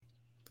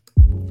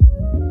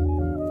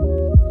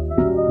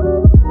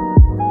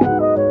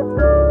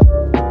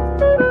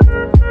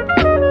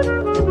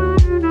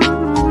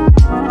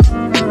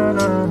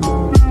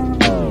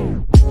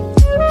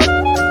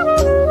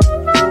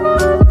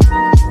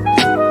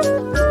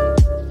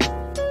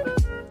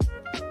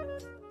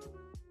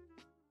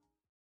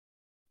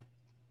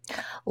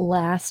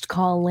Last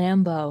call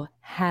Lambeau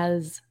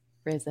has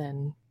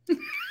risen.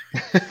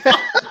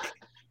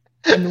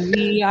 And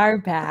we are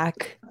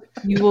back.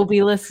 You will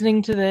be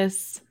listening to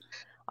this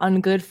on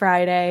Good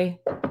Friday.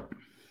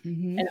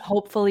 Mm-hmm. And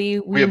hopefully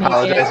we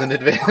apologize in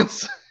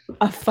advance.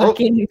 A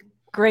fucking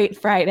great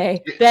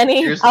Friday.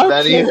 Benny,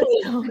 I'll kill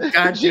you.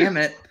 God damn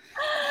it.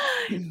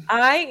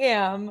 I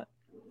am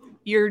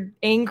your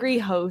angry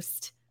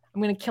host.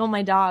 I'm going to kill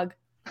my dog.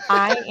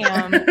 I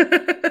am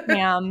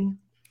Pam.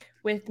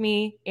 With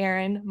me,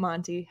 Aaron,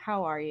 Monty.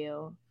 How are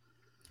you?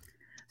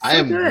 I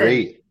am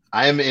great.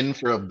 I am in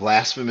for a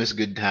blasphemous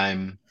good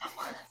time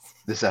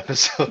this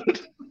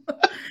episode.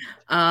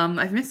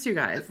 I've missed you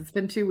guys. It's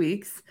been 2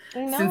 weeks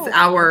since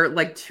our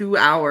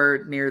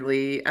 2-hour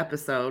nearly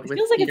episode. It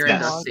feels like it's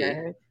been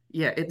longer.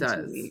 Yeah, it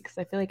does. 2 weeks.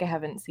 I feel like I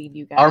haven't seen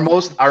you guys.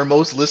 Our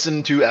most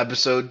listened to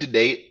episode to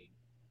date.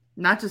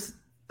 Not just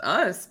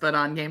us, but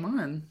on Game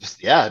On.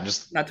 Just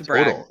not to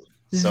brag.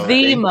 So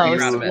the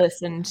most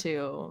listened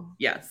to.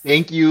 Yes.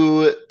 Thank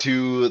you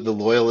to the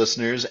loyal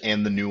listeners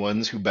and the new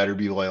ones who better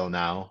be loyal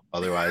now.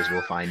 Otherwise,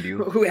 we'll find you.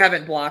 Who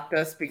haven't blocked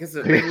us because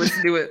they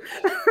listen to it.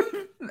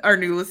 Our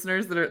new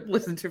listeners that are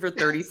listened to for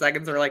 30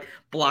 seconds are like,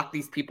 block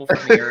these people from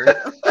the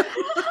earth.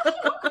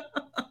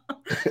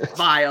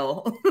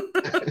 Vile.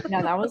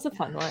 Yeah, that was a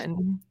fun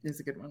one.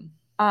 It's a good one.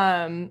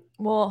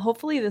 Well,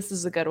 hopefully this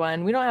is a good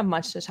one. We don't have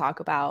much to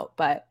talk about,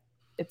 but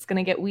it's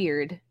gonna get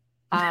weird.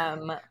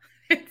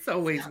 It's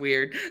always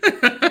weird.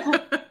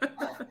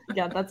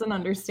 Yeah, that's an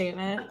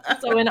understatement.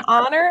 So in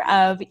honor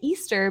of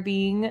Easter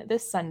being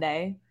this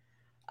Sunday,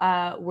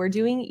 we're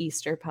doing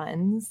Easter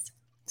puns.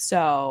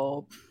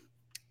 So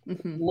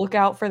look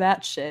out for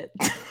that shit.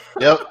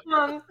 Yep.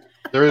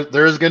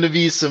 There's going to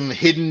be some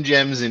hidden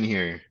gems in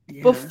here.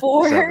 Yeah.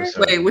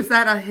 Wait, was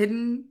that a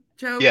hidden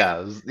joke?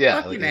 Yeah. Was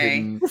like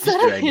was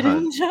that a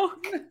hidden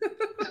joke?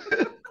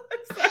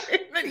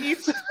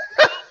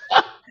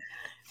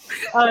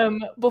 I'm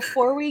sorry,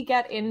 before we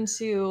get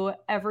into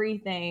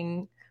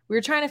everything, we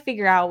were trying to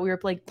figure out, we were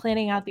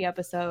planning out the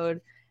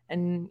episode,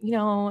 and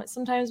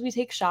sometimes we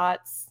take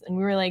shots, and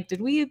we were like,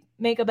 did we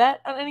make a bet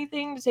on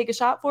anything to take a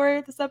shot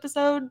for this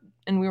episode?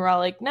 And we were all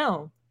like,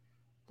 no,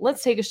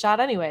 let's take a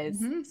shot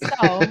anyways.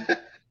 So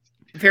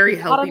very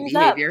healthy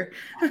behavior.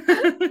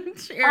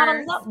 Cheers.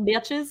 Bottoms up,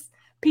 bitches.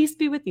 Peace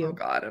be with you. Oh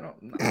God, I'm not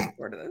looking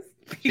forward to this.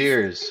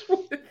 Cheers.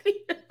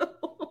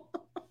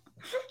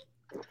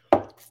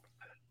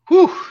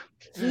 Whew.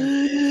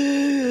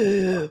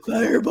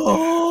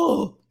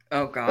 Fireball.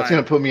 Oh God. That's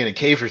gonna put me in a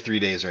cave for 3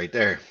 days right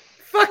there.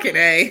 Fucking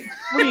A.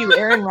 What are you,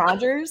 Aaron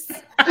Rodgers?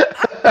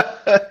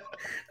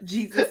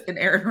 Jesus and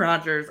Aaron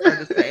Rodgers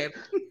are the same.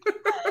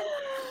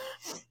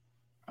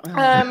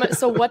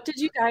 So what did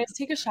you guys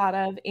take a shot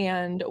of,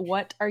 and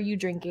what are you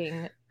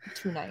drinking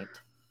tonight?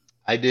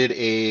 I did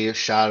a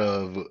shot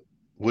of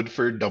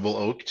Woodford Double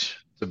Oaked,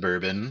 the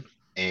bourbon,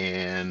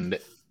 and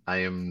I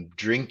am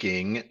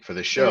drinking for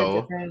the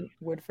show.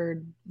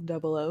 Woodford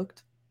Double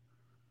Oaked.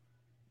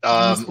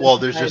 Well,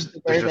 there's just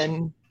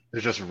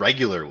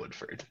regular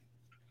Woodford.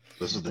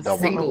 This is the double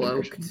single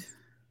oaked.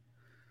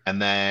 And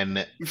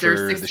then is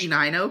there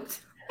 69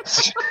 oaked?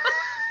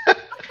 What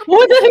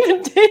would that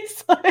even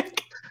taste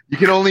like? You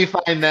can only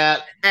find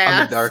that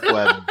on the dark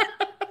web.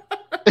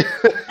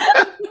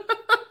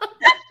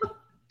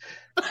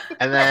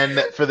 And then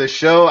for the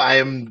show, I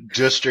am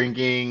just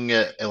drinking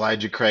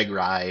Elijah Craig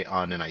rye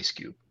on an ice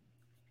cube.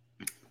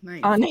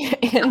 Nice. On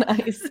an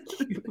ice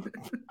cube.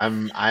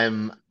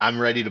 I'm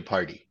ready to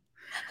party.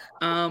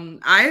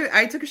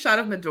 I took a shot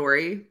of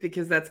Midori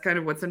because that's kind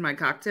of what's in my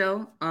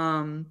cocktail.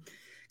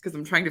 Because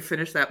I'm trying to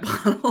finish that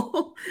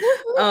bottle.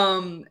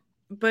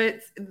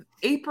 But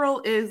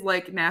April is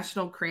like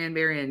National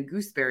Cranberry and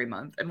Gooseberry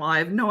Month, and while I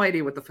have no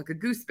idea what the fuck a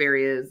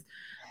gooseberry is,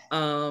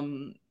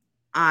 I've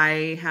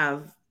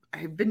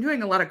been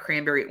doing a lot of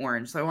cranberry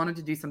orange, so I wanted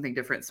to do something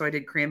different. So I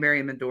did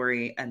cranberry,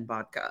 Midori, and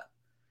vodka.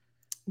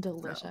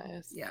 Delicious.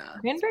 So, yeah.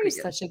 Cranberry is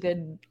such a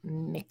good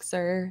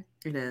mixer.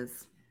 It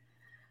is.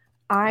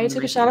 I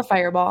took a shot of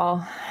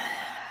Fireball.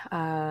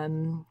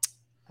 I'm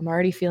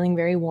already feeling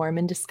very warm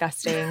and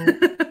disgusting.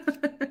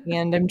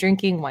 And I'm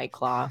drinking White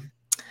Claw.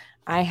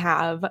 I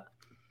have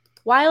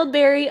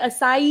Wildberry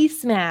Acai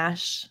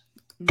Smash.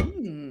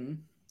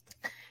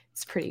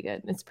 It's pretty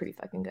good. It's pretty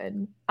fucking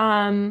good.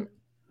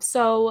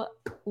 So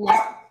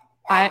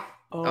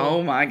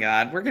oh my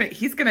God,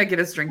 he's gonna get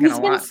us drinking a lot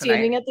tonight. He's been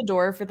standing at the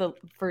door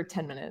for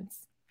 10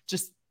 minutes,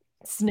 just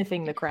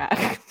sniffing the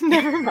crack.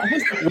 Never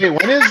mind. Wait,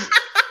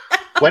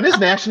 when is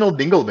National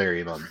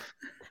Dingleberry Month?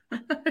 I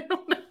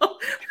don't know.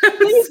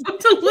 I'm so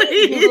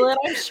delayed.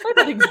 I'm sure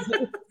that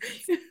exists.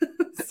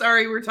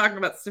 Sorry, we're talking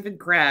about sniffing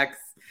cracks.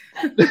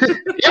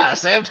 Yeah,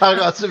 Sam talking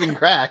about sniffing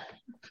crack.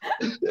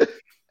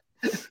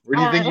 Where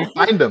do you think you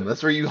find them?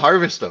 That's where you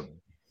harvest them.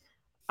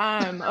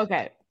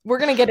 Okay. We're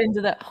going to get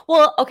into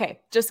okay,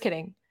 just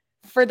kidding.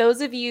 For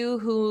those of you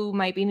who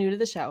might be new to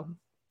the show,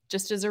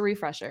 just as a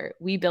refresher,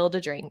 we build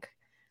a drink.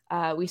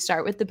 We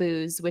start with the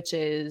booze, which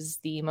is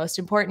the most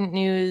important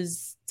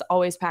news. It's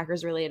always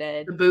Packers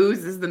related. The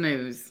booze is the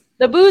news.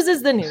 The booze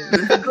is the news.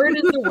 The bird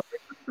is the word.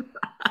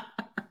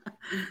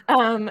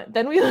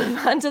 Then we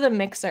move on to the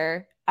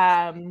mixer,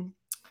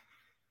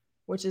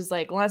 which is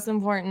like less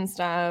important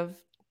stuff.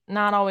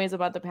 Not always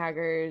about the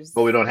Packers.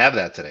 But we don't have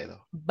that today,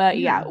 though. But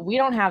yeah, we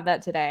don't have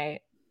that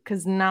today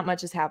because not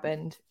much has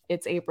happened.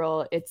 It's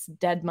April. It's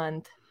dead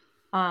month.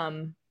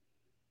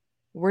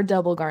 We're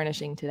double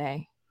garnishing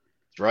today.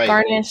 That's right.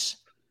 Garnish,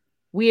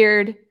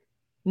 weird,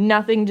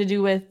 nothing to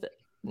do with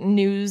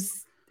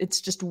news. It's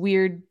just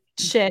weird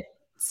shit.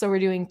 So we're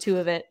doing 2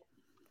 of it.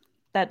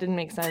 That didn't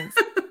make sense.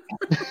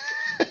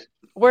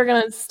 We're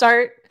going to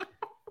start.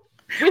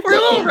 We're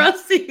a little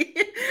rusty.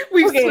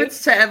 We've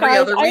switched to every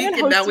other week,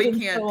 and now we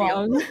can't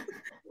deal.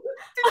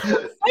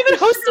 I've been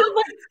hosting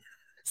like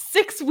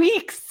 6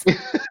 weeks.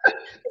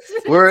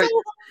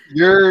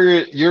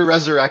 You're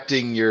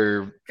resurrecting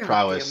your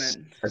prowess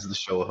as the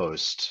show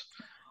host.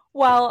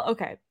 Well,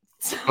 okay.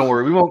 So, don't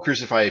worry, we won't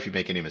crucify you if you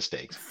make any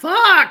mistakes.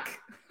 Fuck!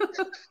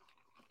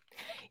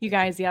 You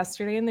guys,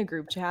 yesterday in the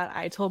group chat,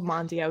 I told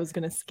Monty I was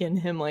going to skin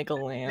him like a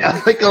lamb. Yeah,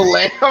 like a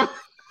lamb?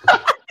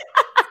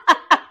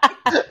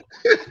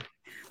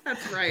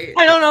 That's right.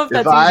 I don't know if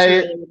that's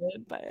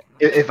related, but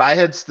if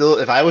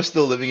I was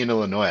still living in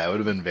Illinois, I would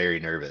have been very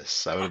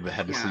nervous. I would have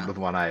had to sleep with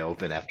one eye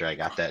open after I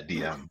got that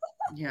DM.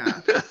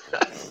 Yeah.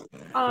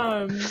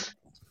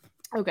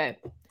 Okay.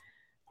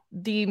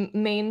 The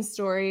main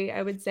story,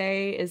 I would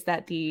say, is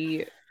that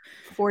the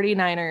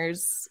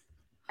 49ers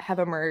have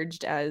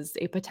emerged as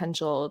a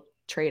potential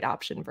trade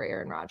option for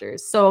Aaron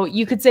Rodgers. So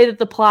you could say that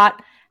the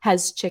plot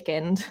has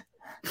chickened.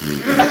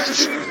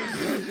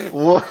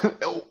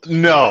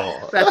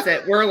 No. That's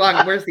it. We're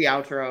along. Where's the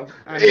outro?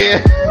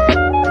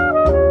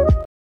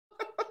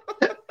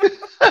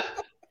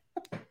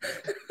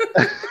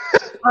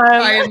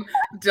 I am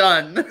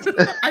done.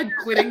 I'm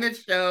quitting the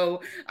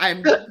show.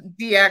 I'm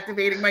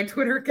deactivating my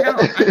Twitter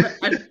account.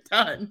 I'm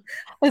done.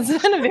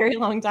 It's been a very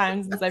long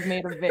time since I've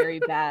made a very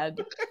bad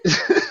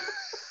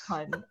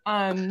pun.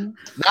 Not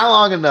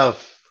long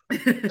enough.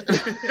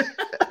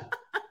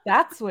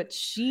 That's what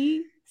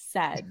she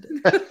said.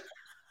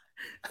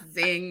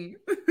 Zing.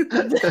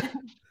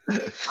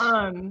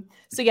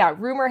 So yeah,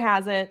 rumor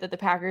has it that the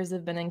Packers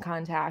have been in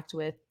contact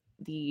with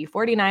the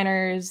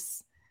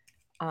 49ers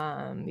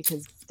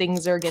because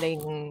things are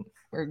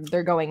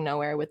they're going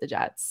nowhere with the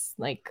Jets.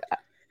 Like,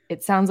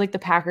 it sounds like the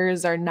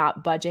Packers are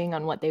not budging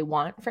on what they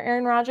want for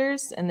Aaron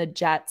Rodgers, and the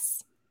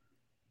Jets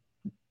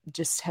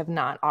just have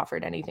not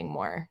offered anything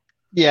more.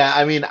 Yeah,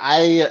 I mean,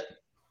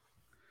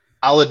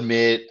 I'll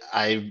admit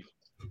I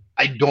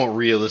don't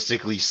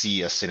realistically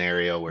see a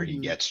scenario where he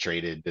gets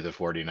traded to the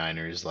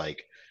 49ers.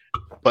 Like,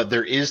 but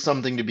there is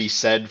something to be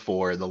said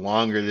for the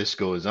longer this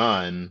goes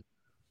on,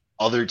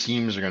 other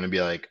teams are going to be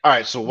like, all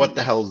right, so what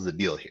the hell is the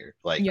deal here?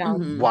 Like,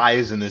 why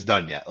isn't this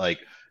done yet? Like,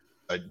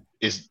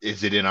 is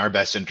it in our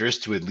best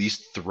interest to at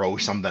least throw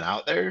something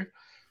out there?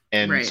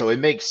 And so it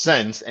makes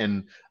sense.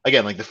 And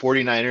again, like, the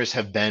 49ers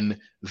have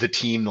been the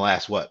team the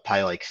last,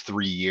 probably like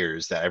 3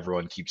 years that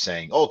everyone keeps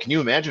saying, oh, can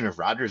you imagine if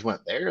Rodgers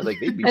went there? Like,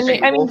 they'd be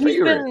Super Bowl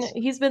favorites.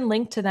 He's been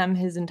linked to them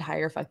his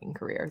entire fucking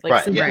career.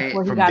 Like, from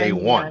day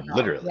one,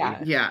 literally.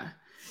 Yeah.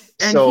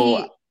 And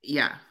so,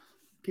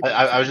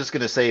 I was just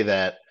going to say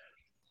that,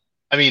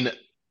 I mean,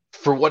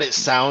 for what it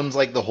sounds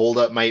like the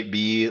holdup might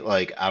be,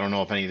 like, I don't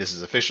know if any of this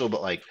is official,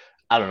 but like,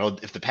 I don't know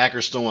if the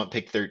Packers still want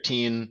pick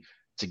 13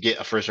 to get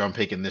a first round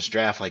pick in this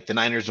draft, like, the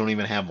Niners don't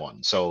even have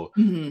one. So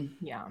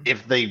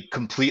if they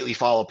completely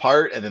fall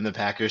apart and then the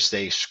Packers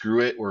say,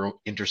 screw it, we're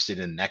interested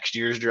in next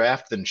year's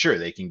draft, then sure,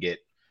 they can get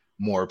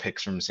more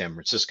picks from San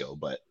Francisco.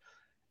 But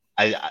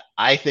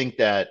I think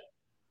that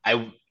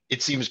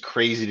it seems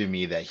crazy to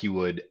me that he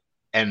would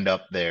end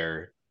up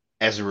there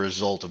as a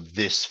result of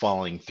this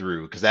falling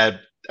through. Cause that's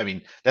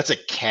a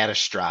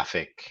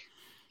catastrophic,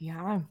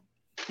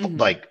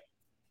 like,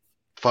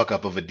 fuck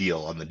up of a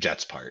deal on the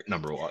Jets' part,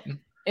 number one.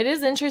 It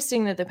is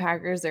interesting that the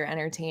Packers are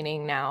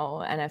entertaining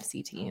now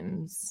NFC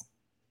teams.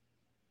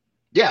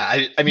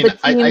 Yeah, I mean,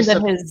 I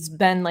said, that has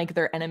been like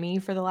their enemy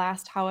for the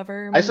last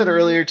however. I said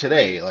earlier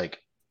today, like,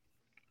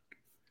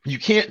 you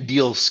can't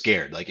deal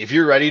scared. Like, if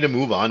you're ready to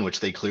move on, which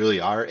they clearly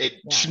are, it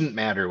shouldn't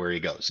matter where he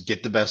goes.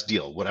 Get the best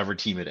deal, whatever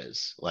team it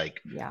is.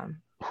 Like,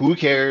 who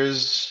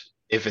cares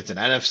if it's an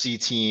NFC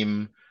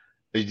team?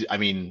 I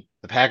mean,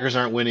 the Packers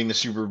aren't winning the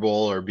Super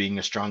Bowl or being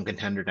a strong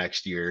contender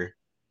next year,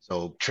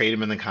 so trade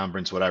him in the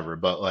conference, whatever.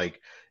 But like,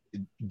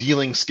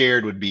 dealing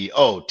scared would be,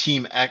 oh,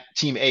 team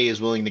A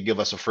is willing to give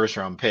us a first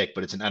round pick,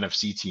 but it's an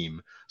NFC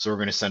team, so we're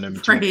going to send him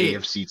to an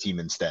AFC team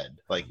instead.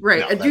 Like,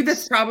 no, a dude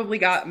that's probably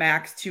got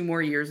max 2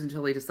 more years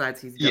until he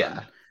decides he's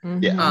done.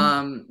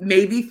 Yeah.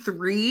 Maybe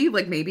 3.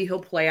 Like, maybe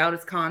he'll play out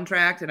his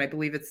contract, and I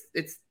believe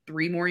it's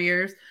 3 more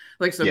years.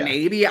 Like, so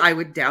maybe I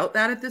would doubt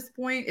that at this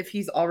point if he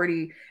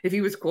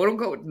was quote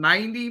unquote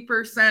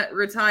 90%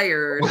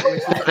 retired, which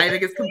is, I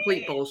think is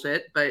complete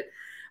bullshit. But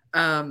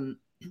I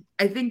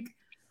think,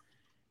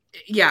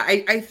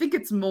 I think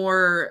it's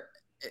more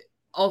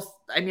also,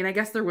 I mean, I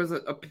guess there was a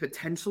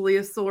potentially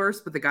a source,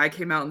 but the guy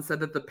came out and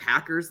said that the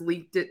Packers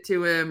leaked it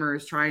to him or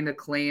is trying to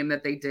claim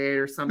that they did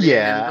or something to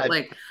him. But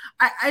like,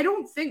 I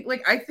don't think,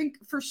 like, I think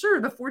for sure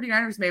the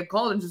 49ers may have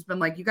called and just been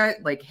like, you guys,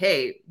 like,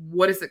 hey,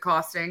 what is it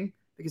costing?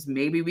 Because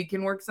maybe we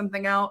can work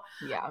something out.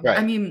 Yeah. Right.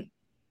 I mean,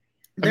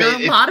 there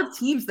are a lot of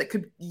teams that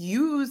could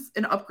use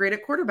an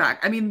upgraded quarterback.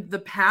 I mean, the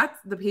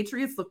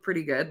Patriots look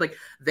pretty good. Like,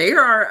 they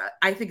are,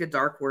 I think, a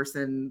dark horse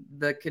in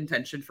the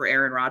contention for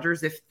Aaron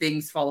Rodgers if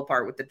things fall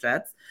apart with the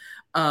Jets.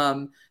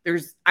 I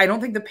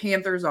don't think the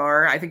Panthers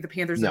are. I think the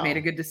Panthers have made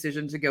a good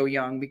decision to go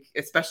young,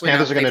 especially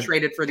now that they've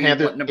traded for the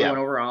number one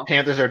overall.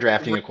 Panthers are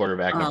drafting a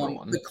quarterback number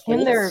one. The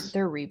Colts, and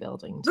they're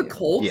rebuilding too. The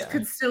Colts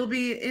could still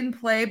be in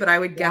play, but I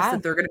would guess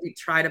that they're going to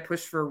try to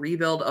push for a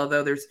rebuild,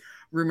 although there's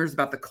rumors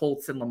about the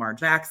Colts and Lamar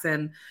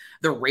Jackson.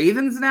 The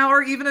Ravens now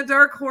are even a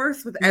dark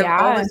horse with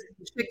all this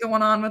shit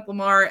going on with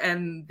Lamar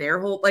and their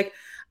whole, like,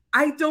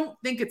 I don't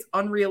think it's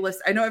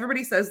unrealistic. I know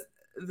everybody says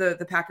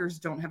the Packers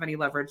don't have any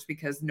leverage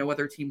because no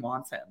other team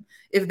wants him.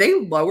 If they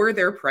lower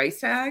their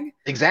price tag,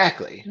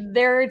 exactly,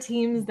 there are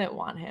teams that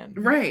want him,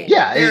 right?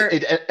 Yeah,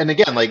 and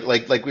again,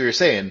 like we were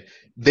saying,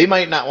 they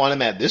might not want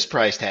him at this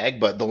price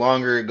tag, but the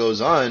longer it goes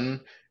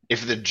on,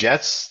 if the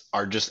Jets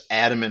are just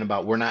adamant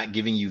about we're not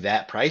giving you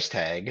that price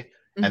tag,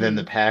 and then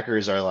the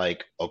Packers are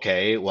like,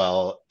 okay,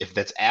 well, if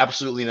that's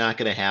absolutely not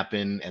going to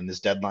happen and this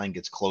deadline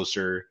gets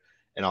closer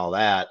and all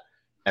that,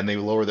 and they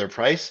lower their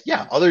price,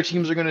 other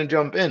teams are going to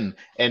jump in.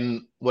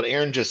 And what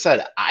Aaron just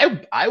said,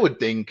 I would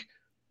think,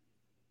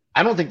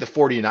 I don't think the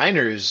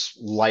 49ers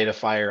light a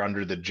fire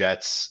under the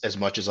Jets as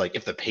much as, like,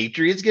 if the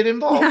Patriots get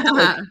involved.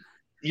 Like,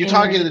 you're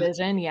talking their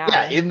division,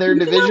 in their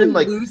division,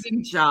 like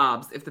losing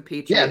jobs if the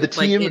Patriots, the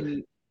team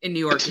like in New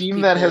York, the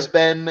team that has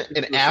been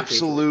an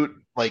absolute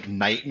like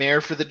nightmare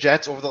for the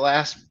Jets over the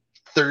last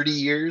 30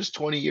 years,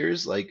 20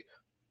 years, like,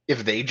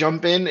 if they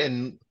jump in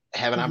and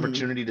have an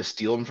opportunity to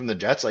steal them from the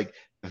Jets, like,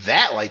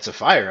 that lights a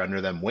fire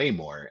under them way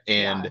more.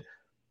 And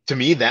to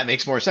me, that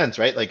makes more sense,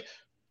 right? Like,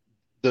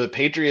 the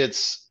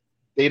Patriots,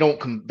 they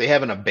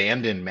haven't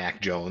abandoned Mac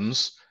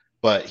Jones,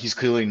 but he's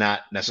clearly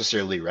not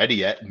necessarily ready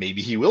yet.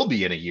 Maybe he will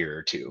be in a year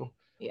or two.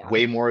 Yeah.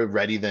 Way more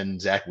ready than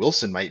Zach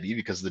Wilson might be,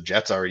 because the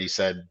Jets already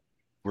said,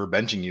 we're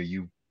benching you.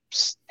 You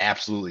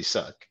absolutely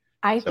suck.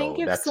 I think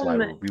if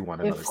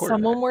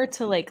someone were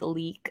to like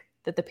leak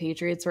that the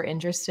Patriots were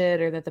interested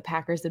or that the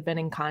Packers had been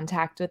in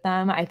contact with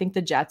them, I think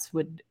the Jets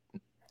would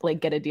like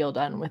get a deal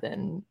done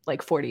within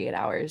like 48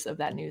 hours of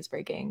that news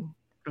breaking.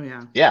 Oh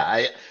yeah.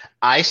 Yeah.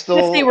 I still,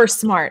 if they were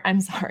smart,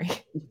 I'm sorry.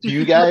 Do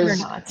you guys,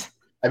 they're not.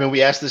 I mean,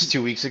 we asked this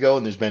 2 weeks ago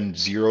and there's been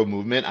zero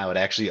movement. I would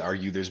actually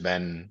argue there's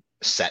been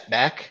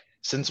setback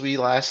since we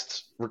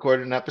last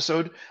recorded an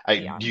episode.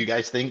 Do you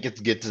guys think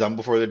it gets done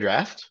before the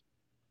draft?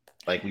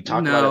 Like we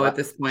talked about it at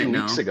this point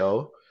 2 weeks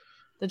ago.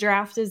 The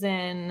draft is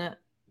in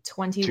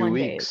 21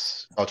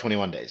 days. Oh,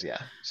 21 days. Yeah.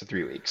 So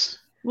 3 weeks.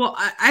 Well,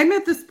 I'm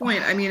at this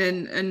point. I mean,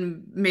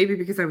 and maybe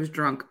because I was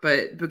drunk,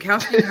 but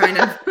Bukowski kind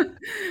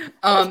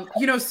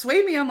of,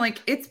 swayed me on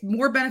like, it's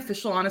more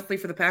beneficial, honestly,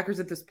 for the Packers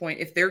at this point.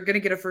 If they're going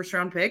to get a first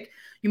round pick,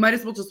 you might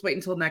as well just wait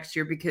until next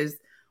year, because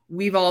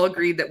we've all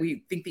agreed that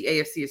we think the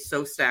AFC is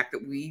so stacked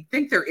that we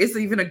think there is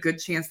even a good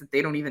chance that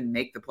they don't even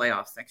make the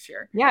playoffs next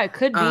year. Yeah, it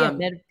could be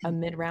a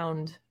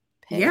mid-round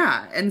pick.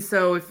 Yeah, and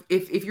so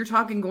if you're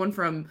talking going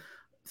from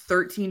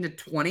 13 to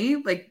 20,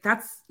 like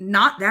that's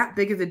not that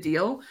big of a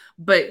deal,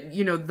 but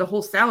the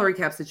whole salary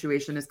cap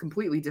situation is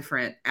completely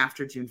different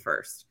after June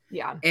 1st.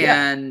 Yeah.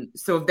 And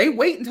so if they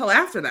wait until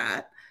after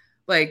that,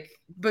 like,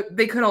 but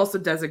they could also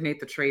designate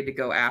the trade to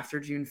go after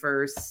June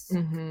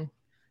 1st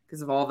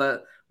because of all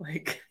the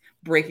like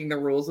breaking the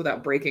rules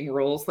without breaking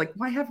rules. Like,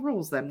 why have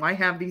rules then? Why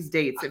have these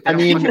dates if they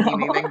don't want to do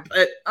anything?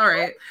 But all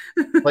right.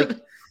 Like,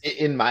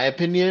 in my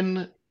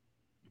opinion,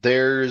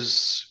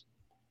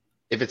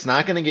 if it's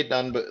not going to get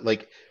done, but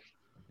like,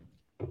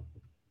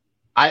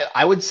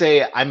 I would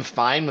say I'm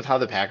fine with how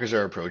the Packers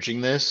are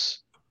approaching this.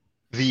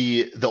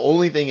 The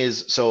only thing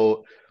is,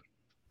 so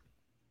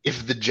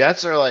if the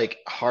Jets are like,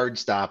 hard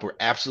stop, we're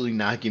absolutely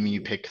not giving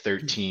you pick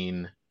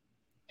 13,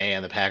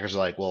 and the Packers are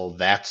like, well,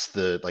 that's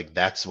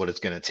what it's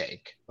going to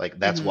take. Like,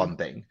 that's one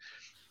thing.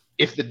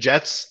 If the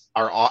Jets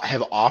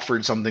have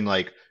offered something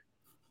like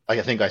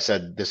I think I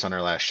said this on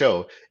our last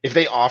show, if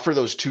they offer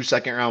those 2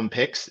 second round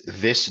picks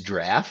this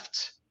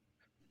draft,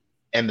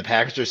 and the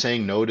Packers are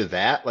saying no to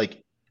that,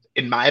 like,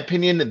 in my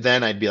opinion,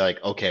 then I'd be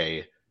like,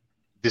 okay,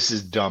 this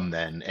is dumb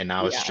then. And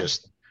now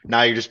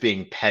now you're just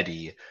being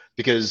petty,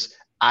 because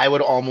I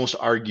would almost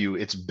argue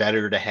it's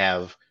better to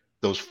have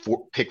those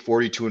pick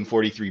 42 and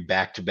 43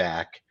 back to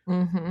back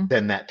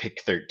than that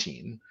pick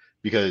 13,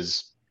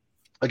 because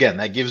again,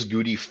 that gives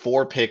Goody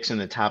 4 picks in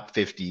the top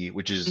 50,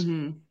 which is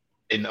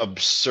an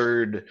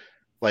absurd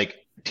like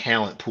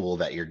talent pool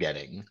that you're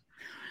getting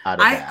out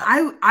of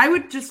that. I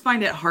would just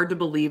find it hard to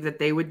believe that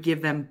they would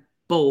give them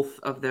both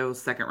of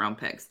those second round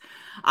picks.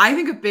 I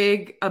think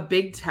a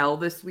big tell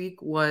this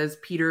week was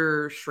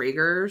Peter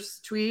Schrager's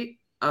tweet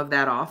of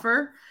that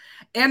offer.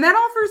 And that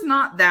offer is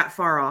not that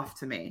far off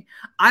to me.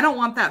 I don't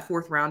want that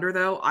 4th rounder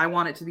though. I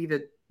want it to be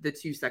the the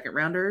 2 second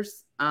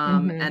rounders.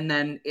 Mhm. And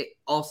then it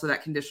also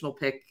that conditional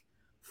pick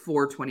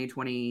for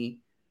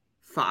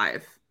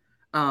 2025.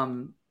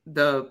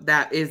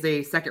 That is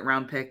a second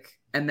round pick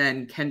and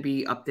then can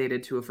be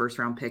updated to a first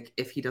round pick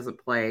if he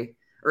doesn't play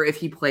or if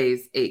he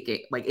plays 8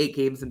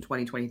 games in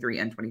 2023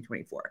 and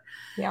 2024.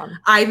 Yeah.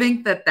 I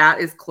think that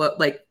is close.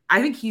 Like,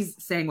 I think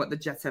he's saying what the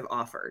Jets have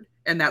offered,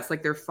 and that's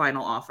like their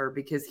final offer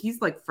because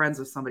he's like friends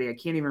with somebody. I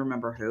can't even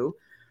remember who,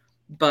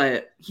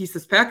 but he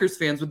says, Packers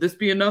fans, would this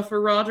be enough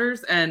for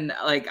Rodgers? And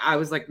like, I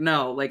was like,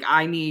 no, like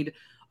I need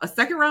a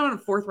second round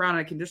and a fourth round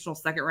and a conditional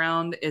second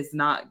round is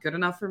not good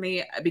enough for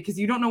me because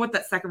you don't know what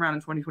that second round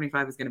in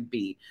 2025 is going to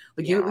be.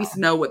 Like you at least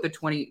know what the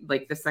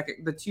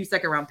 2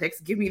 second round picks,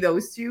 give me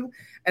those two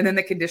and then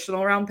the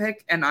conditional round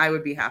pick and I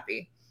would be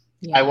happy.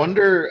 Yeah.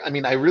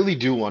 I really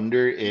do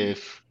wonder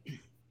if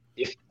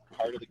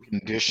part of the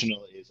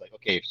conditional is like,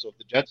 okay, so if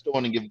the Jets don't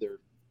want to if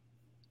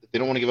they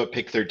don't want to give up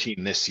pick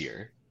 13 this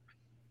year,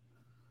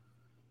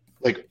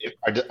 like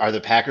are the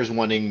Packers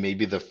wanting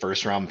maybe the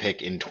first round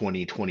pick in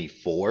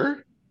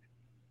 2024?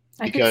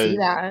 I could see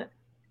that.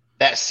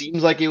 That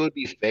seems like it would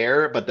be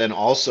fair, but then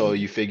also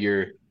you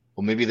figure,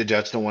 well, maybe the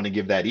Jets don't want to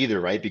give that either,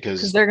 right?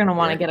 Because they're going to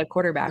want to get a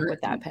quarterback with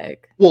that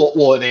pick.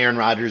 Well, and Aaron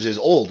Rodgers is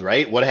old,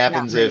 right? What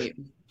happens if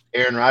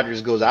Aaron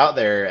Rodgers goes out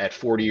there at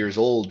 40 years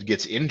old,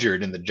 gets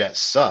injured, and the Jets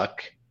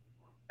suck?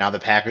 Now the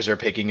Packers are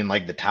picking in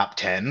like the top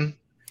 10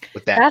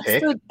 with that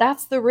pick.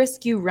 That's the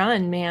risk you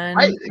run, man.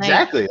 Right,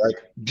 exactly.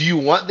 Like, do you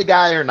want the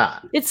guy or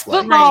not? It's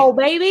football,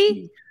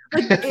 baby.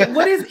 Like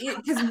what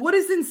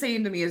is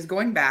insane to me is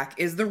going back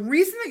is the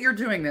reason that you're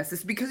doing this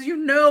is because you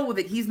know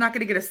that he's not going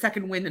to get a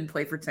second win and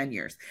play for 10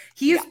 years.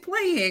 He is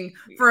playing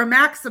for a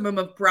maximum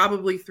of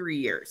probably 3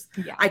 years.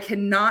 Yeah. I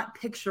cannot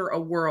picture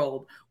a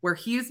world where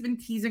he has been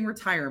teasing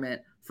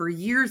retirement for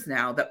years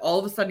now that all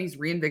of a sudden he's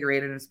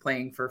reinvigorated and is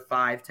playing for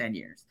 5-10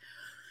 years.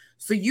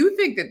 So you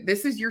think that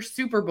this is your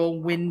Super Bowl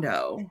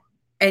window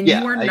and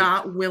you are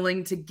not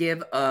willing to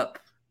give up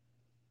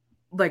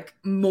like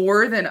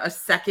more than a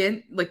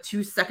second, like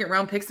 2 second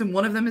round picks, and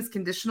one of them is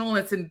conditional and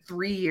it's in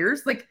 3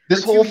 years. Like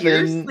this whole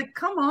thing, like,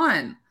 come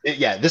on.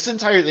 This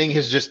entire thing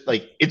has just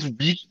like, it's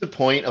reached the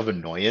point of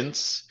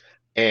annoyance.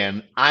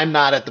 And I'm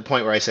not at the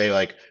point where I say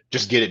like,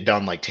 just get it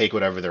done. Like take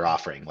whatever they're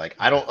offering. Like,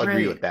 I don't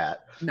agree with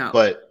that. No,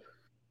 but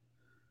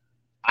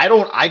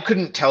I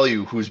couldn't tell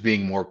you who's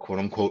being more quote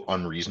unquote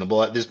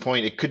unreasonable at this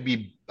point. It could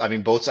be,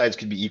 both sides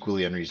could be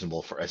equally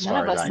unreasonable for as far as I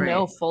know. None of us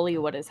know fully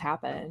what has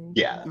happened.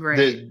 Yeah.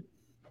 Right.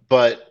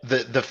 But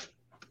the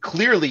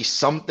clearly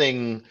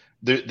something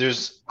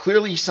there's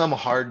clearly some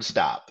hard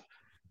stop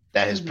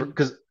that has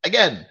because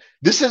again,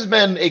 this has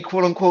been a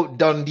quote unquote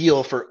done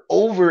deal for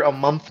over a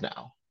month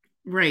now.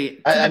 Right.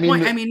 I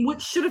mean,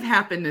 what should have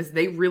happened is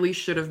they really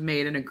should have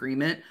made an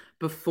agreement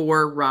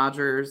before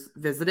Rodgers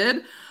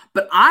visited.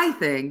 But I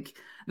think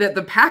that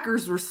the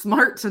Packers were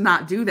smart to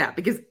not do that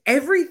because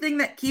everything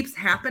that keeps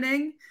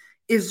happening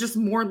is just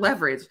more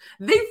leverage.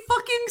 They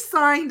fucking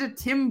signed a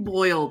Tim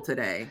Boyle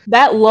today.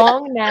 That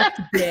long necked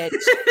bitch.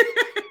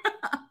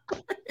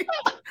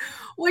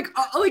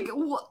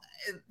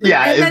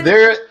 Yeah,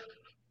 they're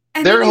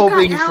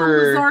hoping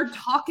for Lazard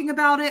talking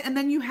about it, and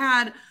then you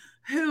had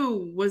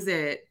who was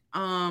it?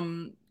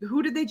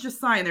 Who did they just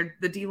sign?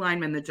 The D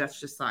lineman the Jets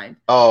just signed.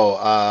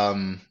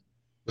 Oh,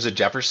 was it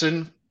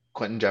Jefferson?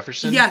 Quentin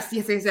Jefferson? Yes.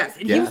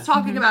 And he was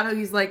talking about how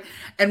he's like,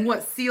 and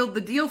what sealed the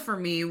deal for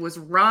me was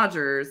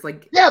Rodgers.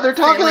 Like, yeah, they're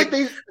talking like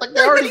they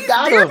already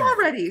got him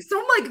already. So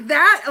I'm like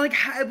that,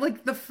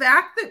 like the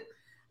fact that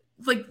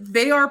like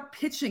they are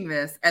pitching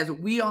this as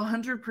we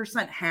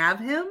 100% have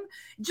him,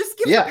 just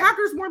gives the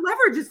Packers more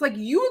leverage. It's like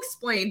you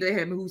explained to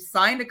him who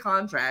signed a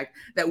contract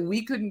that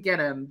we couldn't get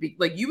him.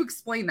 Like you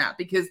explain that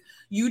because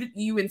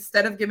you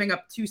instead of giving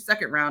up 2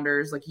 second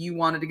rounders, like you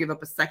wanted to give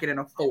up a second and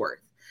a fourth.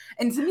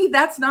 And to me,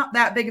 that's not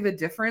that big of a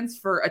difference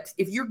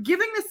if you're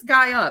giving this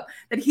guy up,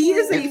 that he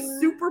is a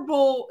Super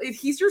Bowl, if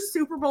he's your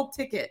Super Bowl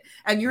ticket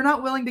and you're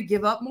not willing to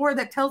give up more,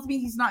 that tells me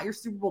he's not your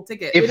Super Bowl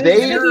ticket.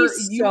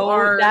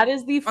 That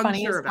is the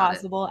funniest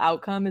possible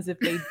outcome is if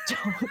they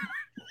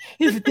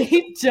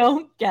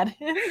don't get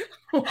him.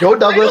 Joe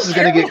Douglas is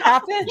going to get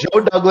Joe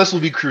Douglas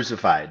will be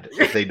crucified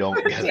if they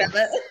don't get him.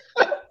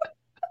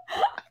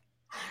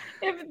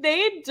 If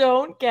they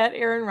don't get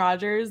Aaron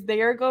Rodgers, they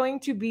are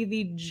going to be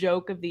the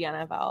joke of the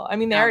NFL. I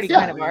mean, they already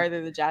kind of are.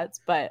 They're the Jets,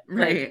 but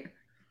right.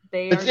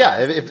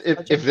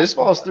 If this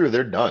falls through,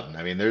 they're done.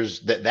 I mean,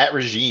 there's that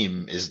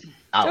regime is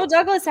out. Joe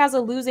Douglas has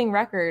a losing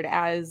record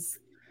as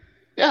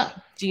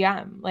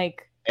GM.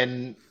 Like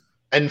and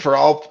for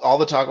all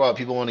the talk about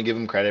people want to give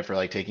him credit for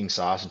like taking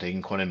Sauce and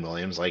taking Quinnen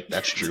Williams, like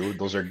that's true.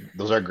 Those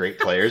are great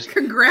players.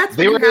 Congrats!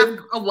 They have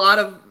a lot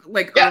of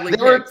like early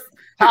picks.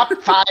 Top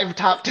 5,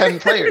 top 10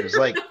 players.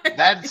 Like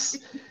that's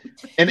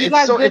and you it's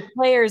got so good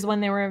players when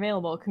they were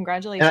available.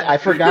 Congratulations. I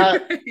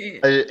forgot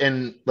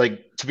and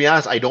like to be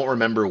honest, I don't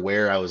remember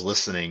where I was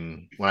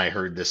listening when I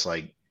heard this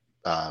like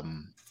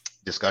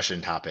discussion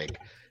topic.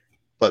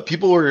 But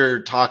people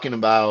were talking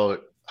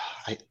about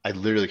I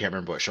literally can't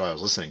remember what show I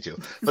was listening to.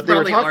 But they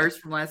were talking ours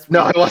from last week.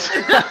 No, it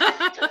wasn't.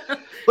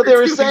 But they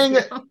were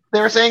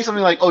saying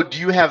something like, "Oh, do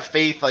you have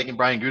faith like in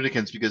Brian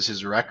Gutekunst because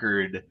his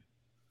record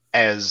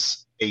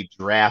as a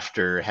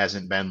drafter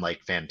hasn't been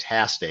like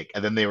fantastic?"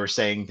 And then they were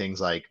saying things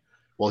like,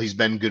 "Well, he's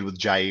been good with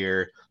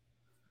Jair.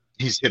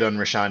 He's hit on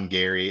Rashawn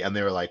Gary," and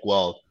they were like,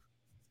 "Well,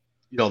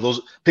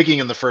 those picking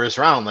in the first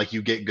round, like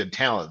you get good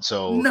talent.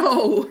 So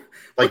no,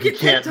 like look you at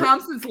can't." Ted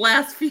Thompson's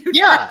last few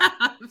Yeah.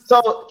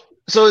 drafts.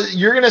 So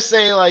you're gonna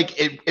say like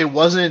it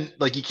wasn't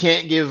like you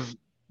can't give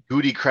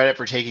Goody credit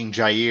for taking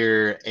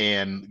Jair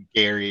and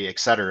Gary,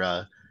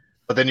 etc.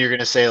 But then you're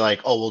gonna say like,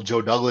 oh well,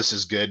 Joe Douglas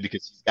is good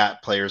because he's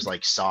got players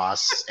like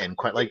Sauce and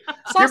like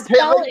Sauce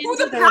fell like,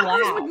 into the their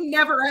Packers lap. would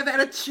never have had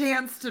a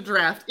chance to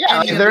draft.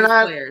 yeah, any like, of these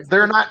players.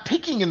 they're not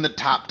picking in the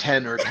top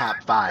 10 or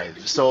top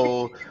 5.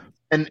 So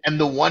and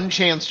the one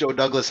chance Joe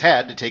Douglas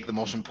had to take the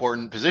most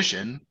important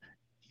position,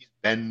 he's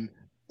been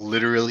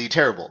literally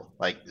terrible.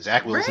 Like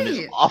Zach Wilson is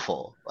Right.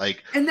 awful.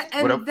 Like And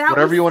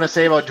whatever you want to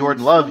say about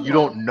Jordan Love, you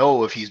don't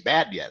know if he's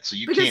bad yet, so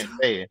you Because can't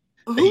say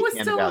who he was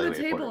can't still on the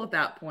evaluate table for at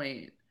that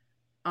point.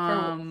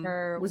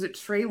 For- Was it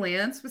Trey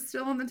Lance was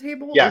still on the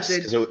table? Yes, Or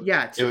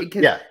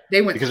because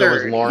they went because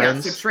third. it was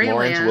Lawrence, so Trey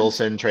Lawrence, Lance,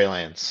 Wilson, Trey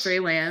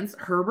Lance.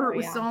 Herbert Oh,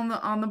 was yeah. still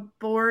on the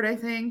board, I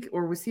think,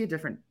 or was he a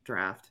different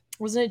draft?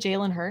 Wasn't it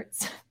Jalen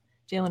Hurts?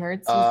 Jalen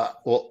Hurts.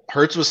 Well,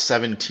 Hurts was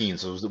 17,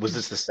 so was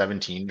this the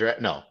 17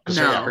 draft? No, because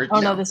No. yeah, Hurts. Oh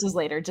no, this was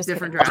later. Just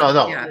Different kidding. draft.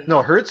 No, Yeah.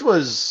 no, Hurts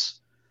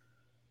was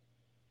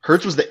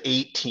the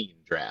 18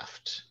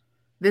 draft.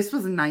 This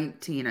was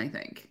 19, I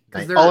think.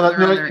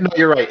 No,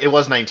 you're right. It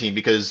was 19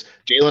 because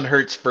Jalen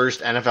Hurts' first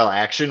NFL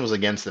action was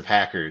against the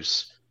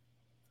Packers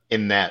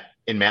in Matt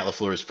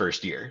LaFleur's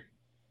first year.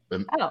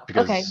 Oh,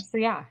 Because- okay. So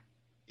yeah.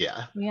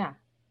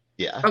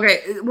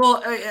 Okay,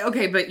 well,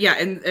 okay, but yeah,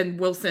 and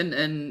Wilson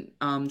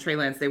and Trey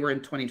Lance, they were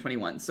in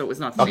 2021, so it was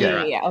not the same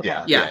Okay. draft.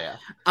 Okay. Yeah.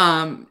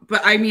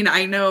 But I mean,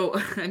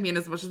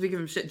 as much as we give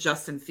him shit,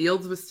 Justin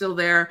Fields was still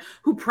there,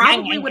 who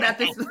probably would at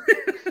this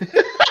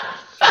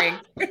drink.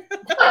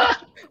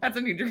 That's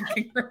a new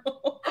drinking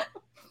rule.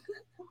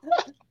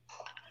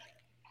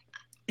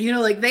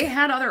 Like they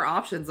had other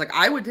options. Like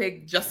I would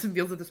take Justin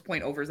Fields at this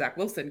point over Zach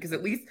Wilson because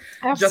at least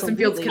Justin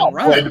Fields can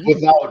run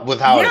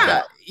without a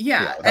doubt.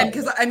 Yeah. And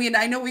because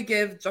I know we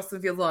give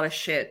Justin Fields a lot of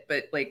shit,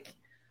 but like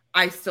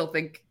I still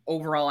think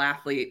overall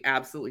athlete,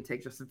 absolutely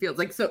take Justin Fields.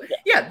 Like so,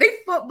 they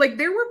felt like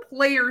there were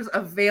players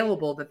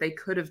available that they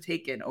could have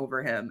taken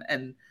over him,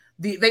 and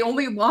they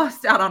only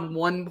lost out on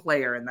one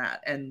player in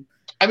that. And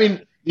I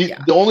mean,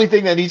 the only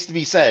thing that needs to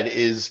be said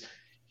is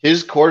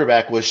his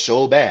quarterback was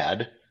so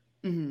bad.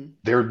 Mm-hmm.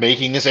 They're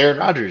making this Aaron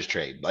Rodgers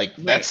trade. Like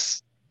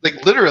that's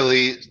like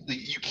literally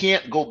you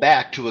can't go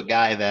back to a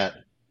guy that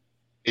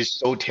is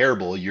so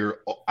terrible. You're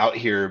out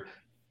here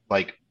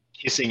like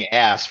kissing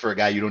ass for a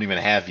guy you don't even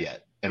have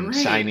yet and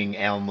signing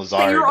Alan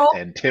Lazard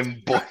and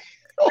Tim Boyle.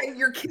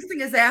 You're kissing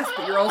his ass,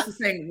 but you're also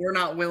saying we're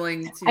not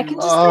willing to. I can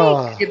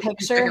just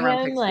picture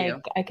him like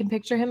I can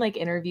picture him like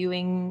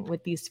interviewing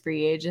with these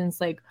free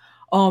agents like,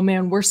 oh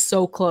man, we're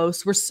so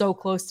close. We're so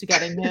close to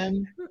getting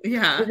him.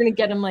 Yeah. We're gonna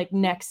get him like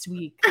next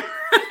week.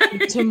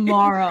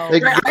 Tomorrow.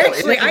 Like, I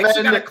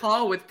actually got a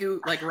call with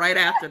Goot like right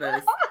after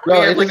this.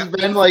 Bro, it's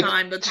been like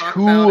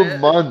 2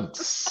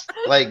 months.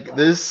 Like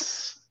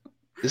this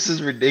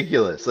is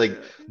ridiculous. Like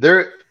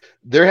there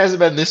hasn't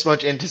been this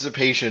much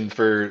anticipation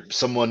for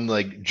someone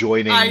like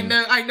joining. I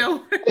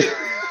know.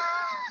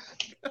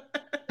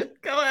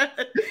 Go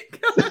ahead.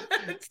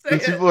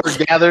 These people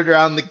are gathered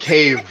around the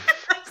cave.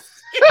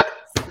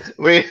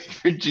 Waiting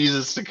for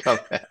Jesus to come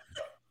back.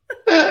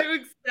 I knew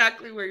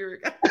exactly where you were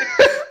going.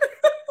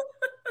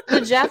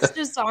 The Jets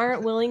just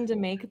aren't willing to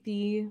make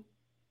the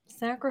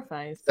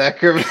sacrifice.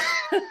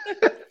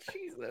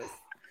 Jesus.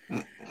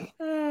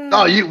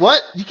 Oh, you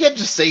what? You can't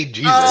just say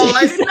Jesus.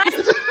 That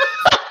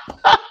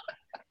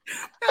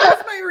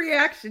was my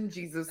reaction,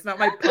 Jesus, not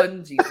my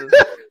pun, Jesus.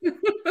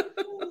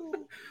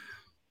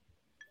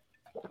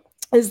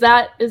 Is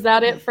that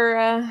it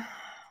for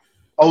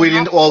Oh, we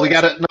didn't. Well, we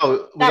gotta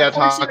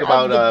talk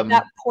about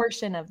that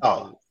portion of.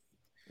 Oh,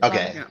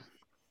 okay.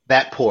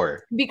 That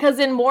poor. Because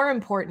in more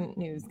important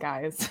news,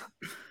 guys,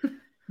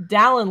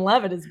 Dallin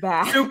Levitt is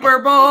back. Super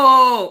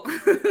Bowl.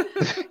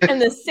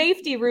 And the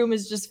safety room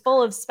is just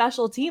full of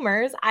special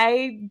teamers.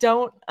 I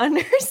don't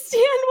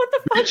understand what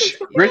the fuck is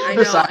going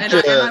on. I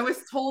know. And I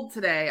was told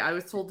today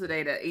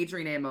that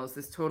Adrian Amos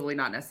is totally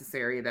not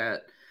necessary,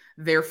 that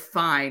they're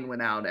fine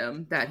without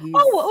him. That he's.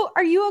 Oh,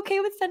 are you okay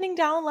with sending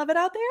Dallin Levitt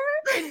out there?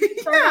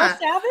 Yeah.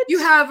 Savage? You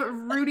have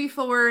Rudy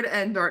Ford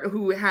and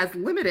who has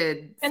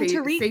limited and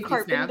safety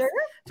Carpenter. snaps.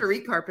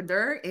 Tariq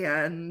Carpenter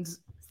and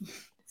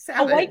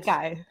Savage. A white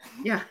guy.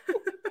 Yeah.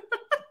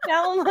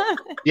 Dallin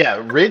Levitt.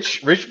 Yeah,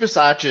 Rich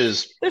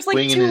Bisaccia's There's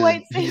like 2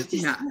 white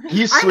safeties.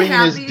 He's swinging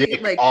his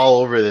dick like, all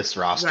over this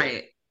roster.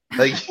 Right.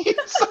 Like he's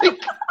like.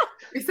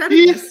 Is that an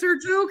Easter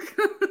joke?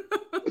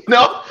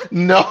 No.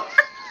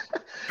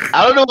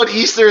 I don't know what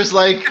Easter is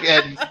like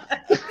and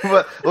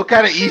what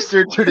kind of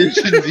Easter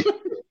traditions.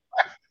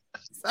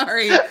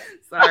 Sorry.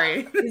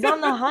 He's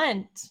on the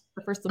hunt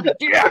for some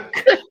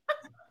dick.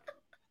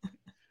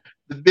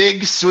 The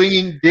big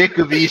swinging dick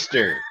of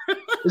Easter.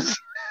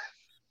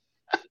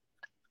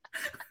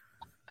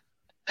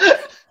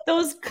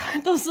 Those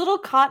little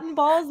cotton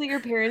balls that your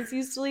parents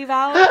used to leave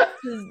out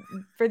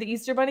for the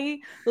Easter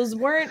bunny, those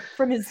weren't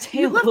from his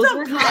tail. Those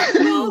were his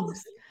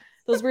pubes.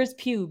 Those were his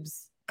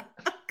pubes.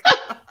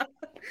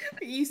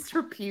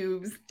 Easter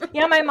pubes.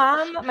 Yeah, my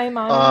mom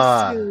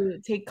used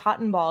to take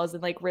cotton balls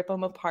and like rip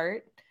them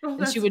apart.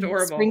 And she would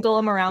sprinkle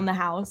them around the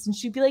house, and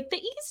she'd be like, "The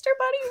Easter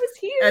bunny was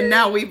here." And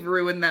now we've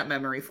ruined that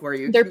memory for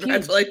you. They're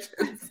Congratulations.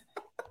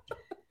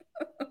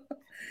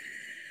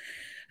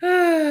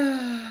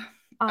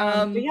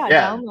 But yeah,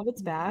 now love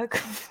it's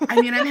back. I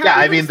mean, I'm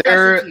happy for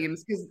special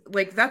teams because,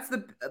 like, that's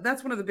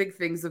one of the big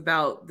things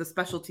about the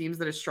special teams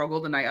that has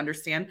struggled, and I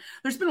understand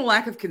there's been a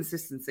lack of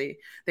consistency.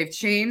 They've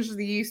changed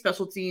the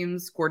special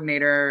teams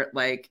coordinator.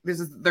 Like, this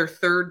is their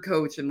third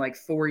coach in like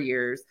 4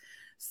 years.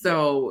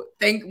 So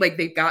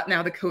they've got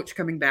now the coach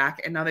coming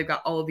back, and now they've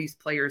got all of these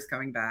players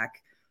coming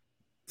back.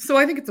 So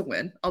I think it's a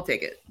win. I'll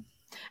take it.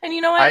 And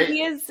you know what?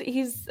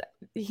 He's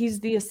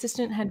the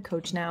assistant head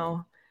coach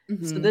now.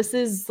 Mm-hmm. So this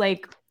is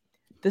like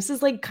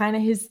kind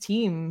of his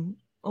team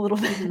a little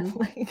bit. Mm-hmm.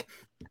 Like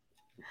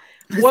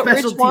what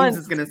Rich wants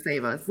is going to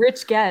save us.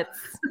 Rich gets.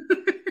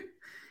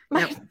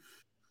 Yep.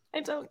 I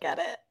don't get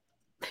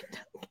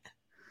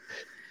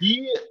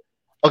it.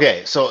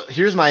 Okay, so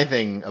here's my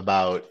thing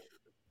about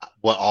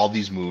what all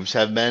these moves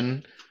have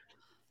been.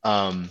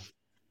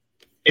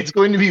 It's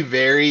going to be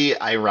very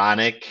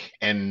ironic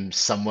and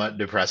somewhat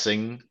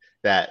depressing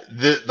that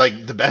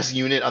the best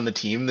unit on the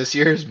team this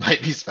year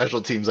might be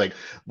special teams. Like,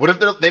 what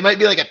if they might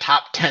be like a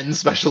top 10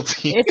 special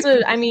team?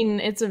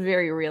 It's a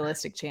very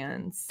realistic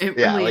chance. It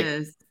really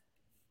is.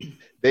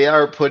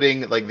 They're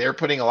putting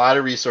a lot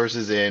of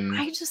resources in.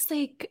 I just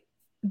think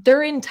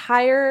their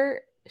entire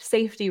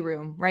safety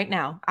room right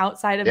now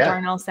outside of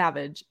Darnell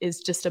Savage is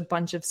just a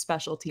bunch of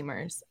special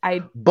teamers.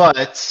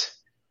 But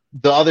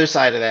the other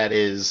side of that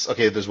is,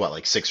 okay, there's what,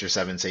 like 6 or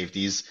 7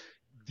 safeties.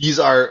 These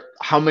are,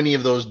 how many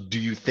of those do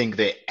you think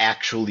they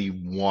actually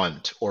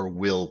want or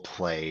will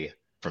play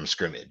from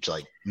scrimmage?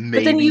 Like,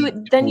 maybe.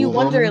 But then you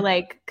wonder,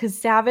 like,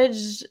 because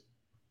Savage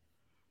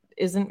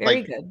isn't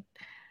very good.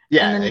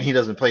 Yeah, and he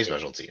doesn't play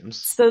special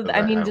teams. So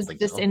I mean, does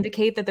this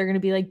indicate that they're going to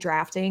be like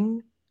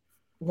drafting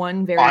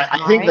one very high?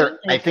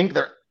 I think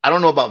they're. I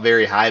don't know about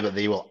very high, but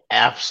they will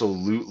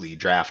absolutely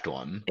draft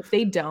one. If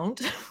they don't,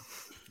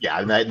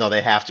 yeah, no,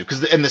 they have to,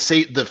 because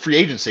the free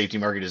agent safety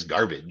market is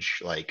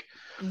garbage. Like,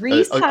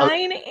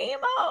 re-sign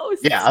Amos.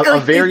 Yeah, a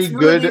very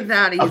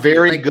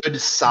good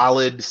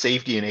solid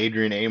safety in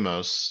Adrian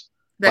Amos.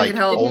 That could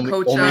help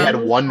only had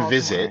one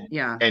visit,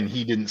 and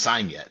he didn't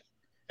sign yet,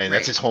 and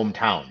that's his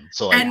hometown.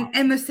 So like,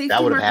 and the safety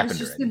market has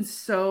just been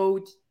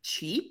so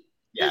cheap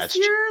this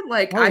year.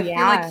 Like, I feel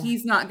like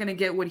he's not going to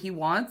get what he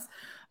wants.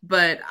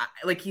 But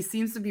like, he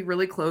seems to be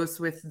really close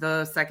with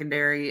the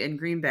secondary in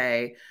Green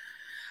Bay.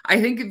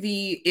 I think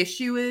the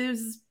issue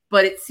is,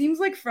 but it seems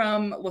like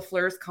from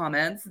LaFleur's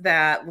comments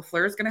that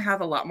LaFleur is going to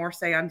have a lot more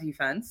say on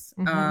defense.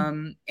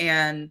 Mm-hmm.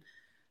 And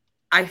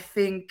I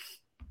think,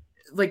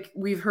 like,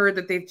 we've heard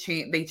that they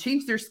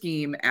changed their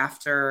scheme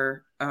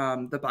after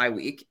the bye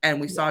week, and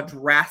we saw a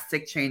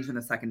drastic change in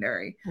the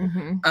secondary,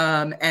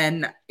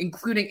 and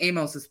including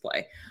Amos's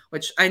play,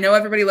 which I know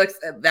everybody likes.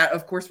 That,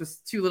 of course, was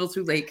too little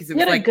too late because it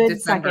was like good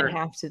December. Second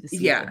half to the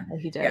season.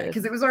 He did.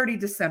 Because it was already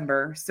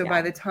December. So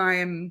by the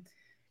time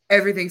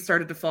everything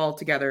started to fall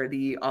together,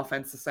 the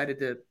offense decided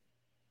to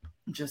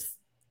just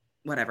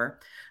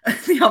whatever.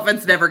 The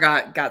offense never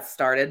got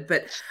started.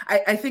 But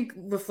I think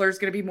LaFleur's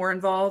going to be more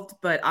involved.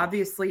 But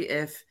obviously,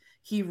 if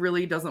he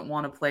really doesn't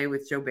want to play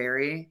with Joe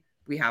Barry,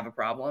 we have a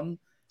problem.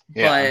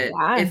 Yeah.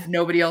 But if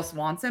nobody else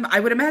wants him, I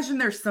would imagine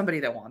there's somebody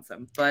that wants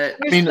him. But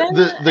I mean,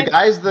 the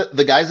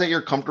guys that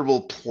you're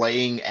comfortable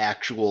playing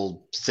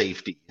actual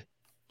safety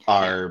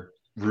are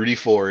Rudy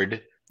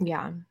Ford.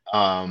 Yeah.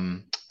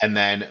 And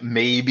then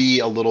maybe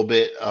a little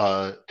bit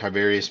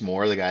Tarvarius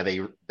Moore, the guy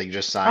they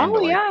just signed.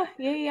 Oh,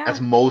 yeah.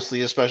 That's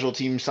mostly a special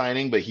team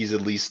signing, but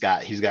he's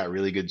got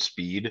really good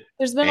speed.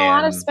 There's been a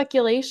lot of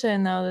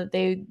speculation though that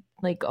they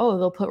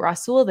they'll put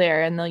Rasul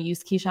there and they'll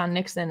use Keyshawn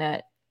Nixon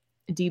at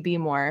DB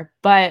more.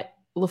 But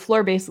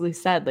LaFleur basically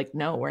said, like,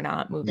 no, we're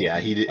not moving. Yeah,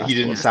 he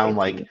didn't sound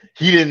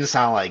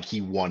like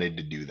he wanted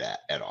to do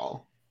that at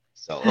all.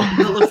 So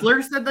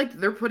LaFleur said, like,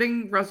 they're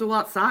putting Russell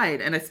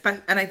outside, and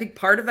I think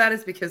part of that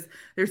is because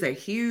there's a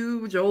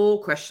huge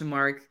old question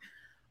mark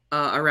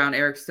around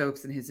Eric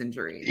Stokes and his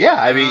injury.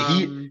 Yeah, I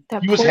mean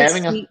he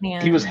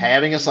was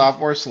having a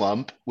sophomore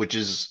slump, which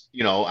is,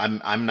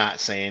 I'm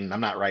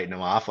not writing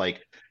him off.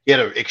 Like, he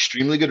had an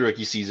extremely good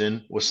rookie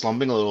season, was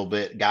slumping a little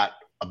bit, got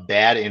a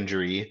bad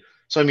injury.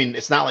 So I mean,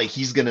 it's not like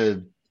he's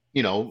gonna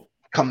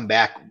come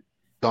back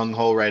gung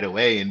ho right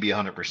away and be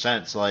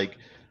 100%. So like,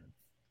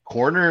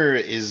 corner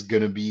is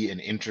going to be an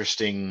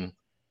interesting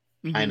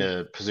kind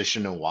of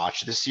position to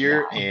watch this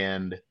year. Yeah.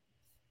 And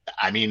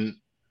I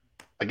mean,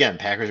 again,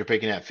 Packers are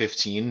picking at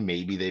 15.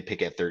 Maybe they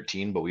pick at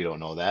 13, but we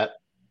don't know that.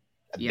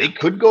 they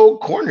could go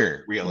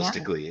corner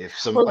realistically if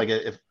some like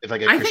a I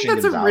think Christian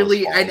that's a Gonzalez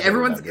really falls and or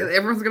everyone's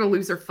whatever. gonna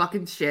lose their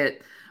fucking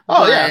shit.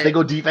 Oh yeah, if they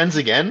go defense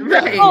again,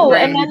 Right,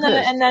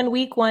 and then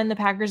week 1, the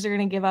Packers are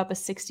going to give up a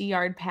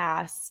 60-yard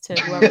pass to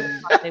whoever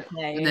they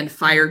play, and then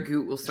Fire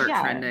Goot will start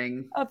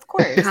trending. Of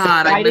course,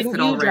 God, why didn't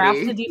you draft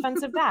a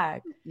defensive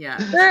back?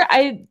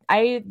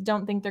 I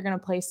don't think they're going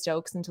to play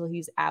Stokes until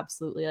he's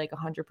absolutely like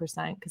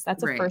 100% because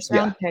that's a first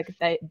round pick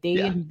that they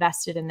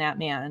invested in that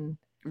man.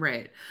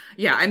 Right.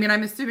 Yeah. I mean,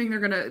 I'm assuming they're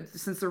gonna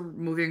since they're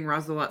moving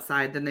Russell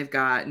outside, then they've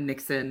got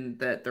Nixon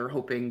that they're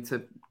hoping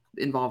to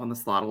involve in the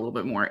slot a little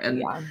bit more,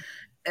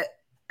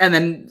 and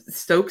then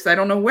Stokes, I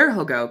don't know where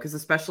he'll go because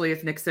especially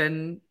if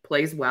Nixon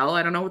plays well,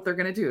 I don't know what they're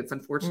going to do. It's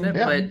unfortunate,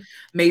 but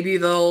maybe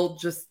they'll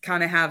just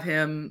kind of have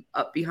him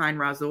up behind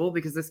Rasul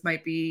because this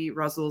might be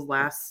Rasul's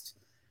last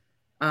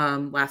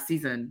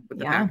season with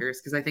the Packers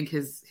because I think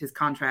his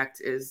contract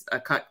is a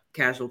cut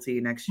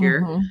casualty next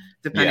year,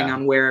 depending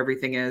on where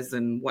everything is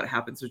and what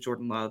happens with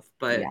Jordan Love.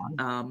 But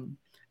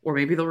or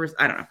maybe they'll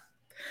I don't know.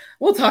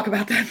 We'll talk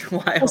about that in a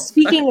while. Well,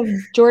 speaking of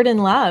Jordan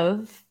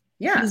Love.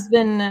 Yeah, he's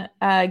been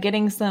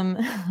getting some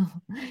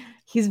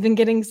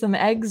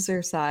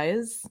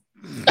exercise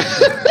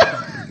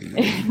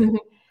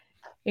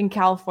in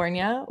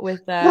California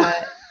with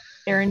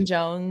Aaron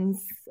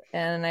Jones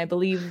and I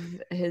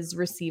believe his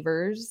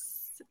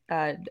receivers.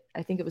 I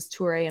think it was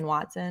Toure and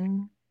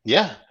Watson.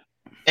 Yeah,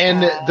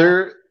 and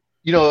they're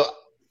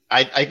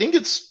I think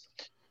it's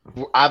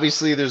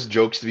obviously there's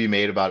jokes to be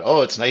made about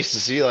it's nice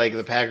to see like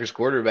the Packers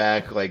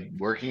quarterback like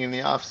working in the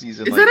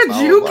offseason. Is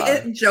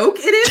that a joke?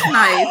 It is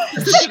nice.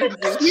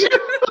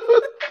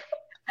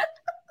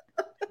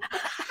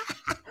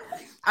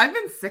 I've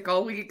been sick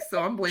all week, so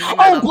I'm blaming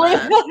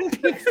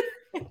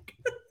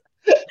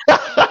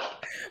that.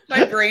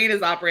 My brain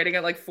is operating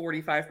at like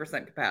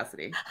 45%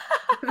 capacity.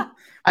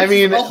 I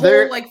mean,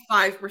 they're like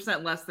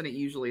 5% less than it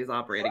usually is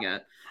operating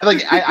at.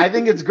 Like I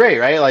think it's great,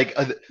 right? Like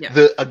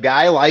a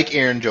guy like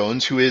Aaron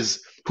Jones who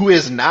is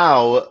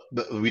now,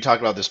 we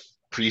talked about this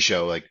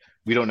pre-show, like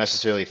we don't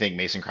necessarily think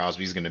Mason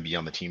Crosby is going to be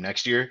on the team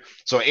next year.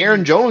 So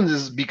Aaron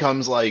Jones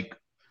becomes like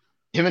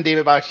him and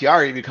David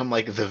Bakhtiari become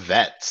like the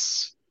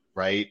vets,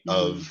 right?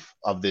 Of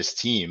this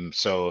team.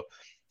 So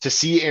to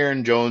see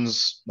Aaron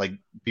Jones like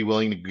be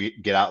willing to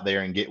get out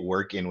there and get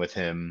work in with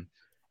him,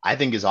 I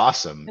think is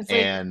awesome. It's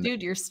like,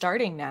 dude, you're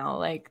starting now.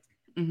 Like,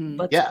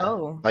 let's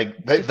go.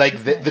 Like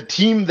the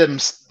team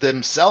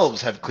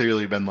themselves have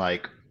clearly been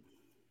like,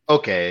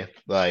 okay,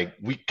 like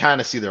we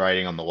kind of see the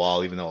writing on the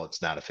wall, even though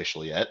it's not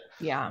official yet.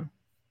 Yeah.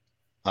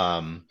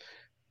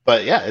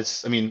 But yeah,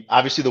 I mean,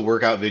 obviously the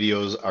workout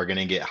videos are going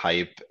to get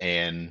hype,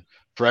 and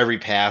for every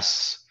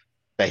pass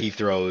that he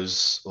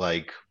throws,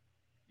 like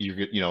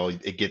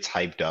it gets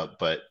hyped up,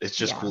 but it's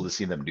just cool to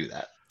see them do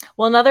that.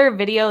 Well, another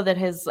video that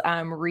has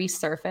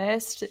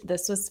resurfaced,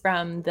 this was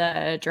from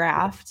the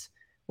draft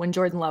when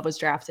Jordan Love was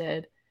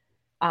drafted.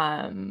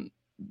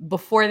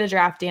 Before the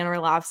draft, Dan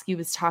Orlovsky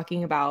was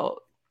talking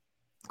about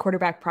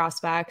quarterback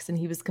prospects, and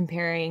he was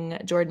comparing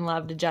Jordan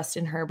Love to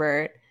Justin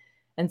Herbert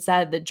and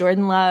said that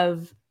Jordan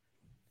Love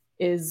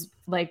is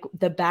like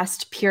the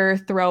best pure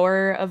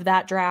thrower of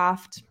that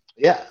draft.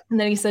 Yeah. And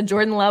then he said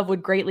Jordan Love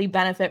would greatly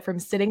benefit from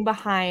sitting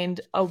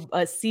behind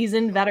a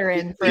seasoned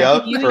veteran for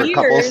a few years. A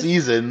couple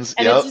seasons.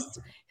 And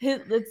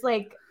it's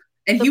like,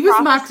 and he was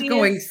mocked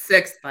going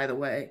 6th, by the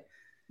way.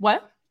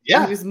 What?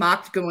 Yeah. He was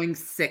mocked going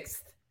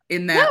 6th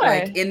in that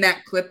like in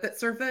that clip that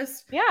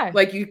surfaced. Yeah.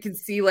 Like you can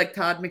see like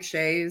Todd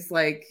McShay's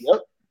like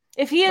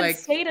if he had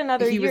stayed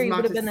another year, he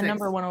would have been the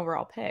number 1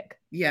 overall pick.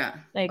 Yeah.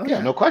 Like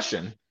no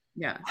question.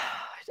 Yeah.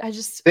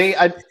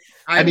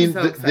 I mean,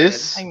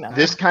 this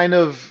kind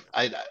of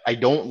I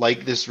don't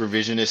like this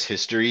revisionist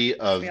history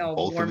of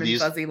both warm of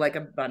these. And fuzzy like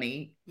a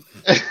bunny.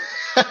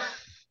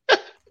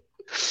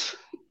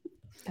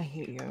 I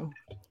hate you.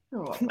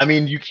 I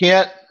mean, you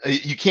can't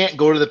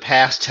go to the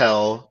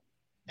pastel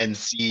and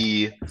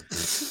see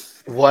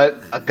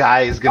what a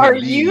guy is going to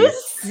be. Are you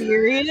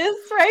serious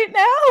right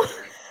now?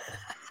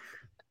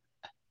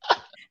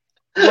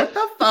 What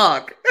the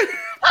fuck?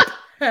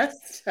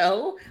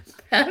 Pastel?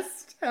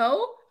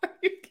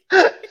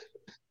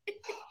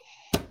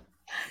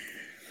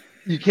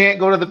 You can't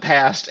go to the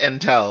past and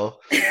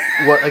tell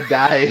what a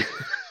guy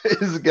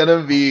is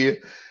gonna be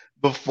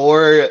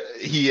before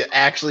he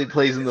actually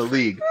plays in the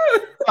league.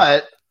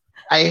 But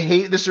I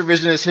hate this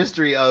revisionist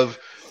history of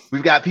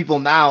we've got people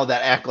now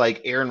that act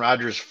like Aaron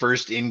Rodgers'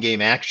 first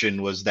in-game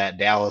action was that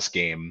Dallas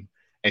game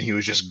and he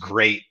was just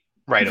great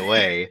right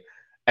away.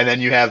 And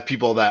then you have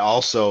people that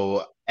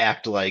also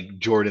act like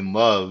Jordan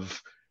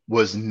Love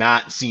was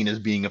not seen as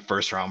being a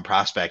first-round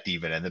prospect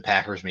even, and the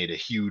Packers made a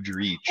huge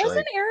reach.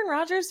 Wasn't Aaron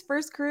Rodgers'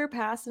 first career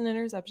pass an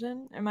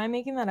interception? Am I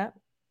making that up?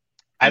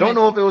 I don't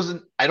know if it was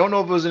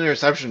an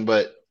interception,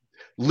 but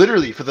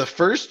literally for the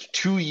first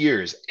 2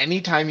 years,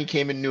 anytime he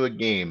came into a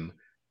game,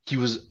 he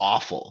was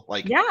awful.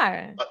 Like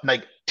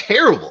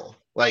terrible.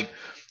 Like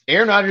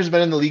Aaron Rodgers has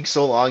been in the league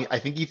so long. I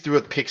think he threw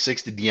a pick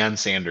 6 to Deion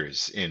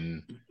Sanders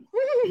when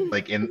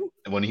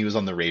he was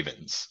on the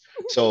Ravens.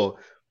 So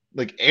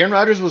like Aaron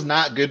Rodgers was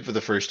not good for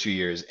the first 2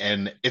 years,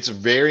 and it's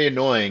very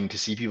annoying to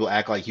see people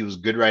act like he was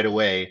good right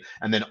away,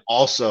 and then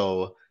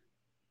also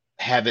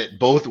have it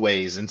both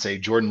ways and say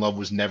Jordan Love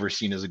was never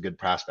seen as a good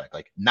prospect.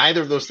 Like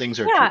neither of those things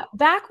are true.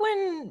 Back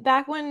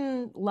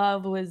when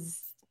Love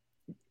was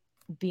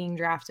being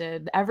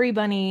drafted,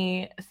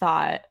 everybody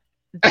thought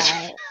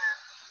that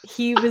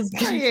he was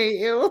gonna, I hate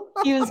you.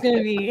 he was going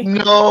to be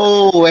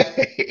No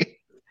way.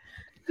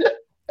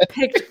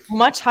 picked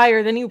much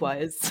higher than he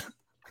was.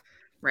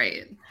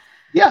 Right.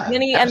 Yeah.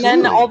 And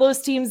then all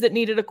those teams that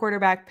needed a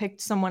quarterback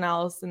picked someone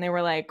else, and they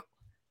were like,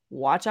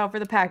 watch out for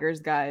the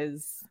Packers,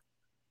 guys.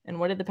 And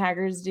what did the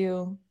Packers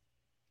do?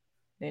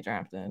 They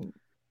drafted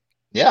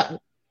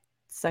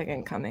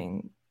second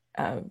coming.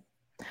 I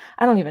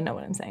don't even know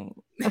what I'm saying.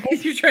 Okay.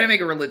 You're trying to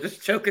make a religious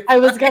joke. I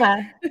was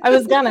gonna,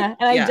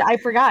 and I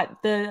forgot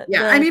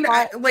I mean,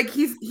 like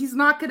he's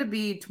not gonna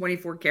be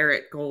 24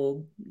 karat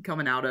gold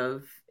coming out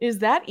of. Is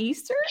that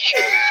Easter?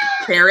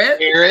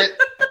 Carrot.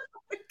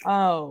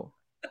 Oh,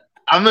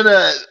 I'm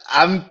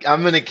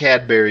gonna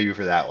Cadbury you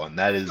for that one.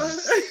 That is.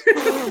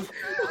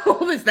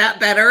 Oh, is that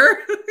better?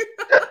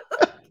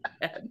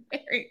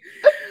 Cadbury.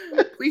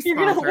 Please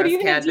sponsor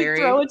us, Cadbury.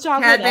 Throw a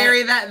chocolate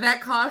Cadbury, egg?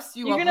 that costs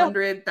you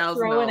 $100,000.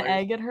 Throw an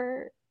egg at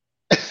her.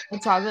 A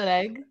chocolate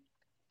egg.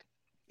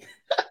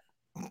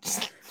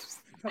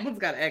 Someone's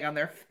got egg on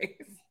their face.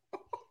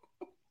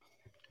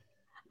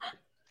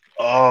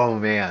 Oh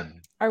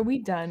man. Are we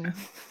done?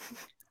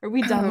 Are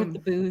we done with the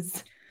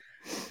booze?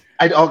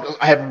 I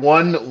have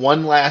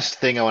one last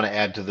thing I want to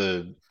add to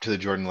the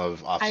Jordan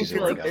Love offseason. I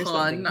feel like there's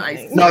something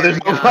coming. No,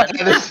 there's no fun.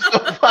 There's no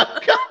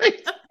fun coming.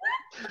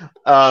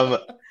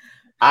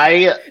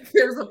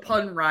 There's a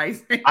pun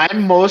rising.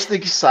 I'm most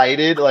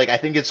excited. Like, I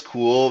think it's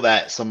cool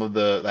that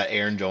that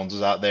Aaron Jones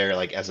was out there,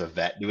 like, as a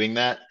vet doing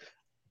that.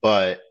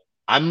 But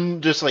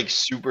I'm just like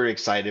super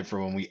excited for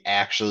when we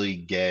actually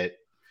get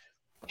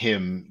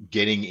him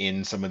getting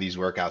in some of these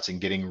workouts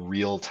and getting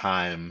real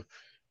time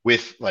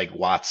with like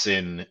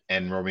Watson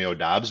and Romeo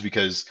Doubs,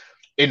 because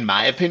in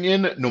my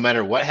opinion, no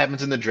matter what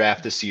happens in the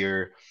draft this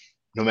year,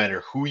 no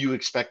matter who you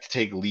expect to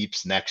take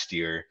leaps next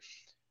year,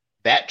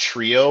 that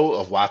trio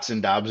of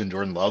Watson, Doubs, and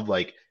Jordan Love,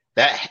 like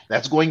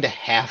that's going to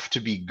have to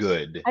be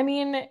good. I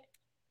mean,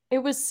 it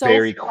was so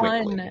very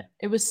fun. quickly.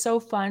 It was so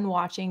fun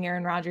watching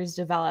Aaron Rodgers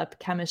develop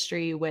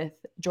chemistry with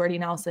Jordy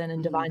Nelson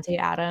and Devontae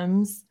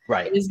Adams.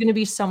 Right. It is going to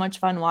be so much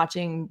fun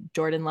watching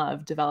Jordan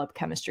Love develop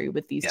chemistry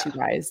with these two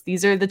guys.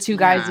 These are the two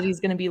guys that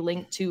he's going to be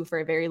linked to for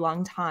a very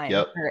long time,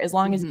 or as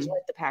long as he's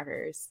with the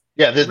Packers.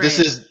 Yeah, this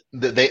is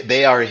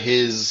they are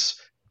his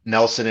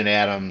Nelson and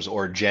Adams,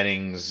 or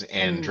Jennings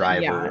and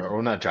Driver,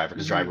 or not Driver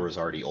because Driver was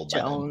already old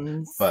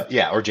Jones. by then.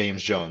 But or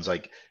James Jones.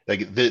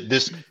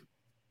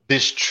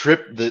 This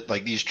trip,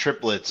 these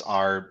triplets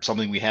are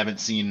something we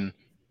haven't seen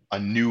a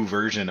new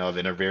version of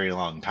in a very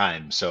long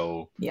time.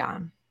 So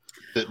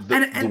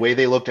the way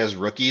they looked as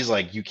rookies,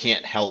 like you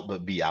can't help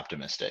but be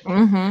optimistic.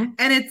 Mm-hmm.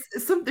 And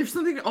there's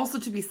something also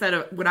to be said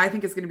of what I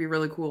think is going to be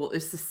really cool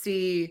is to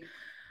see,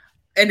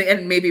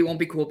 and maybe it won't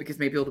be cool because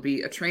maybe it'll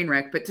be a train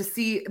wreck, but to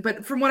see,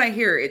 but from what I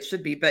hear, it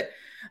should be, but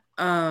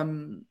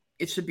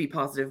it should be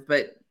positive,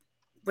 but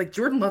like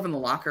Jordan Love in the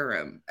locker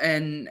room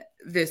and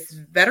this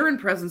veteran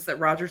presence that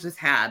Rodgers has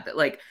had, that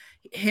like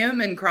him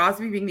and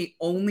Crosby being the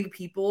only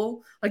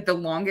people, like the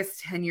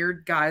longest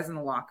tenured guys in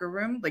the locker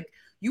room, like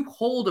you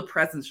hold a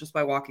presence just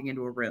by walking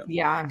into a room.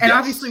 Yeah. And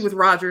obviously with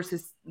Rodgers,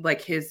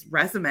 his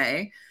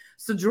resume.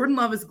 So Jordan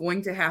Love is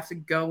going to have to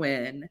go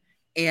in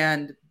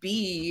and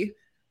be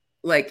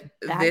like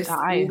that this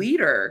guy.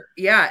 Leader.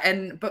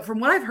 Yeah. But from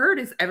what I've heard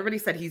is everybody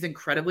said he's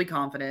incredibly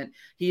confident.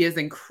 He is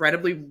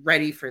incredibly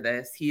ready for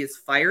this. He is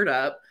fired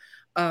up,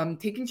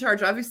 taking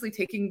charge, obviously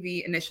taking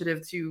the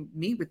initiative to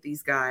meet with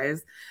these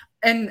guys.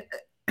 And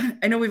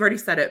I know we've already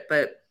said it,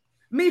 but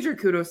major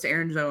kudos to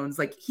Aaron Jones.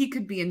 Like he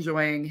could be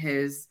enjoying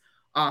his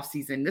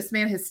offseason. This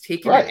man has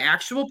taken an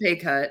actual pay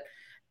cut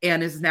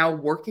and is now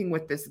working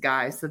with this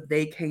guy so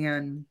they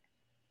can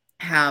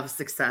have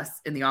success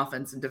in the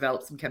offense and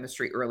develop some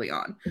chemistry early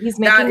on. He's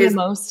making the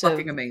most of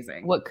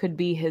amazing. What could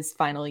be his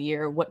final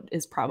year, what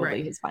is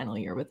probably his final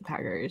year with the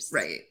Packers.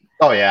 Right.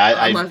 Oh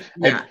yeah.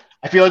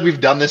 I feel like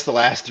we've done this the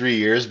last 3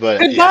 years, but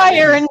goodbye,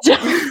 Aaron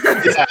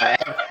Jones.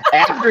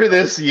 After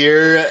this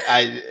year,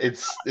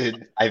 I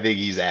think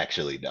he's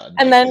actually done.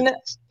 And then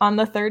on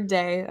the third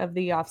day of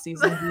the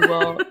offseason, he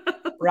will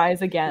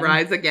rise again.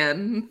 Rise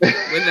again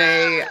with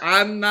a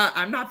I'm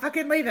not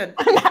fucking leaving.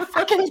 I'm not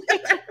fucking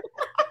leaving.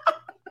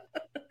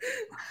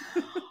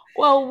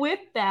 Well, with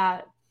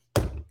that,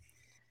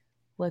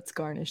 let's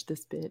garnish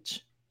this bitch.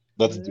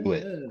 Let's do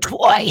it.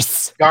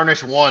 Twice.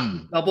 Garnish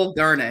one. Double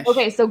garnish.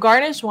 Okay, so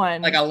garnish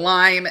one. Like a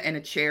lime and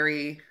a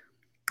cherry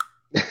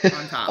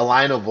on top. A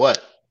line of what?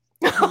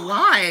 A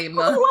lime.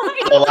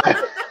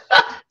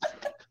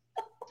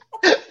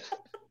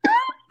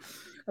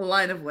 A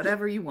line of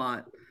whatever you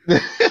want. A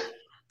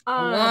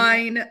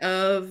line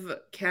of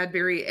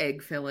Cadbury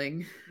egg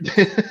filling.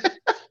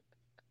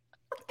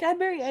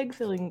 Cadbury egg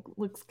filling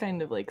looks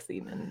kind of like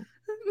semen.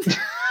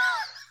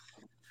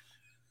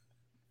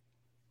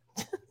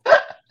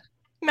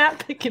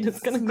 Matt Pickett is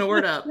gonna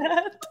Snort up.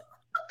 That.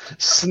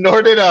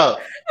 Snort it up.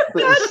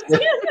 God damn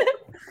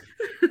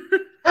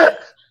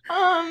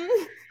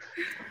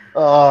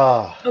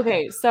it.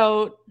 Okay,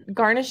 so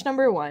garnish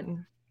number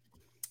 1.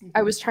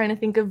 I was trying to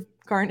think of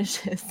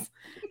garnishes.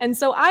 And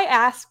so I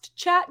asked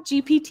Chat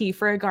GPT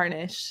for a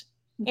garnish,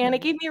 and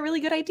it gave me a really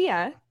good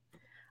idea.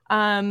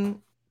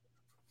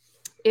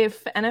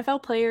 If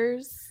NFL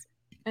players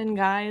and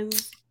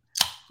guys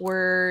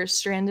were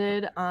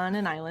stranded on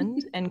an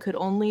island and could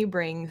only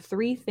bring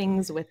 3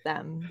 things with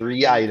them.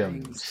 3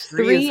 items.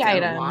 3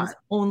 items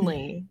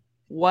only.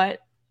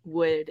 What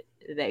would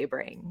they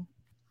bring?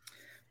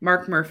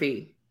 Mark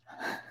Murphy.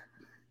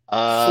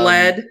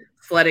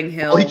 Sledding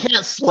hill. Well, he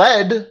can't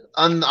sled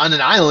on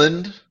an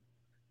island.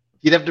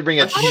 He'd have to bring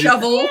a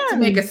shovel to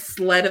make a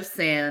sled of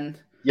sand.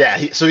 Yeah,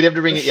 so he'd have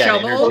to bring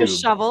a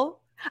shovel.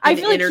 I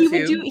feel like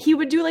he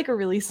would do like a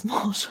really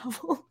small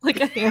shovel, like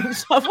a hand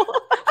shovel,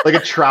 like a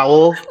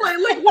trowel,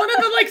 like one of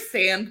the like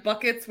sand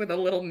buckets with a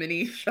little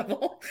mini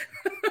shovel.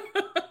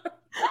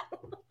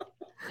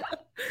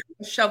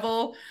 A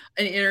shovel,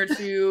 an inner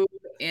tube,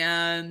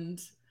 and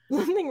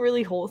something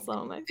really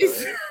wholesome. I feel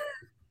like.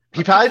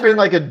 He probably bring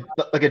like a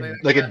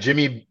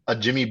Jimmy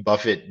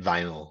Buffett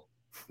vinyl.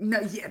 No,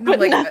 but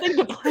like nothing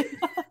to play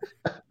on.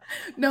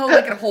 No,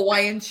 like a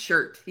Hawaiian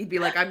shirt. He'd be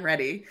like, "I'm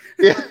ready."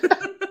 Yeah.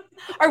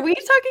 Are we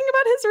talking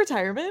about his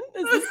retirement?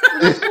 Is this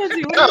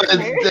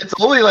it's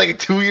only like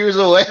 2 years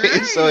away,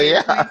 right, so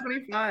yeah.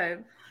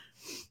 2025.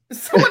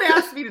 Someone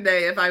asked me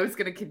today if I was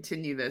going to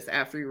continue this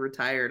after he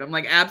retired. I'm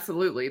like,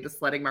 absolutely. The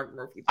sledding Mark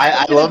Murphy.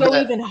 I love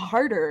that. Even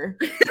harder.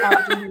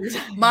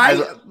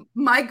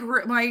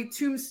 My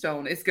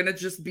tombstone is going to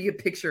just be a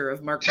picture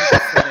of Mark Murphy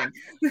sledding.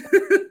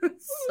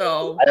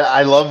 So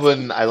I love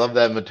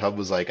that Matub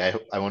was like,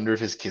 I wonder if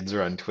his kids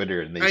are on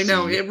Twitter and they. I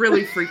know it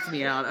really freaked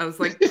me out. I was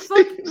like,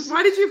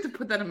 why did you have to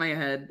put that in my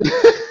head?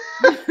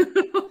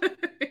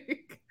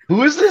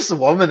 Who is this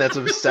woman that's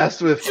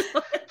obsessed with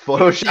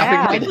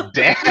photoshopping my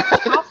dad?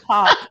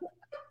 Pop.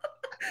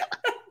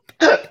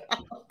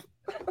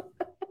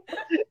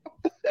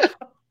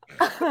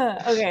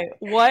 Okay,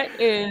 what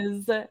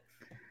is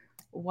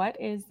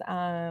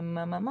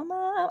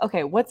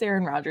okay, what's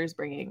Aaron Rodgers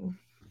bringing?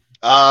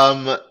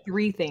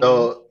 3 things.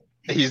 So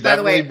he's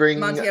definitely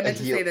bringing. Monty, I meant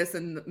to say this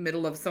in the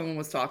middle of someone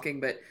was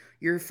talking, but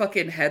your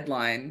fucking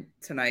headline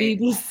tonight.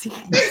 BBC.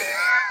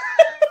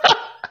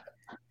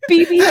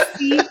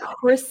 BBC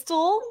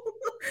Crystal.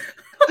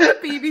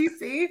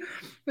 BBC,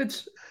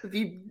 which if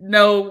you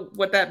know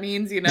what that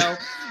means, you know.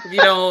 If you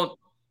don't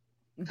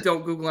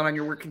Google it on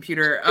your work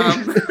computer.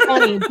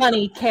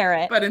 Bunny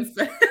carrot. But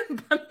instead,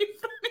 bunny.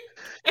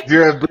 If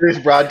you're a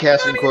British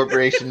Broadcasting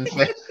Corporation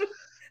fan.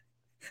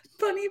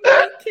 Bunny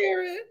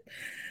carrot.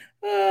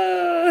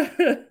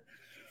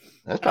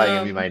 That's probably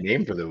gonna be my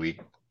name for the week.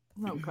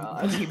 Oh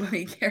God,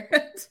 bunny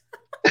carrot.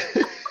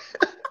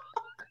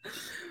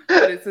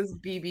 But it says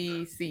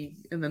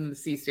BBC, and then the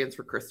C stands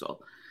for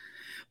crystal.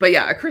 But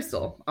yeah, a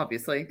crystal,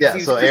 obviously. Yeah,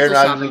 so Aaron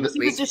Rodgers,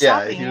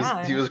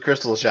 he was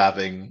crystal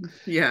shopping.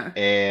 Yeah,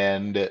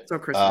 and so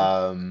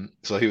crystal.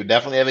 So he would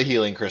definitely have a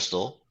healing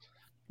crystal.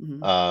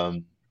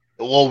 Mm-hmm.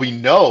 Well, we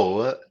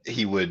know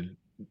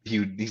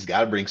he's got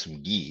to bring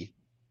some ghee.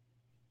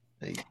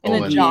 Like,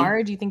 in a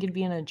jar? Do you think it'd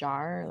be in a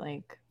jar,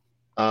 like?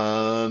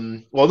 Well,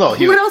 no.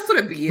 What else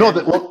would it be? No,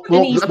 the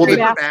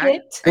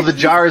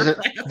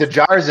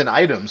jar is an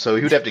item, so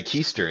he would have to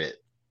keister it.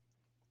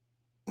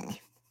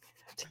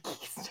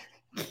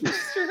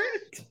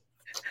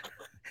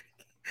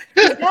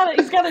 He's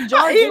got a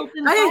jar built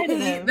inside I of him.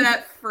 hate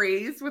that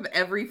phrase with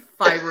every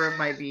fiber of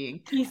my being.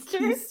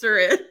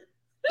 Keister it.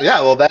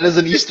 Yeah, well, that is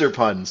an Easter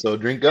pun, so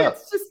drink up.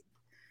 It's just.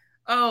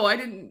 Oh,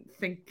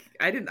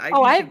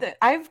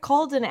 I've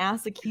called an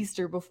ass a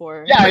keister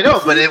before. Yeah, I know,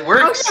 but it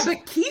works. Oh, yeah,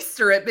 but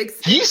keister, it makes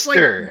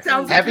keister. Like,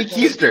 sounds Happy like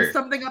Keister.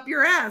 Something up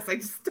your ass. I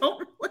just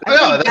don't.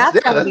 That's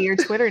gotta be your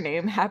Twitter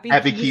name. Happy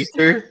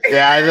Keister.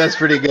 Yeah, that's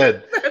pretty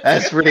good.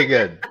 That's pretty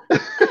good.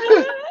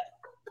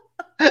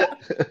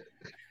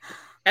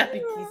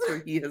 Happy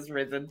Keister, he has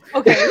risen.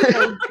 Okay,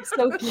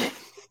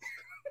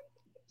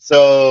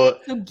 so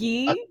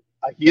ghee.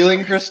 A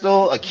healing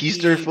crystal, a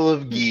keister full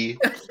of ghee.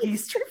 A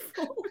keister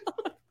full of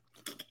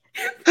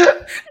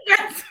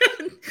That's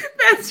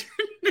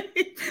your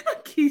name. A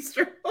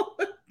keister full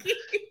of ghee.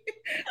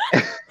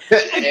 I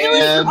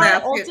feel like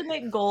our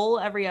ultimate goal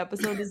every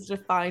episode is to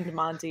find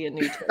Monty a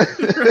new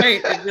Twitter.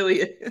 Right, it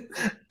really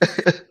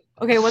is.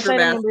 Okay, what's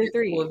item number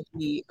 3?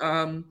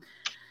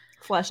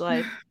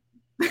 Fleshlight.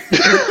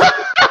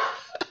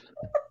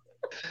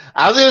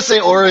 I was gonna say,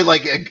 or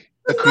like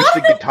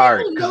acoustic guitar.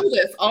 People know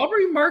this.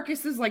 Aubrey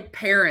Marcus's like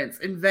parents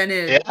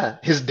invented. Yeah,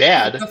 his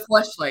dad. The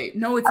fleshlight.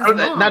 No, it's his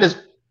mom. Not his.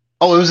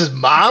 Oh, it was his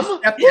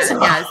mom. His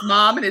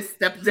mom and his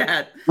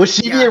stepdad. Was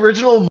she the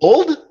original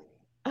mold?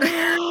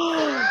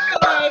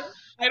 God,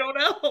 I don't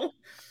know,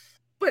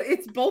 but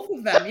it's both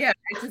of them. Yeah,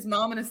 it's his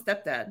mom and his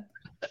stepdad.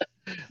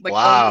 Like,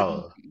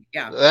 wow.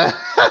 Yeah.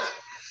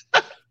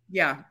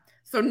 Yeah.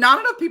 So not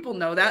enough people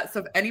know that.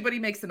 So if anybody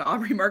makes an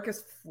Aubrey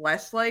Marcus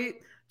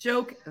fleshlight,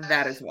 joke.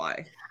 That is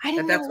why. I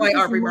didn't That's know why it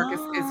was Aubrey Marcus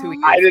is who he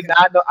is. I did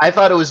not know. I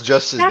thought it was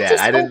just his That dad.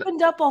 just I didn't.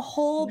 opened up a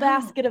whole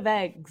basket of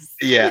eggs.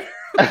 Yeah.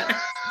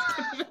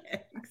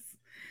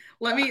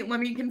 Let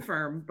me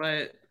confirm,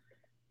 but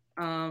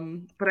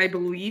I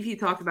believe he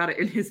talked about it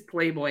in his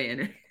Playboy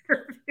interview,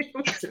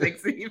 which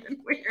makes it even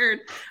weird.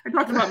 I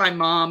talked about my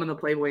mom in the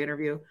Playboy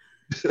interview.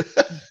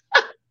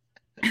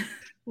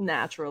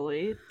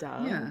 Naturally,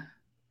 duh. Yeah.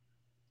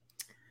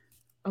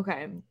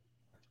 Okay.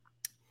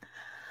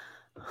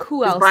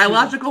 Who His else?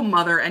 biological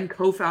mother and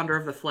co-founder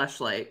of the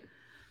Fleshlight,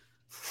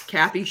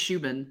 Kathy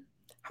Shubin.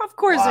 Of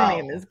course, her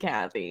name is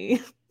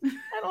Kathy.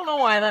 I don't know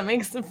why that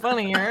makes it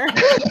funnier.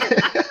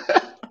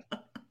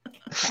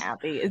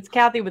 Kathy. It's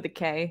Kathy with a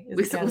K. At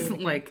least it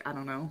wasn't like, I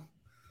don't know.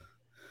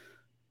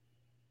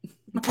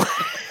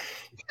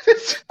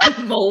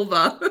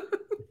 Mulva.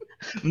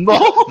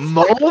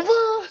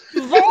 Mulva?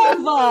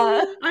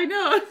 Vulva. I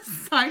know. It's a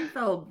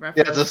Seinfeld reference.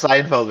 Yeah, it's a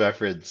Seinfeld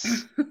reference.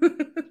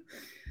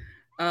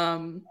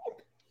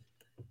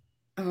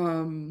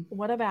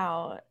 What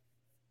about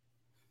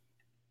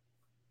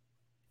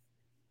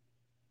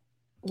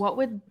what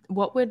would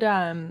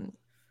Sam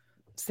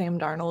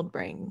Darnold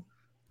bring?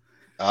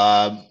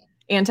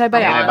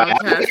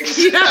 Antibiotics.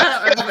 Yeah,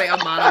 I was like a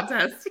mono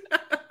test.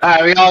 All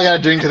right, we all got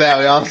to drink to that.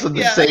 We all said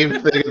the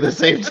same thing at the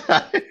same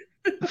time.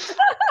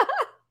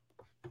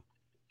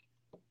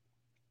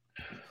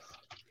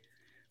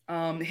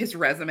 His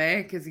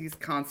resume, because he's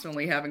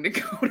constantly having to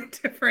go to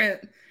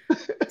different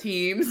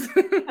teams.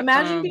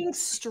 Imagine being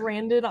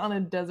stranded on a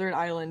desert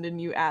island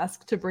and you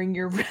ask to bring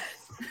your resume.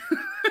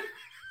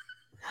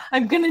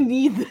 I'm gonna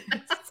need this.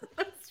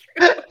 That's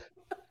true.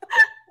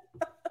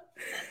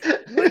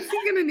 What's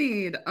he gonna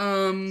need?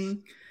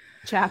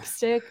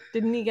 Chapstick.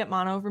 Didn't he get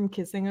mono from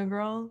kissing a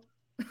girl?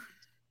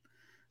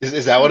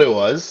 Is that what it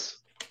was?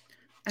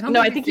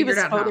 I think he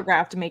was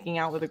photographed making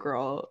out with a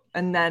girl,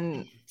 and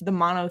then the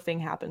mono thing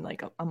happened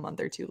like a month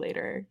or two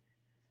later.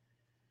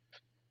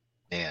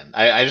 Man,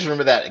 I just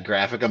remember that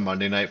graphic on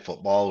Monday Night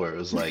Football where it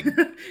was like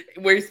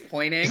where he's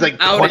pointing. He's like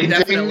out pointing.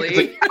 indefinitely. It's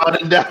like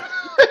out and down.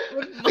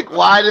 Like,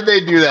 why did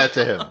they do that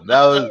to him?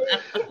 That was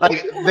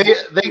like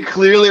they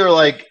clearly were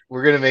like,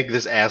 we're gonna make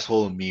this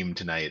asshole a meme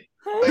tonight.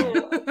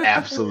 Like,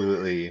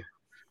 absolutely.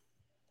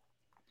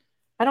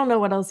 I don't know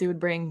what else he would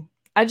bring.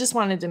 I just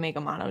wanted to make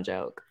a mono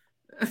joke.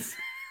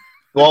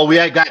 Well, we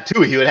had got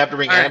two. He would have to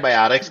bring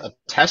antibiotics, a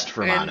test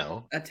for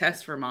mono, and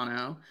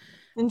chapstick.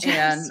 And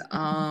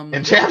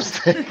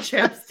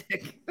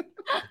chapstick.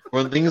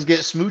 When things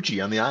get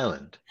smoochy on the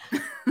island.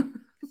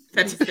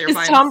 Is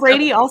Tom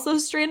Brady also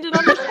stranded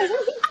on the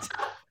island?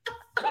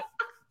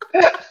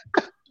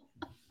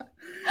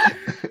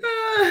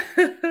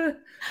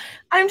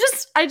 I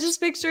just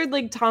pictured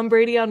like Tom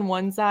Brady on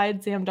one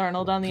side, Sam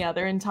Darnold on the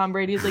other, and Tom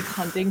Brady's like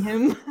hunting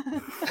him.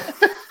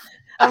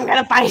 I'm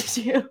gonna fight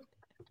you,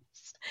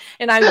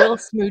 and I will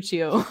smooch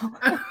you.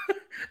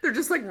 They're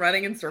just like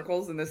running in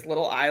circles in this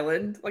little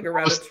island, like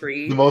around a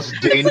tree. The most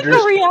dangerous it's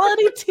like a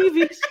reality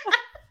TV show.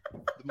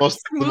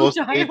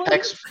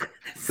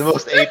 The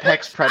most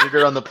apex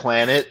predator on the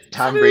planet.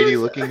 Tom Brady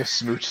looking to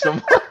smooch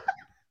someone.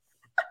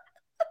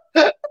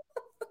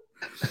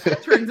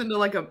 Turns into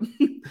like a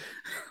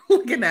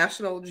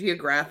National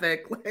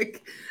Geographic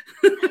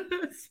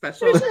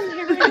special.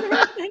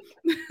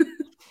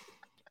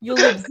 You'll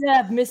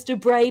observe Mr.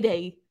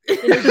 Brady in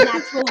his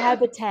natural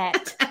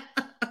habitat.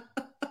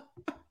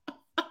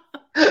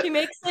 He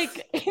makes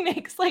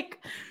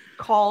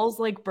calls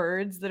like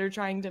birds that are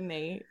trying to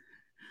mate.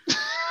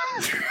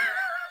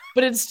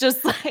 But it's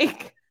just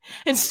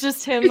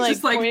him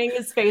pointing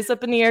his face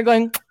up in the air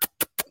going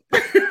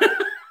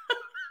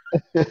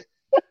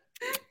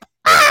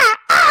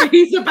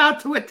he's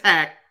about to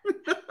attack.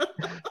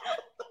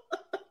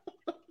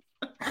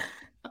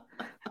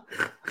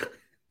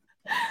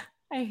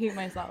 I hate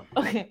myself.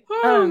 Okay.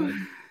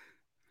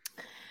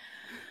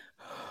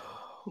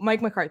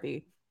 Mike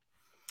McCarthy.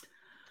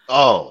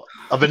 Oh,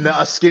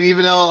 a skinny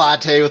vanilla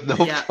latte with no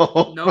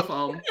foam. No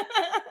foam.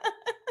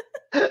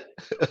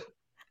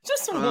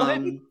 Just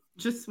one.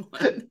 Just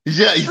one.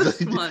 Yeah,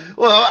 just one.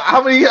 Well,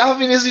 how many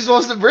is he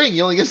supposed to bring?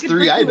 He only gets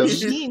 3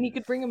 items. You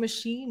could bring a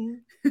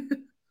machine.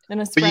 An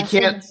espresso but you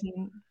can't.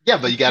 Machine. Yeah,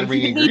 but you got to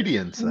bring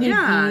ingredients. You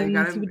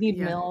would need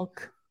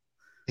milk.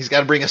 He's got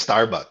to bring a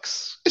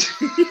Starbucks.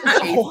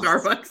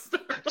 Starbucks.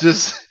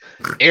 Just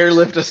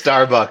airlift a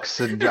Starbucks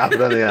and drop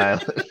it on the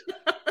island.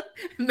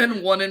 And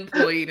then one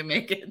employee to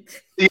make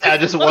it. Yeah,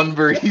 just one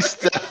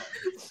barista.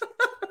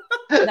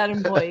 That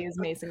employee is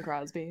Mason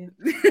Crosby.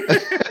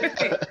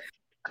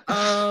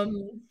 I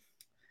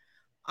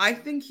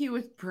think he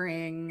would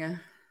bring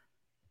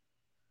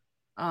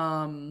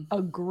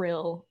a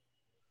grill.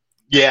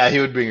 Yeah, he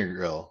would bring a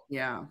grill.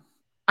 Yeah.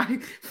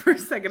 For a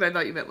second I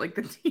thought you meant like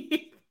the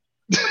teeth.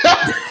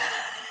 And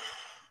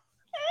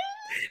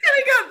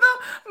I got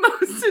the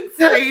most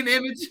insane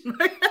image in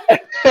my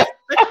head.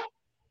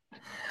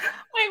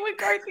 Mike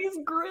McCarthy's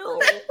grill.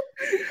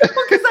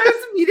 Because I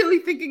was immediately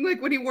thinking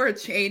like when he wore a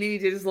chain and he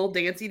did his little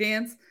dancey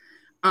dance.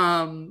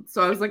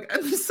 So I was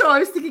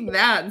thinking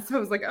that, and so I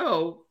was like,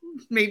 oh,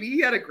 Maybe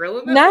he had a grill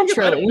in there.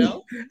 Naturally.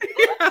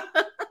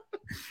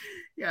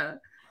 Yeah.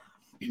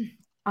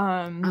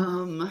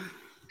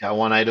 Got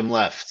one item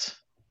left.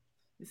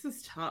 This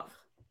is tough.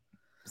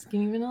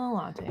 Skinny vanilla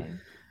latte.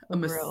 A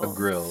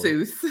grill.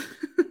 masseuse.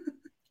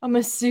 A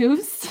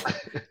masseuse.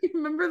 You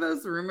remember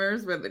those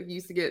rumors where he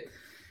used to get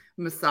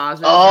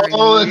massages?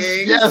 Oh,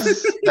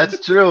 yes,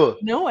 that's true.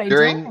 No, I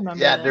don't remember.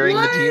 Yeah, that. during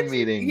the team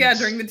meetings. Yeah,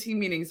 during the team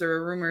meetings, there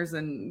were rumors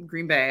in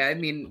Green Bay. I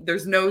mean,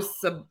 there's no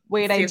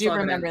Wait, I do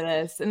remember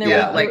this, and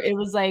there it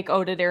was like,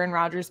 oh, did Aaron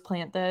Rodgers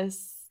plant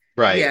this?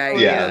 Right.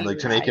 Yeah. And like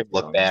to make him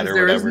look bad or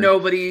whatever. There was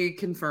nobody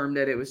confirmed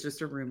it. It was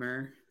just a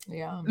rumor.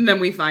 Yeah. And then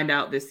we find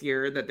out this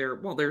year that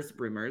there's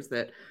rumors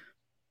that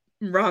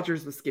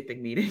Rodgers was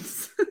skipping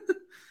meetings.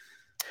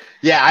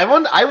 Yeah, I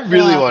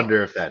really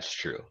wonder if that's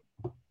true.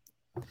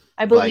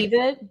 I believe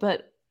it,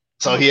 but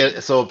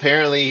so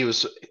apparently he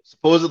was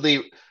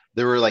supposedly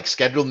there were like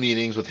scheduled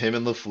meetings with him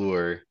and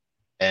LaFleur,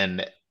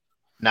 and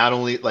not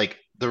only like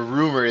the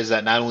rumor is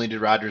that not only did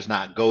Rodgers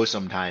not go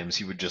sometimes,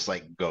 he would just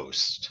like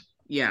ghost.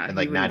 Yeah. And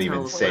like not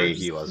even say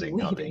he wasn't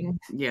coming.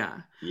 Yeah.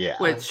 Yeah.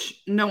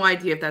 Which no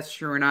idea if that's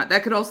true or not.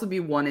 That could also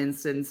be one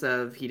instance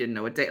of he didn't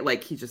know what day,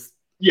 like he just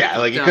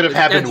like it could have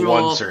happened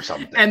once or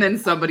something. And then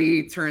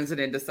somebody turns it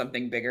into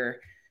something bigger.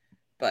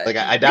 But like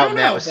I doubt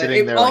Matt was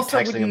sitting there like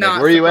texting him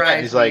like, where are you at?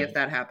 And he's like, if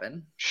that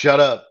happened.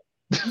 Shut up.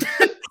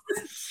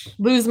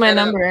 Lose my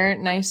number.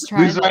 Nice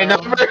try. Lose my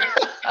number.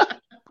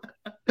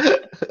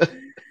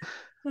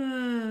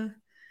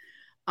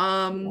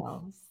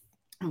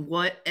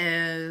 What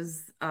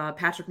is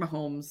Patrick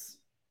Mahomes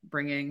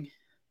bringing?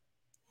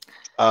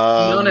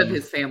 None of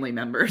his family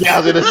members. Yeah, I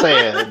was gonna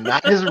say it.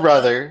 Not his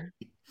brother.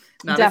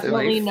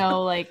 Definitely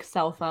no like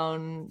cell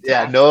phone.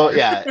 Yeah,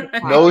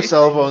 no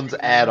cell phones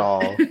at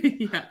all.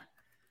 Yeah.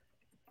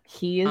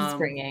 He is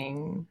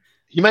bringing.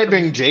 He might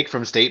bring Jake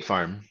from State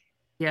Farm.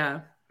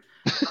 Yeah.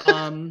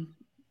 The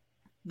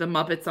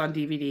Muppets on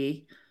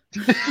DVD.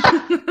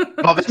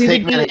 Muppets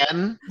Take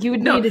Manhattan. You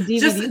would need a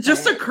DVD.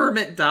 Just a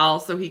Kermit doll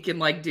so he can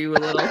like do a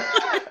little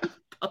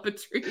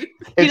puppetry.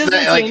 He doesn't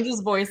change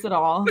his voice at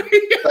all.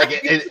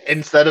 Like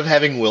instead of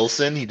having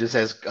Wilson, he just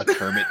has a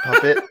Kermit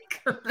puppet.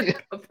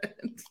 Kermit puppet.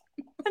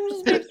 I'm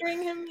just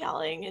picturing him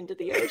yelling into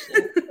the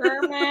ocean.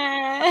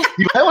 Kermit.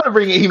 He might want to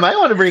bring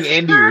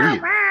Andy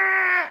Reid.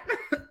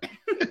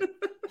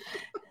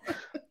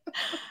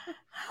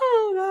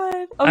 Oh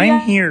God! Oh,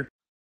 I'm here.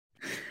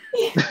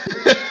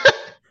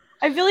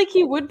 I feel like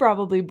he would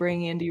probably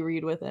bring Andy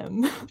Reid with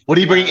him. Would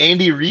he bring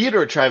Andy Reid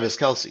or Travis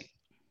Kelce?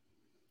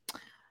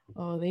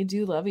 Oh, they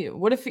do love you.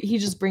 What if he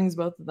just brings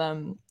both of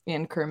them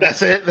and Kermit?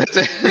 That's it.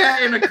 Yeah,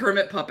 and a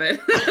Kermit puppet.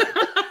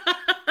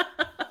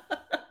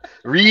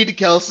 Reid,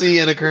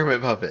 Kelce, and a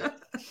Kermit puppet.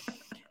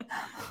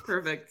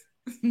 Perfect.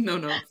 No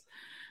notes.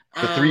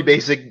 The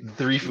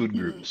three food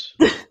groups.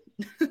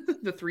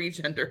 The three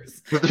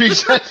genders. The three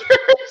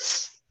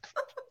genders.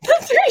 The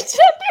three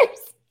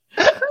genders.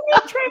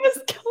 Kermit, Travis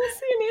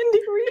Kelce, and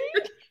Andy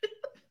Reid.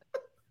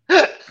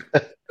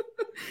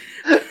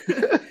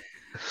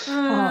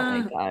 Oh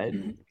my God.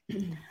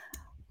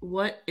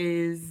 What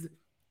is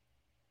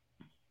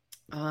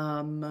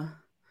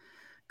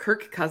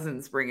Kirk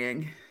Cousins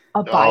bringing?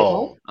 A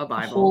Bible. A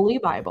Bible. Holy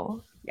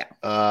Bible.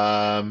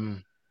 Yeah.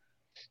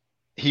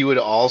 He would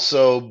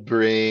also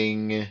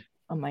bring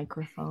a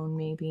microphone,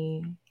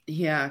 maybe.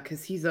 Yeah,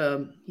 because he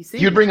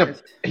would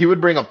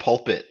bring a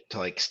pulpit to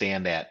like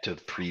stand at to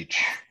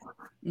preach.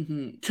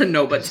 Mm-hmm. To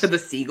the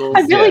seagulls.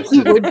 I feel like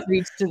he would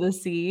preach to the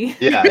sea.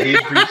 Yeah,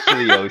 he'd preach to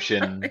the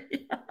ocean.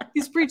 Yeah.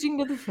 He's preaching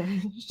to the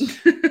fish.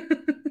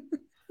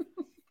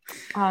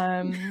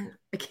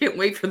 I can't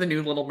wait for the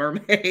new Little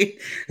Mermaid.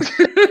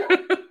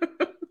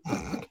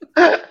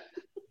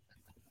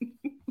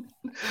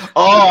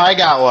 Oh, I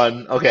got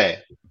one. Okay.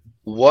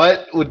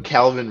 What would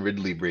Calvin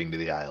Ridley bring to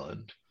the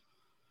island?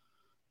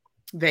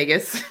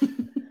 Vegas.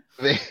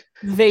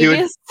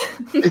 Vegas?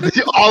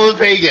 All of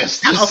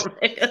Vegas. All of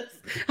Vegas.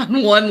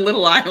 On one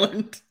little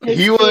island.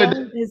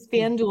 His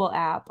FanDuel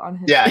app on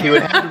his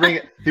phone.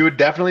 He would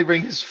definitely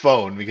bring his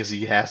phone because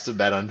he has to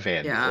bet on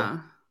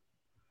FanDuel.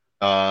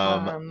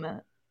 Yeah.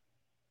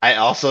 I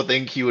also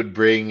think he would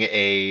bring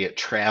a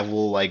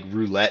travel like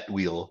roulette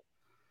wheel.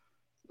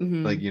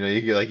 Mm-hmm. Like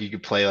you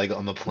could play like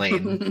on the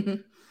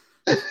plane.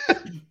 I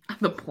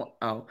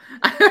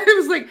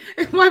was like,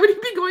 why would he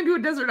be going to a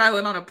desert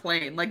island on a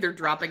plane? Like they're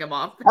dropping him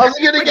off. How's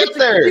he gonna get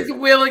there? He's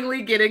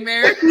willingly getting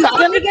there. He's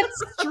gonna get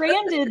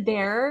stranded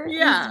there.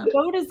 Yeah, his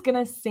boat is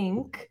gonna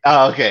sink.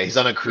 Oh, okay. He's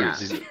on a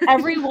cruise. Yeah.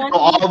 Everyone.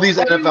 All these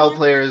NFL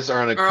players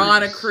are on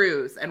a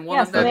cruise. And one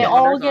of them they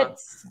all get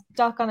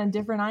stuck on a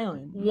different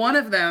island. One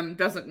of them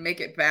doesn't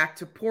make it back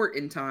to port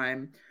in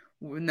time,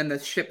 and then the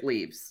ship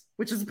leaves,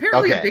 which is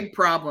apparently a big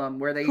problem.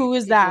 Who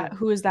is that?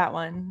 Who is that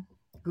one?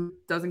 Who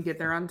doesn't get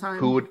there on time?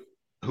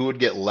 Who would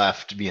get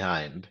left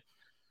behind?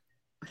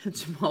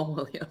 Jamal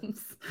Williams.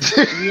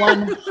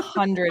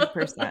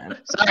 100%.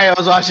 Sorry, I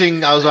was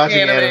watching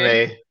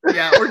anime.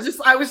 Yeah,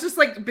 I was just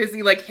like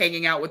busy like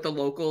hanging out with the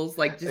locals,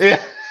 like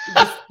just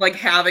like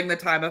having the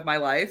time of my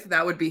life.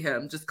 That would be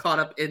him, just caught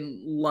up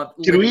in love.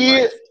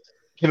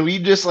 Can we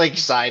just like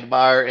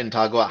sidebar and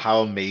talk about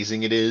how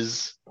amazing it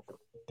is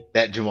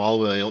that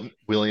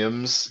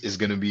Williams is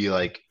going to be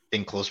like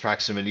in close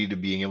proximity to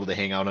being able to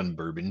hang out on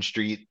Bourbon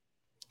Street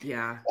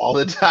Yeah. all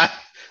the time?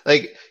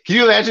 Like, can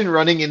you imagine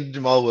running into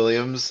Jamal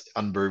Williams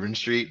on Bourbon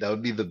Street? That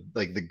would be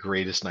the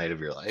greatest night of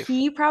your life.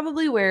 He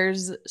probably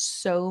wears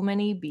so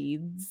many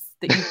beads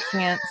that you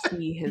can't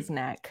see his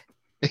neck.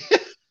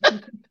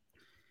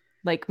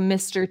 Like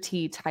Mr.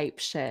 T type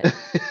shit.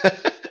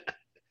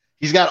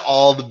 He's got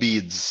all the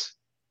beads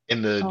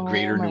in the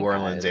greater my New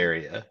Orleans God.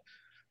 area.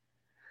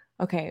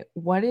 Okay,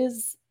 what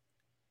is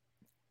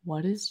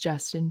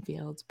Justin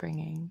Fields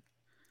bringing?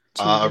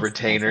 A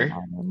retainer.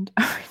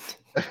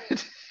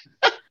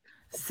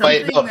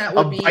 Something that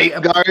would be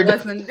bite guard.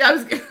 pleasant. I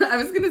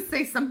was gonna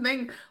say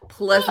something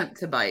pleasant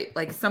to bite,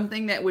 like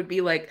something that would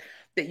be like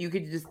that he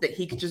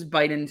could just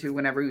bite into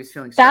whenever he was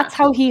feeling stressed. That's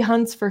how he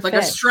hunts for like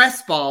fish. a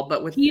stress ball,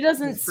 but with he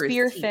doesn't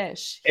spear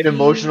fish. An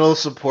emotional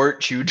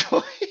support chew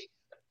toy.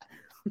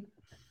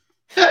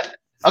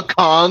 A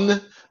Kong. A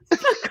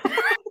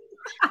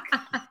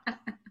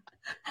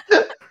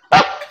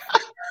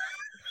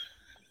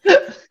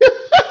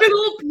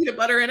little peanut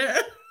butter in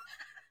it.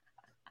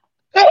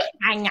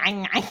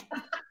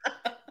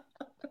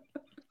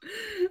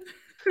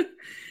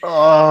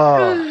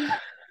 Oh.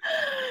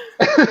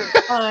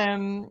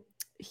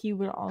 He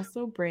would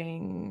also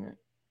bring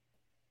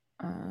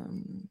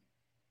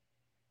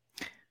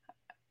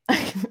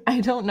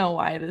I don't know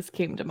why this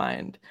came to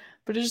mind,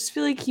 but I just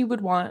feel like he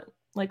would want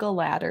like a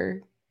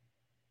ladder.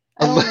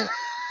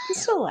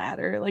 Just a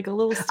ladder, like a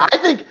little I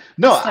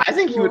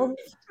think he would.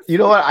 You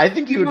know what? I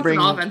think he would bring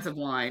an offensive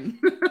line.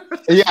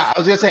 Yeah, I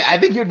was gonna say I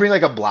think he would bring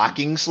like a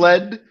blocking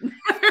sled.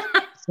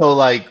 So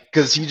like,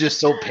 because he's just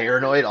so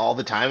paranoid all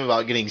the time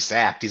about getting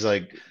sacked. He's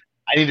like,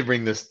 I need to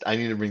bring this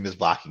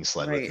blocking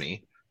sled with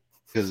me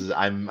because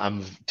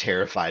I'm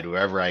terrified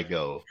wherever I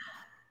go.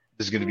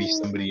 There's gonna be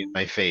somebody in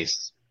my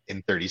face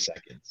in 30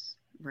 seconds.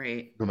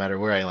 Right. No matter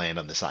where I land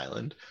on this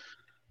island.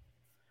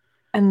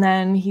 And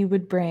then he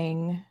would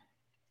bring.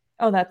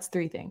 Oh, that's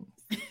 3 things.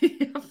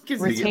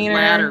 Retainer,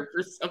 ladder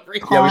for some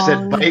reason. Yeah, we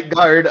said bite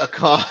guard, a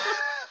Kong.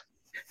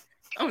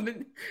 Oh,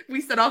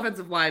 we said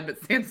offensive line, but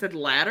Sam said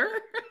ladder.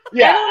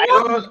 Yeah,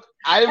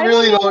 I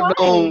really don't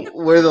know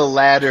where the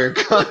ladder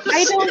comes.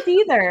 I don't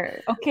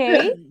either.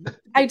 Okay,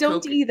 I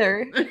don't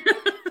either.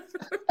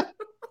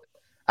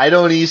 I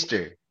don't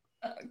Easter.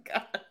 Oh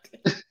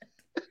God,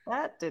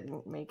 that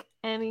didn't make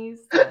any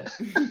sense.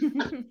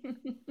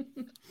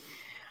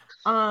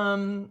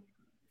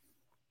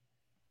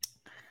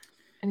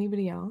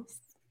 Anybody else?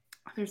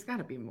 There's got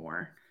to be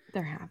more.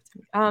 There have to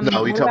be.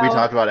 No, we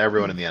talked about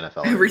everyone in the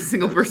NFL. Every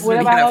single person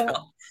in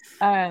the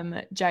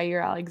NFL.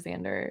 Jair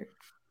Alexander.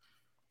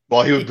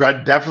 Well, he would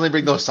definitely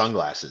bring those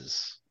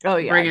sunglasses. Oh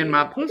yeah, bring in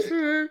my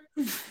pusher.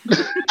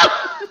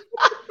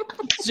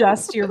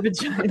 Just your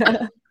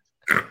vagina.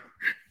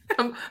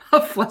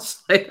 A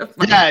flashlight.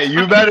 Yeah,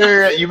 you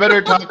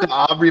better talk to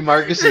Aubrey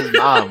Marcus's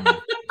mom.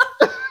 Aubrey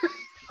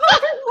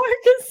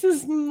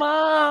Marcus's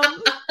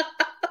mom.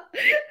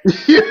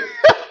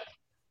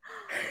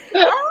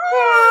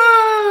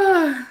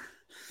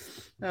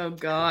 Oh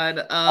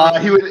God.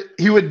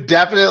 He would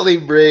definitely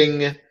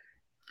bring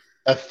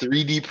a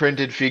 3D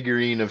printed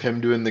figurine of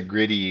him doing the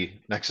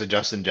gritty next to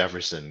Justin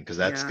Jefferson because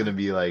that's gonna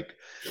be like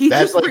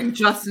bring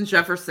Justin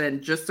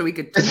Jefferson just so he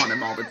could taunt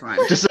him all the time.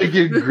 Just like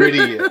you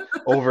gritty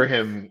over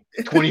him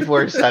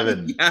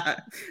 24/7.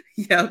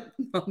 Yeah,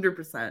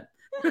 100%.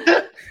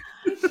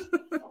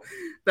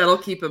 That'll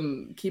keep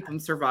him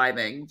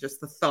surviving.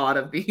 Just the thought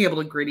of being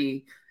able to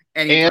gritty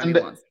anytime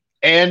he wants.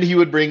 And he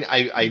would bring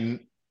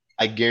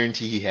I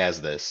guarantee he has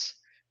this.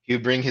 He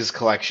would bring his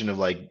collection of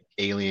like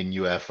alien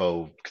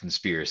UFO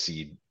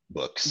conspiracy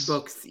books.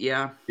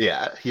 Yeah.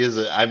 Yeah, he has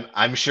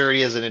I'm sure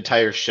he has an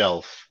entire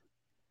shelf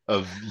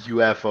of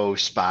UFO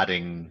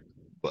spotting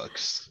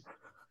books.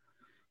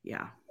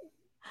 Yeah.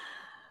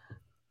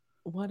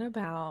 What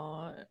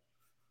about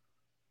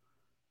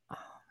oh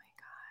my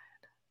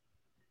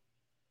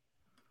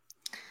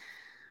God.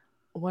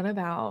 What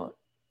about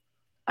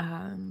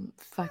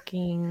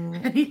fucking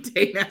any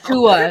day now.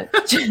 Tua?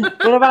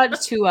 What about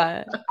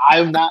Tua?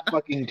 I'm not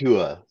fucking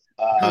Tua.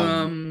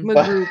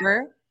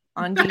 MacGruber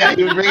on DVD. Yeah,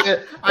 you would bring a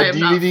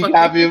DVD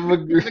copy of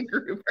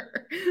MacGruber.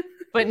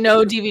 But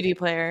no DVD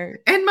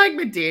player. And Mike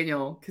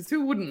McDaniel, because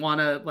who wouldn't want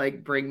to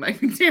like bring Mike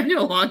McDaniel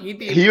along? He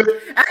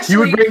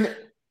would bring.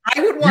 I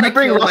would want to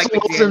bring kill Russell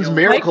Mike Wilson's McDaniel.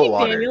 Miracle Mike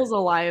Water. McDaniel's a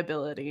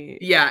liability.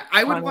 Yeah,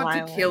 I would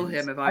want to kill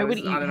him if I was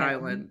on an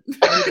island.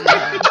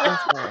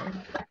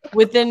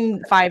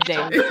 Within 5 days.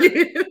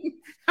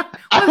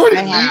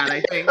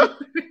 I think.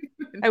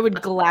 I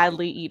would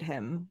gladly eat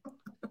him.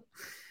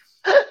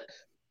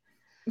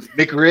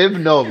 McRib?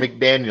 No,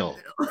 McDaniel.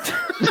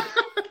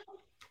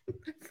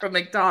 From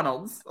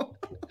McDonald's.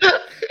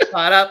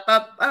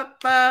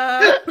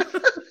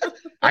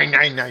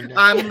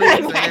 I'm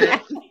losing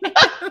it.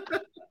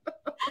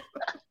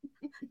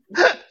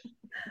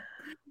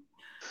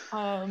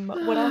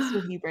 What else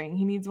would he bring?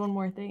 He needs one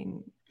more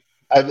thing.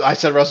 I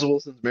said Russell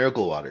Wilson's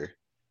Miracle Water.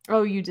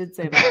 Oh, you did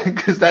say that.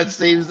 Because that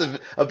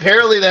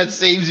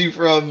saves you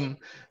from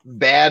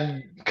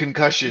bad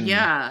concussion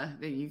Yeah,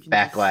 that you can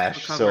backlash.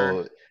 just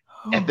recover. So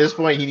at this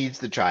point, he needs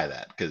to try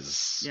that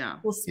because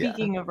Well,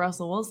 speaking of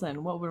Russell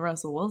Wilson, what would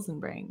Russell Wilson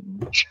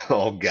bring?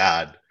 oh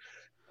god,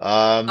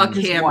 a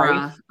his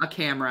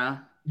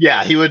camera.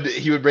 Yeah, he would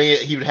bring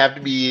it. He would have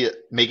to be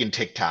making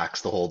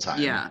TikToks the whole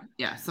time.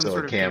 Yeah, some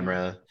sort of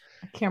camera.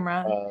 A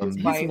camera. His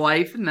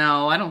wife?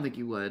 No, I don't think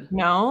you would.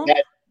 No,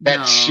 that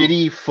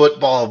shitty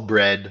football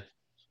bread.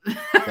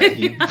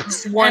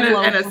 Just one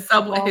and a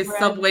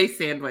Subway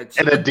sandwich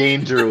and a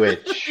Danger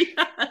Witch.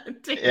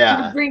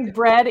 Yeah. Would bring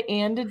bread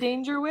and a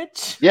Danger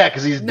Witch. Yeah,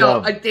 because he's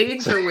dumb. A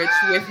Danger Witch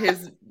with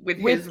his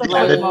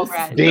rolls.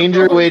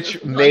 Danger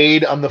Witch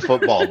made on the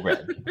football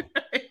bread.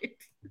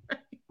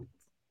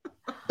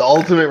 The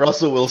ultimate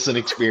Russell Wilson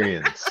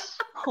experience,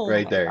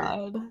 right there.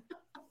 God.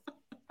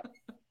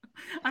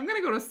 I'm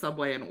gonna go to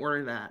Subway and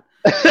order that,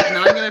 and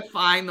I'm gonna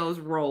find those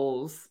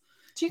rolls.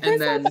 Do you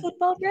guys have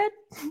football bread?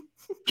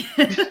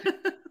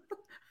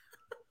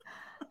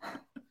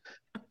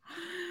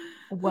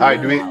 All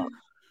right, do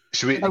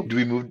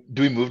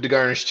we move to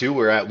Garnish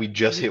 2? We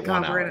just hit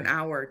 1 hour. We're at an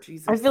hour.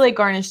 Jesus. I feel like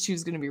Garnish 2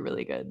 is going to be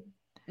really good.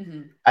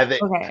 Mm-hmm. I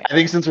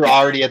think since we're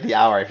already at the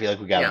hour, I feel like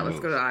we got to move. Let's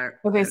go to the hour.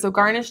 Okay, so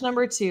Garnish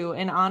number 2,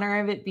 in honor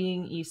of it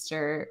being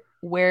Easter,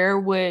 where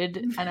would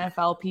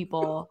NFL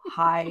people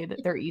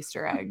hide their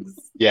Easter eggs?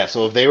 Yeah,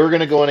 so if they were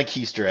going to go on a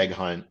Keister egg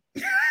hunt.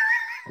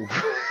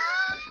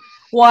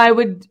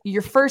 Well,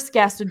 your first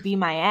guess would be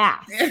my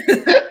ass.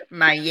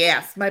 My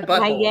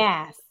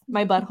butthole.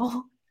 My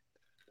butthole.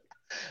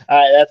 All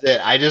right, that's it.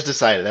 I just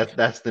decided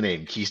that's the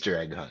name, Keister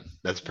egg hunt.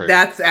 That's perfect.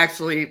 That's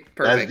actually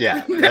perfect.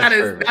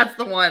 Perfect. That's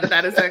the one.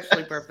 That is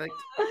actually perfect.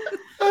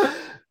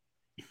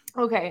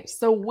 Okay,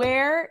 so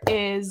where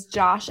is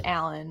Josh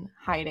Allen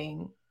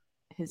hiding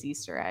his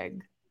Easter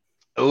egg?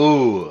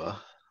 Ooh.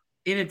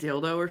 In a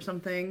dildo or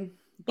something.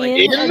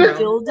 In a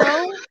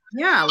dildo?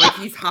 Yeah, like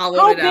he's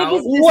hollowed it out. How big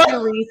is this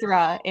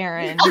urethra,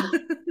 Aaron?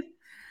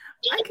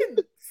 I can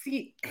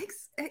see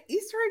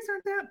Easter eggs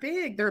aren't that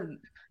big. They're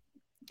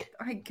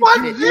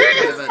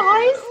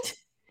urethra-sized?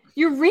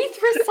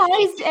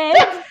 Urethra-sized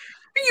egg?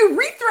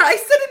 Urethra? I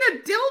said in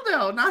a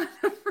dildo, not in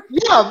a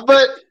yeah,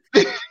 but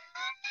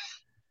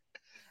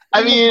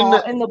I mean,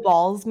 in the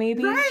balls,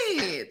 maybe.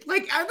 Right?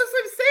 Like that's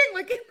what I'm saying.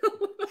 Like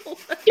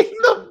in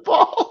the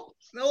balls.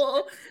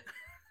 No,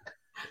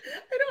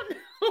 I don't know.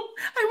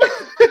 I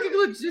wasn't thinking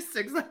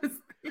logistics.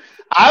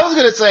 I was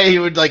gonna say he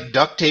would like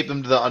duct tape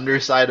him to the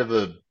underside of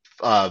a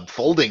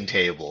folding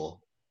table.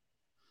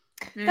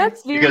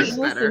 That's very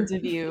innocent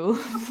of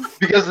you.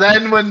 Because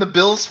then when the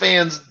Bills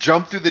fans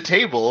jump through the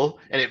table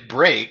and it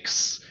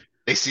breaks,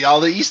 they see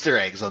all the Easter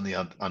eggs on the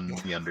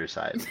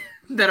underside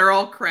that are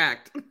all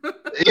cracked.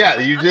 Yeah,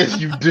 you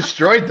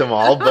destroyed them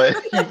all, but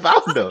you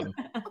found them.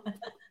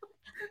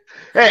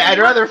 Hey, I'd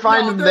rather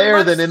find them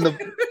there than in the.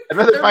 I'd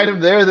rather find them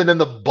there than in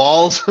the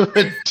balls of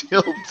a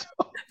dildo.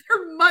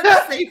 They're much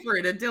safer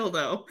in a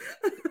dildo.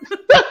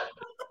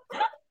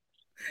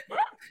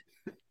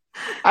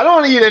 I don't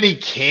want to eat any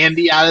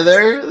candy out of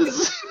there.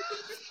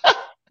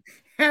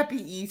 Happy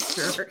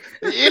Easter.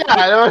 Yeah,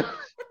 I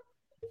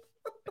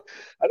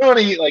don't want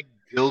to eat like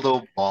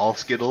dildo ball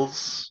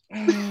Skittles.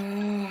 Dildo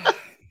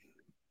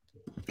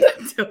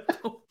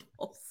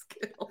ball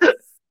Skittles.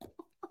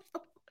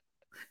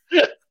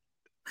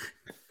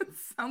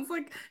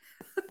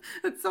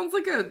 It sounds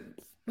like a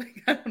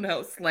I don't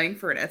know, slang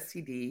for an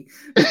STD.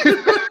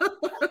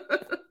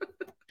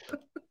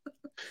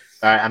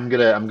 All right, I'm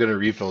gonna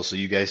refill, so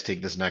you guys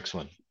take this next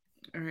one.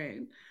 All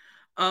right.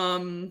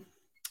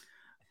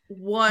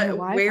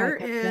 Where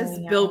is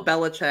Bill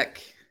Belichick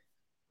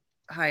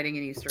hiding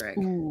an Easter egg?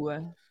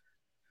 Ooh.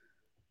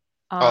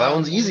 That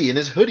one's easy, in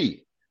his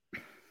hoodie.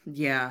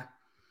 Yeah.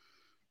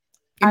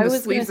 In the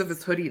sleeves of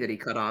his hoodie that he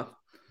cut off.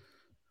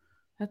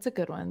 That's a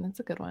good one.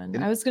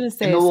 I was gonna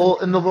say in the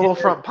little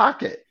front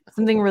pocket.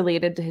 Something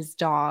related to his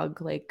dog,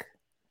 like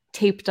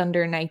taped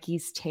under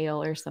Nike's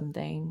tail or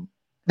something.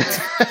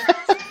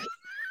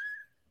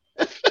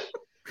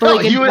 No,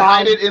 he would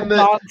hide it in the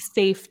dog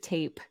safe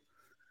tape.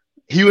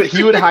 He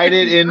would hide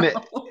it in that.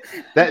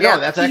 No,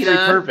 that's actually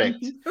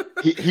perfect.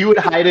 He would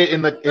hide it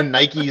in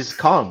Nike's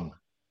Kong.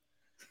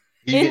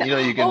 You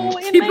can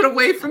keep it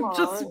away from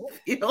Justin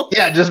Fields.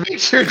 Yeah, just make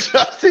sure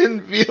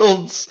Justin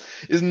Fields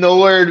is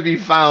nowhere to be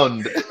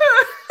found.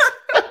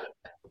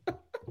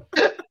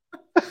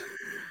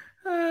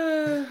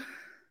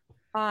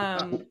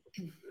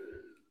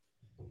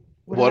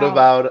 What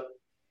about?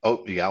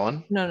 Oh, you got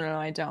one? No,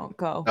 I don't.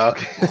 Go.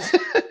 Okay.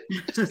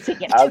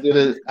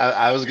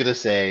 I was gonna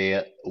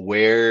say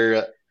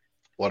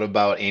what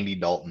about Andy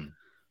Dalton?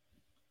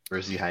 Where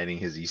is he hiding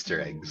his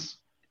Easter eggs?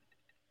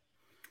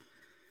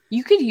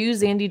 You could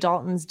use Andy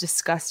Dalton's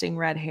disgusting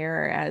red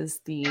hair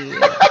as the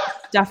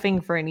stuffing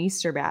for an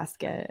Easter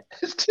basket.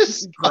 It's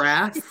just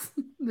grass.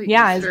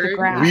 Yeah, it's the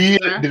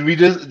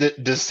grass.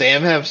 Does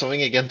Sam have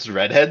something against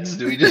redheads?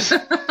 Do we just?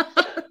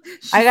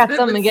 I got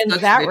something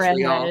against that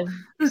redhead.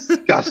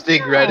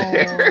 Disgusting red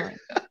hair.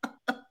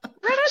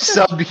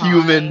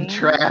 subhuman Fine.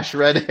 trash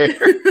red hair.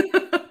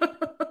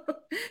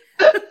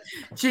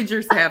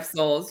 Gingers have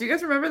souls. Do you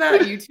guys remember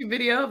that YouTube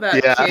video of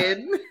that Yeah.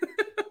 kid?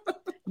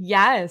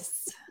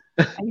 Yes,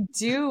 I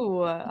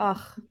do. Ugh,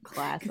 'Cause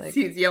classic.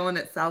 he's yelling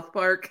at South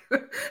Park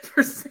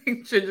for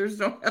saying gingers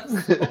don't have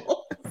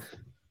souls.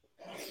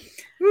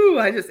 Ooh,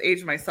 I just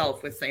aged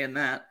myself with saying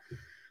that.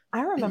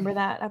 I remember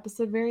that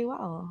episode very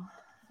well.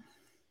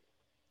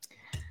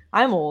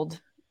 I'm old.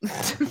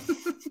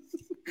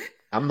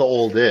 I'm the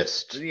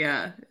oldest.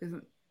 Yeah.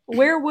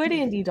 Where would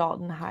Andy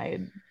Dalton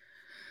hide?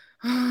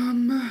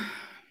 Um.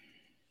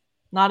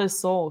 Not his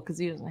soul, because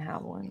he doesn't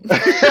have one.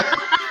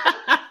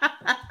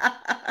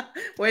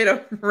 Way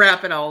to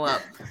wrap it all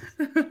up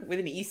with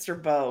an Easter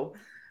bow.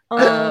 He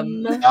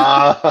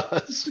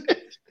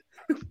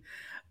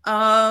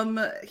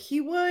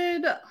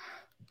would.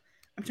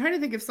 I'm trying to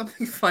think of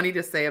something funny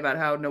to say about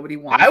how nobody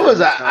wants.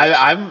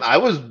 I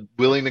was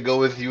willing to go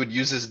with he would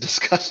use his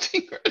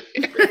disgusting red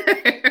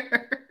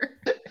hair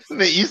in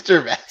the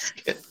Easter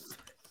basket.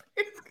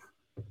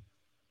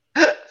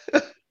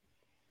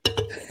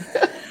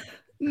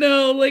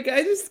 No, like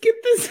I just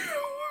skipped this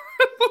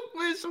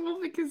visual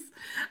because.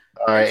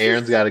 All right,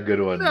 Aaron's got a good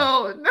one.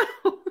 No.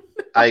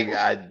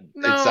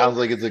 It sounds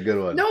like it's a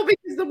good one. No,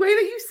 because the way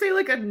that you say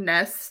like a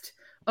nest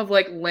of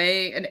like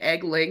laying an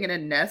egg laying in a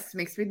nest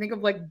makes me think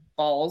of like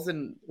balls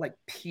and like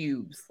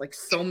pubes, like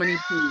so many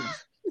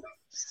pubes.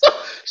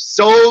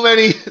 So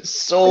many.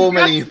 That's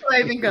what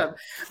I think of.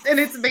 And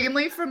it's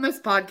mainly from this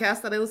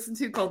podcast that I listen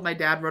to called My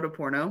Dad Wrote a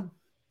Porno.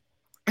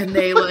 And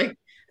they like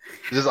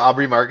Is this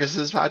Aubrey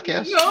Marcus's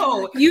podcast?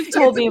 No, You've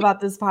told me about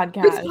this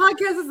podcast. This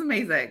podcast is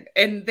amazing,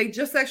 and they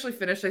just actually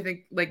finished, I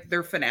think, like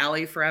their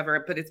finale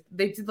forever. But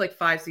they did like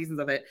 5 seasons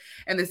of it,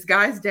 and this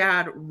guy's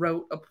dad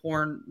wrote a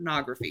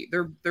pornography.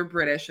 They're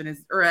British, and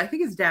I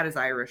think his dad is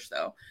Irish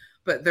though,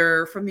 but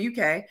they're from the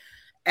UK.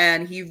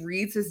 And he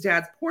reads his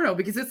dad's porno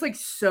because it's like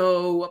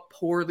so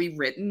poorly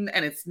written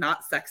and it's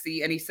not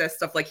sexy. And he says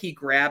stuff like he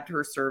grabbed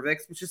her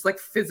cervix, which is like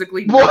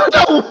physically.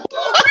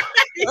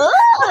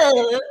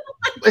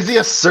 Is he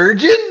a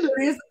surgeon?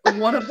 It is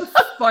one of the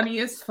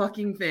funniest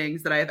fucking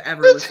things that I have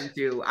ever listened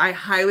to. I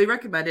highly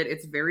recommend it.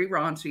 It's very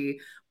raunchy,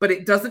 but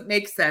it doesn't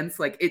make sense.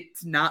 Like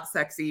it's not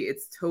sexy.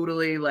 It's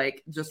totally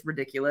like just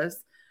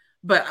ridiculous.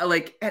 But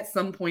like at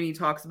some point he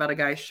talks about a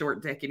guy's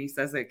short dick and he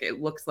says like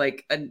it looks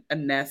like a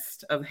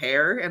nest of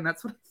hair, and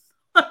that's what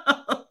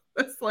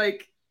it's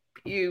like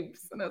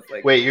pubes. And I was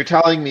like, wait, you're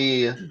telling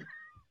me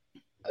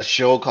a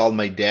show called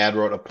My Dad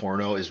Wrote a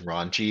Porno is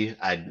raunchy?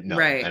 I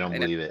don't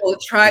believe it. Well,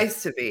 it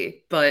tries to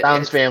be, but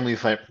sounds family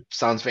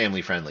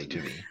friendly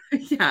to me.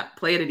 Yeah,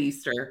 play it at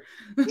Easter.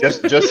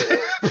 Just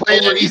play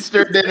it at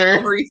Easter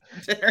dinner.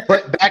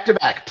 Back to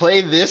back.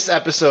 Play this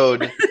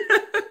episode.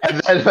 And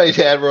then My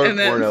Dad Wrote a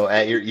Porno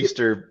at your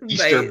Easter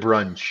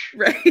brunch.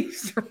 Right,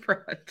 Easter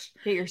brunch.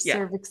 Get your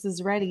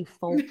cervixes ready,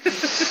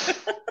 folks.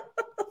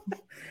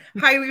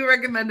 Highly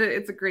recommend it.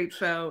 It's a great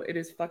show. It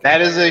is fucking. That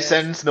is a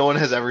sentence no one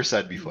has ever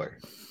said before.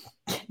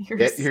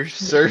 Get your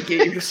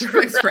cervix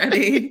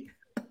ready.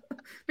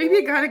 Maybe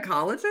a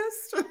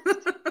gynecologist.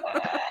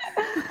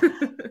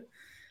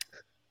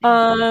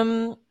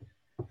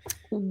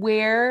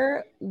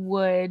 Where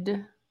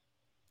would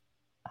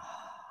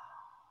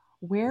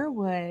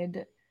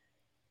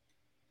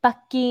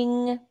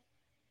fucking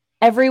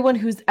everyone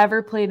who's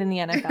ever played in the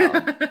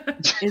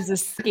NFL is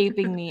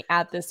escaping me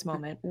at this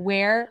moment?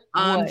 Where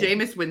would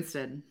Jameis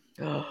Winston.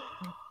 Oh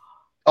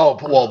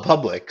well,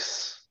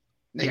 Publix.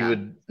 Yeah.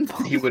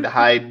 He would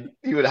hide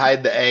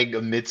the egg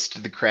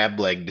amidst the crab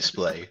leg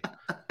display.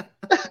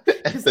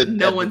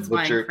 No one's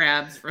buying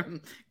crab legs from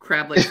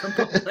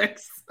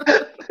Publix.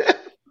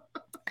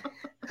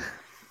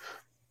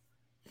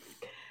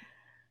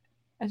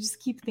 I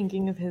just keep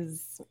thinking of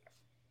his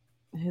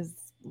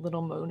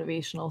little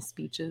motivational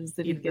speeches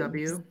that he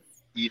gives.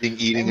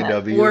 Eating a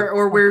W.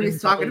 Or where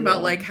he's talking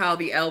about like how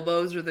the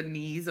elbows are the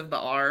knees of the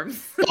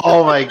arms.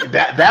 Oh my,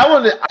 that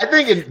one! I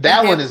think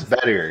that one is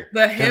better.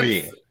 The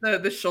hips,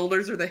 the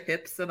shoulders are the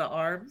hips of the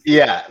arms.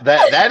 Yeah,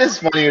 that is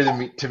funnier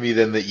to me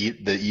than the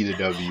eat a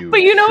W. But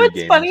you know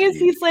what's funny is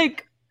he's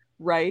like,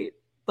 right?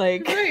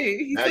 Like, right.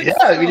 Yeah,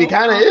 I mean, he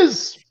kind of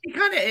is. He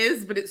kind of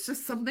is, but it's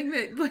just something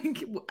that,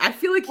 like, I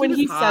feel like when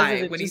he high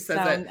says it, when he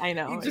says it. I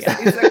know.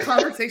 It's a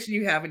conversation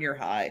you have when you're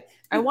high.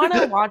 I want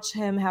to watch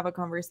him have a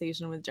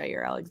conversation with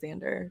Jair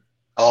Alexander.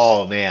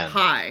 Oh man,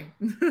 high.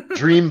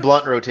 Dream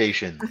blunt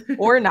rotation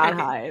or not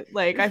high.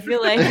 Like I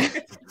feel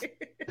like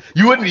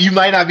you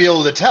might not be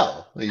able to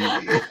tell.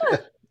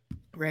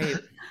 Right.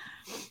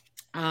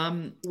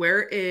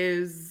 Where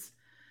is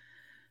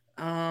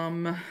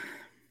Tom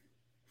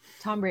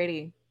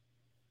Brady?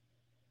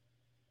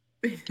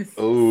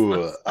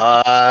 Oh,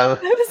 I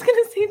was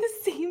gonna say the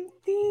same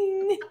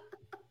thing.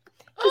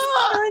 His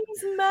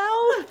son's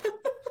mouth.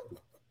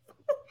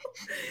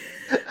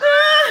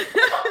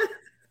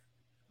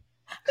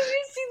 Did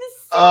you see the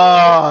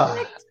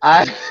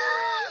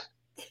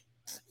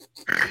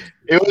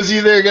it was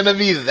either gonna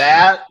be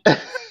that.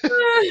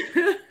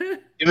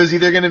 It was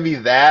either gonna be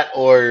that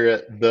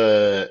or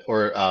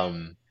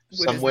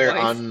somewhere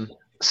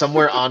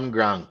on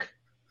Gronk.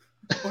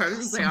 Or I was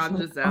going to say on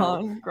Giselle,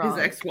 On Gronk.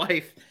 his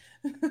ex-wife.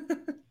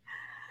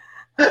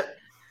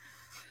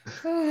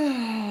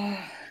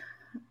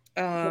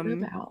 What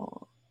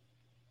about?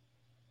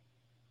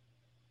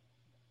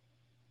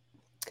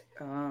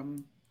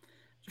 Trying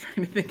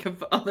to think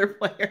of other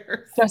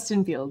players.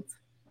 Justin Fields.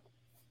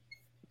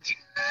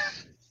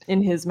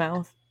 In his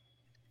mouth.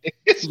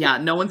 Yeah,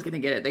 no one's gonna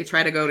get it. They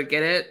try to go to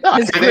get it. No,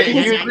 His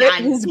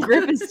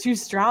grip is too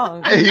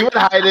strong. He would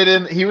hide it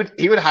in. He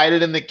would hide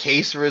it in the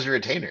case for his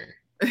retainer.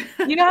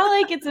 You know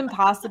how like it's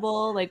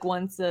impossible, like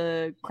once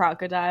a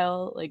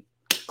crocodile like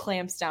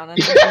clamps down on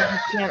something,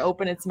 he can't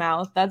open its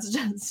mouth. That's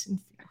just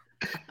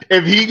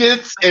If he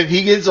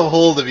gets a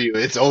hold of you,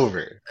 it's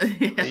over.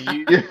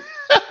 Yeah.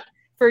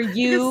 for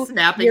you,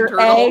 Snapping your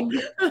turtle.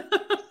 egg.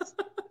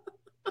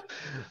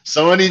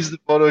 Someone needs to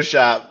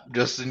Photoshop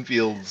Justin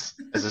Fields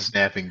as a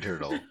snapping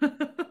turtle.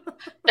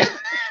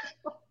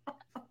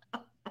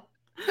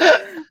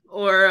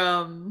 Or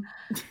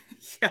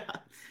yeah.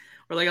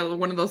 Or like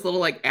one of those little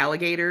like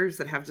alligators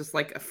that have just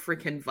like a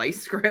freaking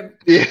vice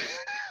grip. Yeah.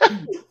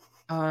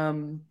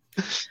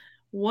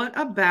 What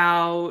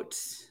about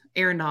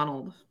Aaron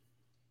Donald?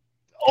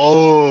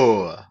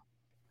 Oh,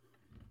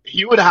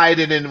 he would hide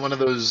it in one of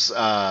those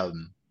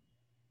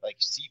like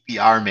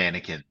CPR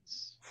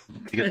mannequins.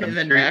 Because And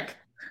then back.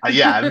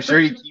 Yeah, I'm sure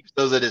he keeps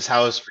those at his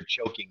house for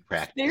choking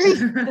practice.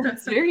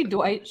 It's very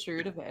Dwight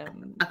Schrute of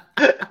him.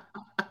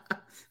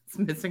 It's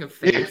missing a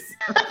face.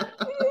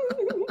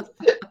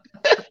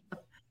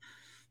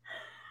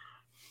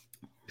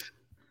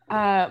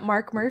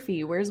 Mark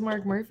Murphy. Where's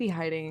Mark Murphy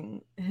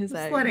hiding his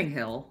egg? Sledding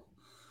Hill.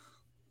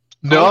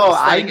 No,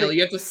 Sledding Hill.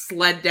 You have to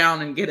sled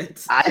down and get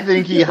it. I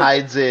think he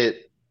hides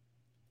it.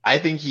 I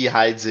think he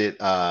hides it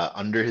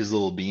under his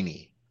little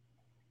beanie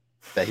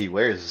that he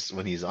wears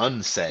when he's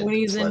on set. When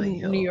he's in Sledding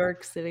Hill. New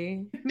York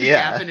City.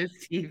 Yeah. Gap in his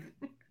teeth.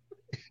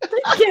 The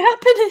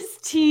gap in his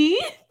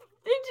teeth?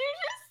 Did you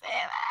just say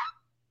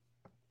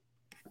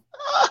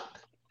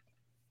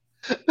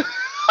that?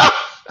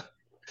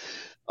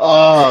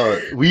 Oh,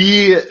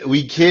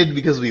 we kid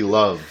because we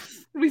love.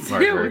 We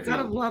Mark do. Murphy. It's out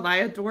of love. I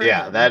adore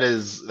Yeah, him. that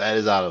is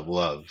out of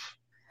love.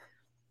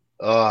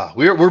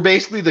 We're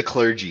basically the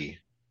clergy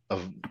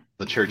of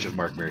the Church of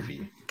Mark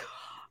Murphy.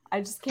 I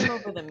just came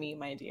up with a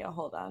meme idea.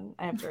 Hold on.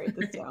 I have to write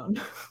this down.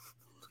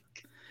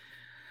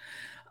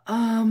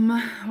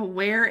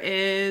 Where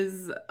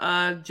is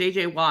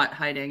JJ Watt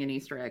hiding an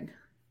Easter egg?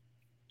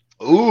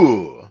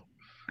 Ooh,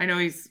 I know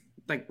he's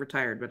like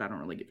retired, but I don't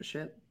really give a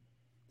shit.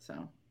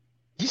 So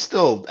he's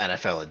still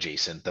NFL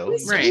adjacent though.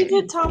 Right. He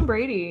did Tom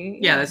Brady.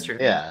 yeah, that's true.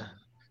 Yeah.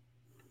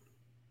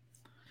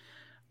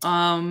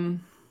 Well,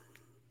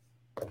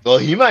 Well,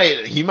 he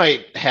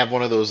might have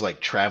one of those like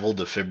travel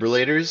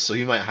defibrillators, so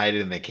he might hide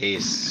it in the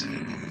case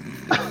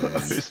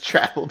of his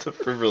travel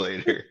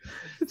defibrillator.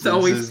 it's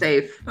always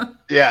safe.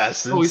 Yeah,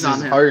 since Always on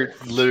his him.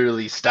 heart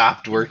literally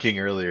stopped working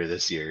earlier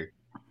this year.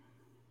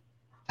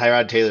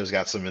 Tyrod Taylor's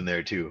got some in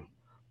there too.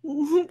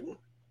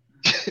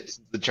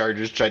 The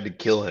Chargers tried to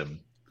kill him.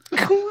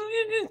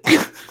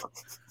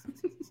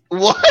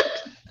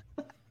 What?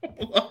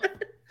 What?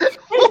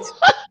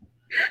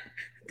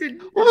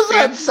 What was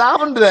that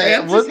sound?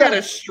 Sam Was just had that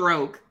a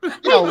stroke.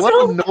 Yeah,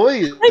 what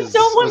noise? I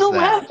don't want to was that?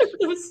 laugh at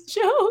those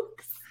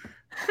jokes.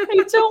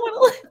 I don't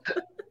want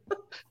to laugh.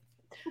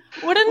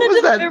 Wouldn't What was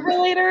a that?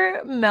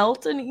 defibrillator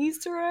melt an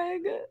Easter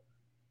egg?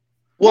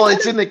 Well, What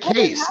it's in the would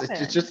case. happen?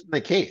 It's just in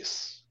the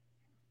case.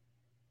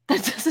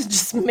 That doesn't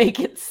just make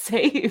it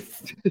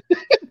safe.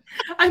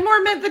 I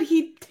more meant that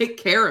he'd take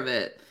care of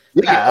it.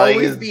 Like, Yeah, it'd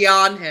like always be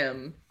on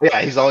him.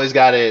 Yeah, he's always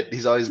got it.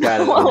 He's always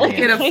got it. Well, on like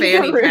Get hand. a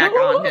fanny Kangaroo. pack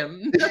on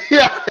him.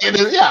 Yeah,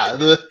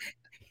 yeah.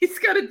 He's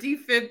got a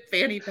defib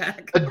fanny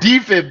pack. A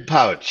defib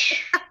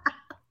pouch.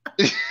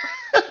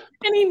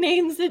 And he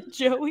names it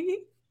Joey.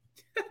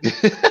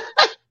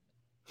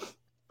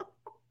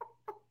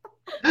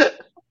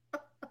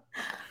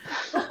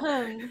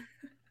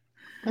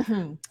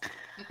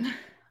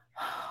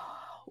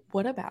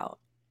 What about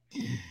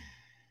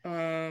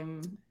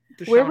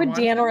where would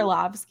Dan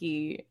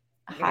Orlovsky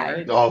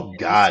hide? Oh an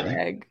God, Easter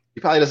egg?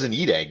 he probably doesn't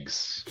eat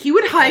eggs. He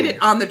would hide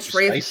it on the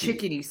tray of Spicy.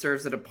 chicken he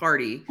serves at a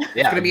party. Yeah,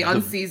 It's gonna be the-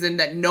 unseasoned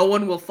that no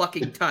one will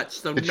fucking touch,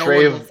 so The no tray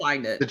one of- will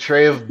find it. The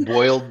tray of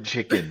boiled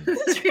chicken.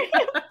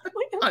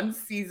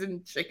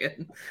 Unseasoned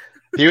chicken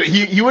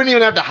He wouldn't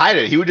even have to hide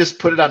it. He would just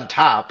put it on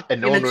top,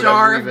 and no in one a would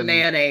jar ever of even.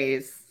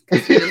 mayonnaise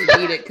because he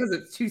doesn't eat it because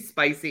it's too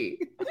spicy.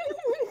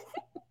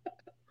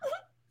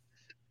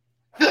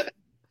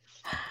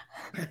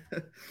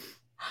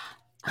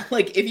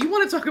 Like, if you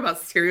want to talk about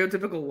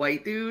stereotypical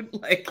white dude,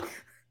 like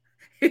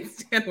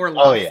it's Dan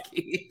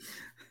Orlovsky.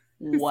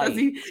 Who says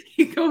White.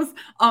 he goes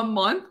a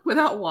month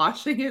without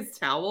washing his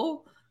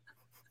towel.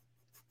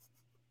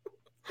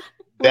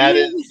 That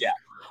is, yeah.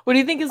 What do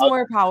you think is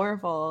more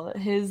powerful?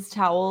 His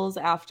towels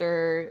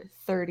after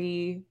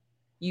 30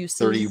 uses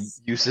 30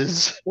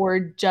 uses. or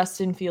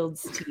Justin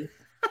Fields' teeth?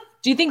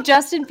 Do you think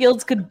Justin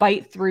Fields could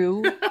bite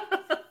through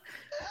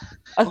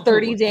A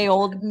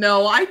 30-day-old.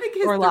 No, I think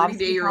his Orlovsky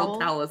 30-day-old towel?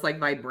 towel is like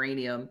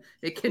vibranium.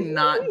 It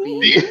cannot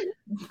be.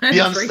 The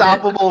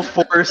unstoppable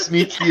force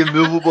meets the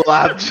immovable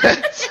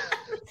object.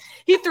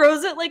 He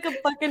throws it like a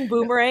fucking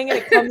boomerang and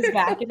it comes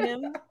back at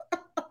him.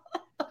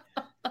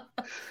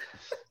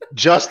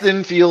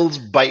 Justin Fields'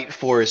 bite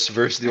force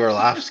versus the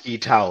Orlovsky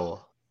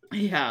towel.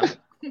 Yeah.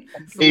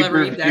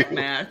 Celebrity Pay-per-view. death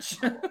match.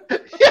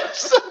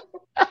 Yes.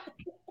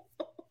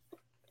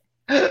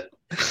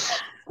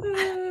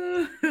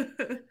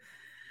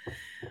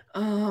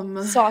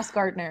 Sauce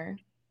Gardner.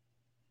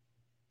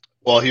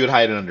 Well, he would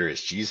hide it under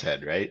his cheese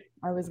head, right?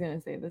 I was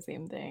gonna say the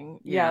same thing.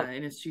 Yeah,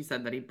 Yep. and she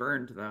said that he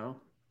burned though.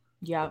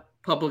 Yep.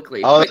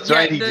 Publicly. Oh, But that's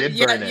right, he did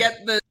burn it.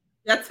 Yet the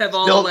Jets have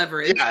all Still- the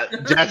leverage. Yeah,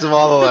 Jets have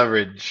all the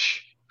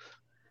leverage.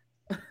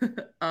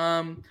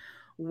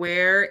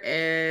 Where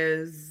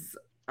is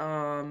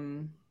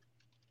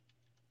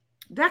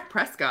Dak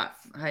Prescott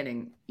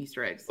hiding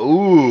Easter eggs?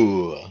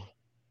 Ooh.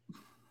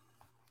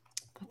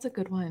 That's a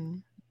good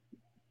one.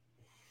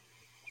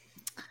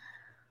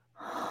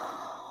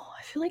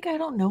 I feel like I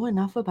don't know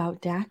enough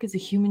about Dak as a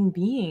human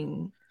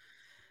being,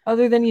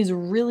 other than he's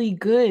really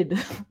good,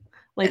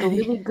 like a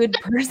really good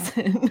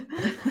person.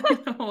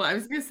 Oh, I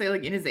was gonna say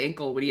like in his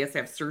ankle when he has to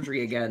have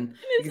surgery again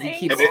In his because he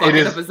keeps ankle.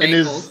 fucking up his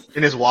ankles.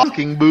 in his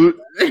walking boot.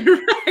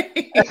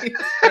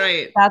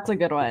 right. That's a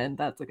good one.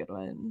 That's a good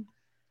one.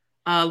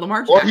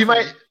 Lamar Or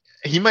Jackson.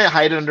 he might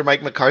hide it under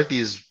Mike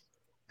McCarthy's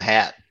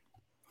hat.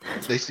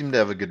 They seem to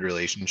have a good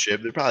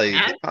relationship. They probably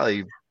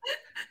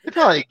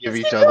give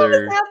each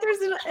other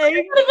There's an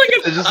egg.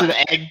 there's just an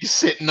egg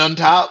sitting on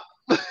top.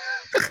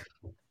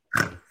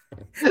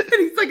 And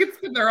he's like, it's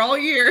been there all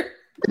year.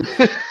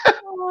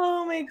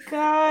 Oh my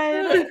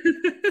god.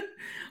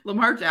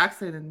 Lamar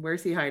Jackson, and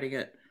where's he hiding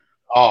it?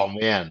 Oh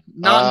man.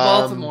 Not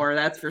in Baltimore,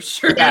 that's for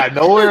sure. Yeah,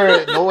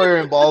 nowhere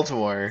in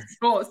Baltimore.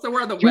 So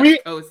we're on the Can West we-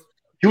 Coast.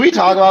 Can we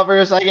talk about for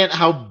a second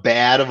how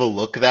bad of a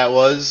look that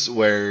was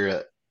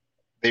where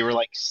they were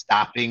like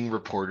stopping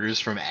reporters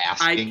from I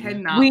asking?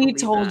 cannot. We believe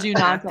told that. you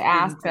not That's to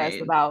ask us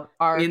insane. about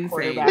our Insane.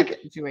 quarterback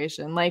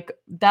situation. Like,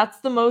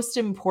 that's the most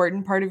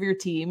important part of your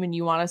team, and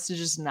you want us to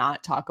just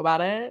not talk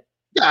about it?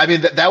 Yeah, I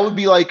mean that would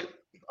be like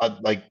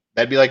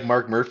that'd be like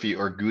Mark Murphy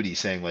or Goody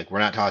saying like we're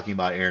not talking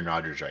about Aaron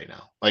Rodgers right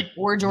now. Like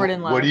Or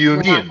Jordan Love. What do you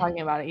We're mean? not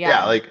talking about it. Yeah.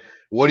 Yeah. Like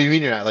what do you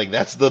mean you're not? Like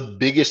that's the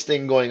biggest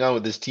thing going on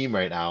with this team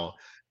right now,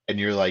 and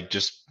you're like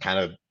just kind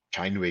of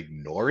trying to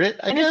ignore it.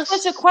 I and guess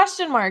it's such a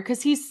question mark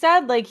because he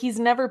said like he's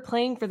never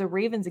playing for the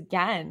Ravens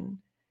again.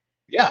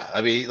 Yeah, I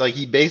mean, like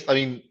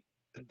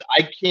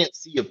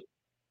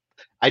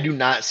I do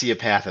not see a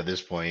path at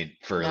this point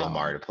for No.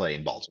 Lamar to play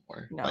in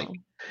Baltimore. No. Like,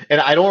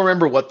 and I don't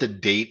remember what the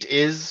date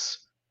is,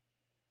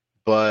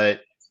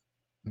 but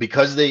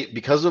because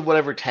of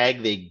whatever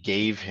tag they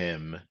gave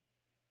him,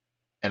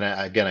 and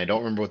I don't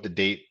remember what the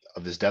date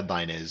of this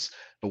deadline is,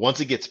 but once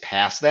it gets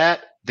past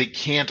that, they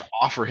can't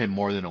offer him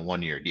more than a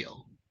 1-year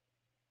deal.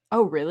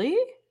 Oh, really?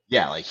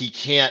 Yeah, like he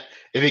can't,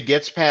 if it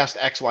gets past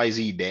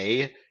XYZ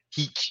day,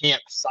 he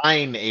can't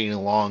sign a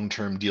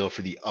long-term deal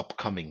for the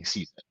upcoming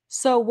season.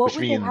 So what Which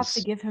would they have to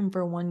means- give him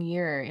for 1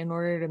 year in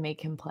order to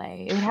make him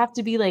play? It would have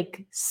to be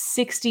like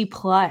 60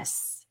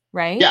 plus,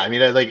 right? Yeah, I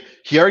mean, like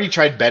he already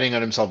tried betting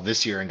on himself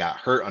this year and got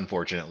hurt,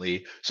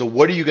 unfortunately. So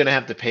what are you going to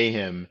have to pay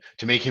him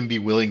to make him be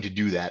willing to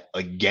do that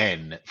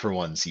again for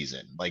one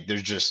season? Like,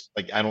 there's just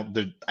like I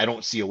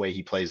don't see a way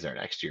he plays there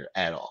next year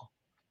at all.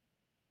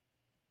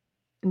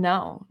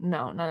 No,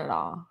 not at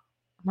all.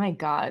 My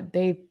God,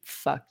 they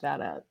fucked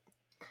that up.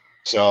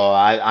 So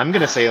I'm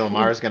going to say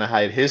Lamar's going to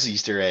hide his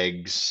Easter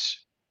eggs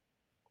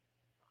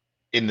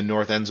in the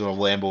north end zone of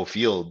Lambeau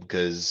Field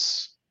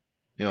because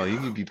you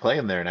can be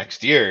playing there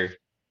next year.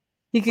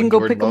 He can When go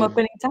Jordan pick him Love-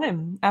 up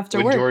anytime after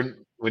when work.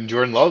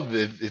 Jordan Love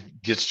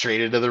it gets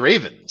traded to the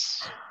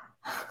Ravens.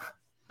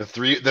 The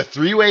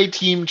three-way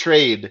team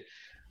trade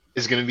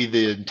is going to be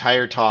the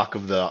entire talk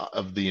of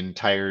the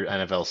entire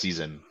NFL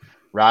season.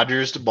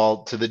 Rodgers to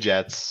the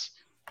Jets,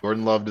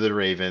 Jordan Love to the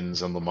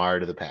Ravens, and Lamar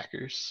to the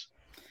Packers.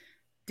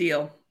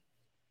 Deal.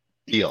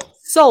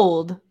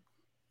 Sold.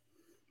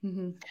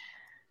 Mm-hmm.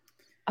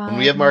 When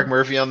we have Mark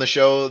Murphy on the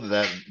show,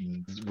 that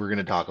we're going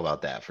to talk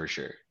about that for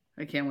sure.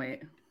 I can't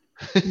wait.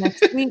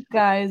 Next week,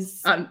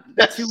 guys.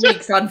 2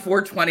 weeks on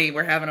 420,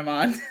 we're having him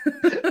on.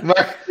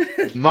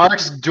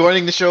 Mark's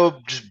joining the show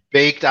just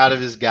baked out of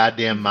his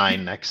goddamn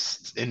mind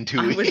in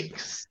 2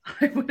 weeks.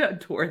 I would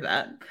adore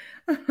that.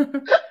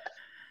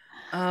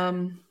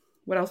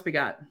 What else we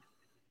got?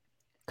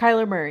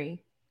 Kyler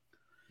Murray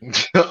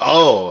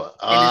Oh,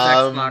 In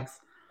his Xbox.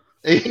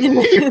 in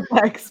his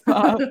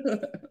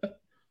Xbox.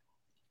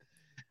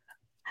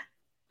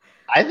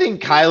 I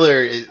think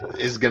Kyler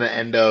is going to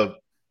end up.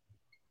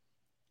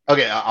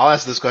 Okay, I'll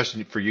ask this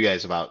question for you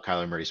guys about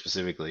Kyler Murray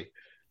specifically.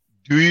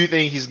 Do you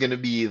think he's going to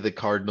be the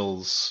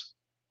Cardinals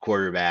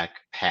quarterback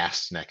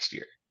past next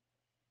year?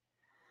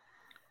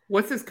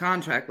 What's his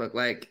contract look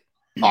like?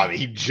 Oh, I mean,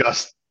 he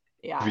just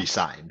Yeah.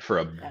 resigned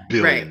for $1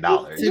 billion.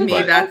 To me,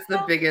 but, that's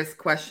the biggest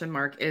question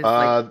mark. Is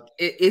like,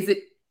 is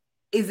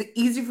it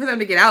easy for them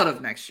to get out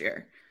of next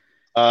year?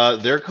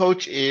 Their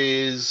coach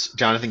is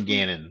Jonathan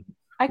Gannon.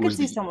 I could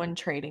see someone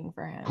trading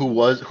for him. Who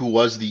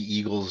was the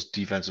Eagles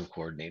defensive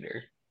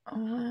coordinator.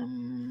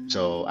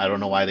 So I don't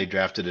know why they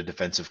drafted a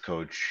defensive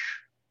coach,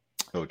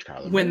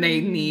 Kyler Murray. When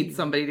they need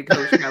somebody to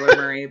coach Kyler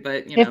Murray,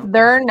 but if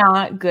they're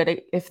not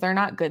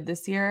good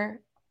this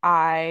year,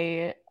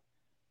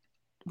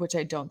 which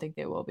I don't think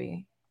they will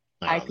be.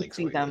 I could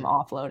see them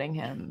offloading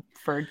him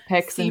for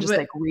picks and just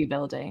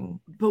rebuilding.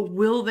 But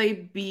will they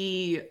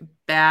be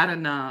bad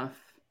enough?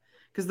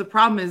 Because the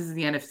problem is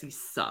the NFC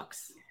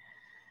sucks.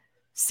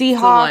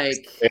 Seahawks,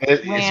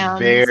 it's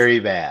very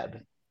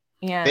bad.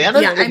 Yeah,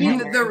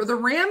 the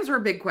Rams are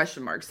a big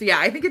question mark. So yeah,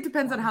 I think it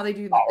depends on how they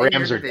do the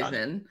Rams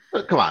division.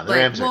 Come on, the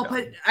Rams are done.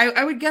 But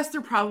I would guess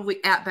they're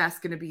probably at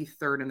best going to be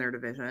third in their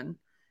division.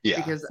 Yeah,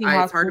 because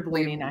it's hard to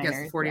believe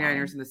against the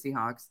 49ers and the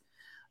Seahawks.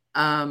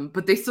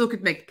 But they still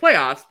could make the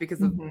playoffs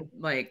because of the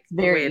way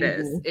it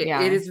is.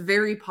 It is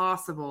very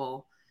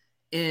possible.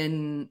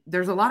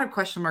 There's a lot of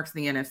question marks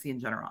in the NFC in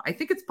general. I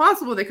think it's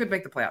possible they could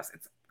make the playoffs.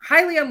 It's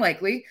highly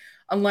unlikely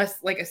unless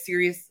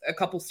a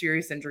couple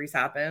serious injuries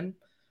happen.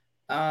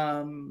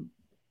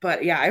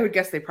 But yeah, I would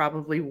guess they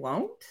probably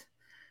won't.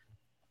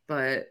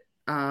 But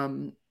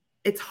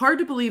it's hard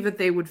to believe that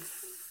they would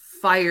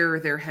fire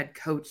their head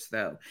coach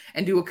though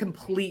and do a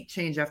complete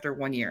change after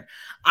 1 year.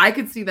 I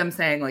could see them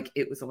saying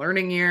it was a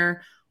learning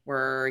year,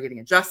 we're getting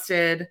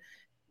adjusted,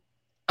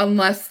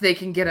 unless they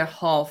can get a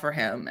haul for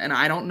him. And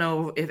I don't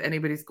know if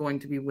anybody's going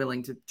to be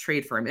willing to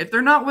trade for him. If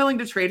they're not willing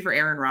to trade for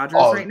Aaron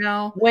Rodgers right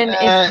now,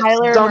 if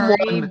Kyler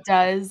Murray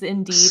does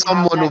indeed,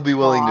 someone will be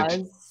willing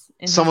to.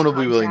 Someone will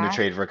be willing to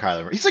trade for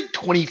Kyler Murray. He's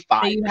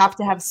 25. You have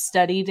to have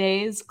study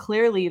days.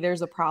 Clearly,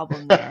 there's a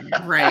problem there.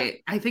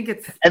 Right. I think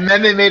it's. And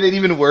then they made it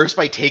even worse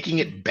by taking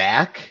it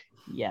back.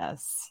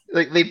 Yes.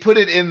 They put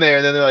it in there,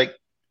 and then they're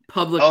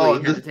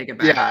publicly had to take it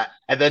back. Yeah.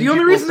 And then the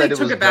only reason they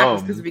took it back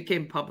was because it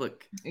became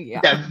public.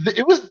 Yeah.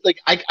 It was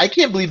I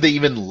can't believe they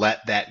even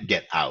let that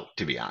get out,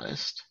 to be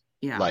honest.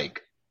 Yeah.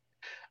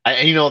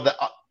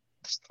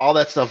 All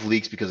that stuff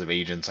leaks because of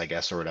agents, I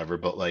guess, or whatever.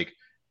 But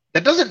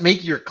that doesn't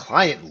make your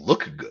client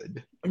look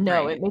good.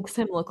 No, it makes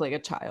him look like a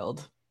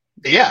child.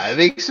 Yeah, it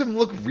makes him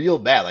look real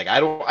bad.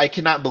 I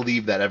cannot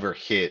believe that ever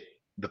hit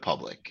the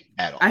public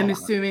at all. I'm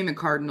assuming the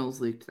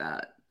Cardinals leaked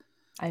that.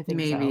 I think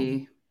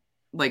maybe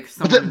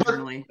so.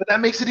 But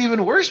that makes it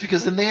even worse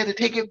because then they had to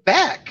take it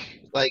back.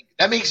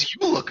 That makes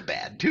you look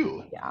bad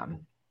too. Yeah,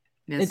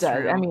 it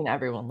does. True. I mean,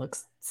 everyone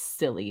looks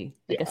silly,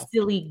 a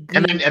silly.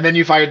 And then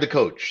you fired the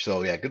coach.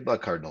 So yeah, good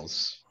luck,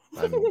 Cardinals.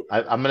 I'm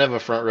gonna have a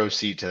front row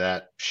seat to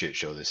that shit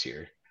show this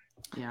year.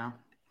 Yeah.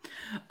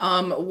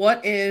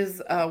 Where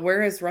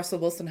is Russell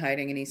Wilson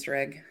hiding an Easter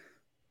egg?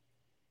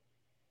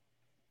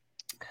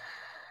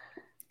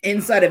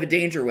 Inside of a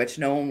danger witch,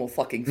 no one will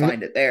fucking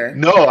find it there.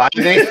 No, I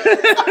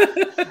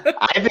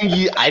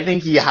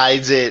think he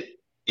hides it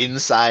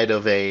inside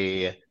of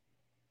he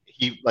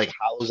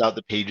hollows out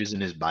the pages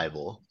in his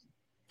Bible.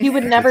 He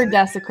would never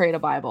desecrate a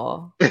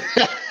Bible. He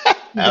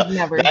would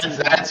never do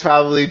that. That's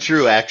probably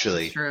true,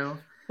 actually. That's true.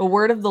 The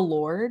word of the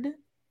Lord?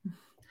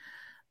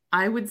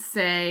 I would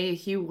say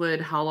he would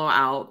hollow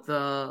out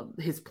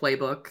his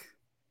playbook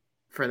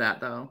for that,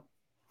 though.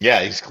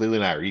 Yeah, he's clearly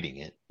not reading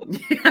it.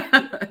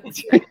 Yeah,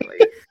 exactly.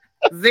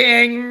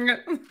 Zing!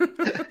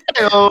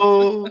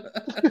 Hello!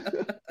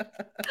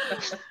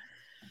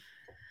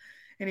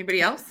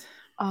 Anybody else?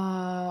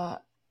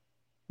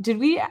 Did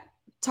we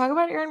talk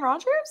about Aaron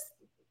Rodgers?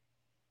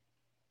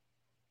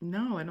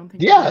 No, I don't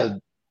think. Yeah,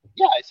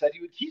 I said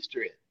he would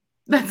keister it.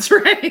 That's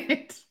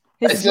right.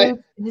 His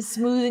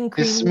smooth and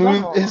creamy.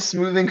 His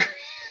smooth and creamy.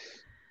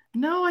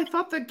 No, I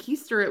thought the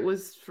keister it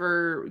was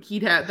for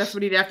that's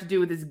what he'd have to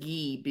do with his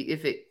ghee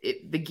if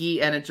the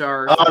ghee and a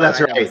jar. Oh, that's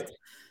right.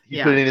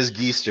 He put it in his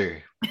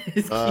geister.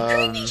 His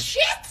creamy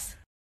shit.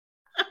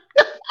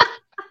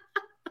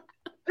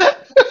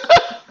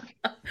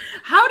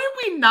 How did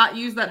we not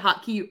use that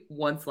hotkey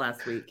once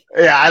last week?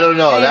 Yeah, I don't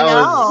know.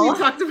 We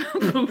talked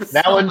about boobs.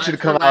 That one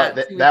should come out.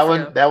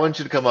 That one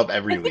should come up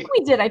every week. I think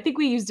we did. I think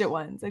we used it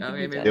once. Okay,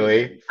 we did. Do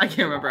we? I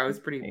can't remember. I was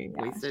pretty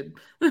wasted.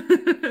 We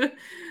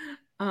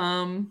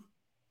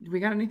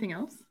got anything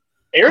else?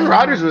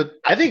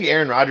 I think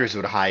Aaron Rodgers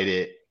would hide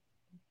it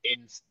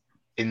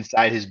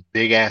inside his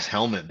big ass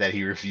helmet that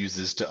he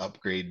refuses to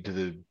upgrade to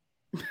the.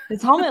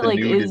 His helmet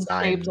is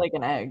design. Shaped like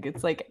an egg.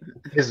 It's like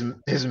his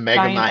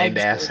Megamind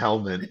ass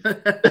helmet.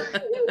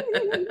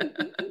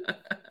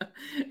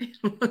 It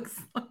looks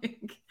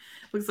like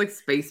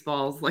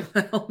Spaceballs, like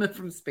the helmet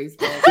from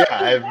Spaceballs.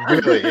 Yeah,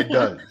 it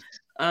does.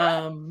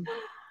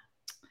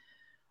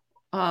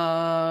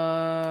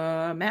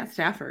 Matt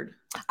Stafford.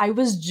 I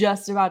was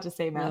just about to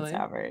say Matt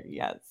Stafford.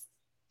 Yes.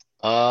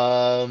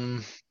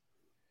 Well,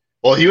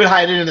 he would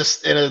hide it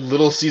in a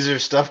Little Caesar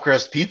stuffed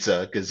crust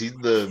pizza because he's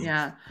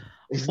the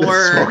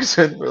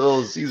spokesman for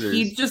Little Caesars.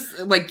 He'd just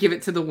give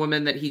it to the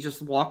woman that he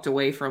just walked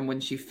away from when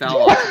she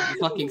fell off the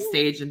fucking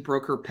stage and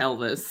broke her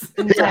pelvis.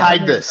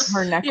 Hide this.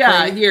 Her neck.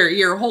 Yeah,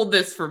 here, hold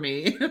this for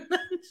me.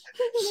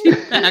 She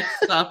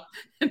backs up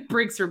and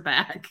breaks her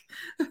back.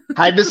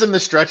 Hide this in the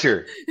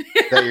stretcher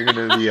that you're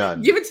going to be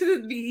on. Give it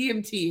to the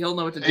EMT. He'll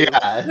know what to do.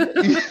 Yeah.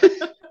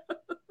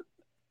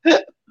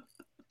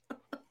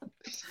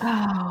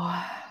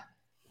 Oh,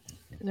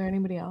 is there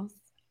anybody else?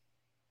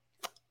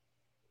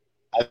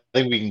 I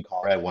think we can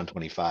call her at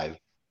 125.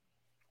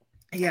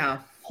 Yeah.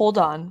 Hold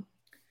on.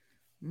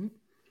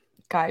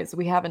 Guys,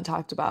 we haven't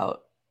talked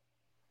about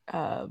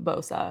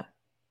Bosa.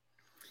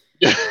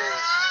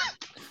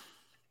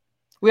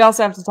 We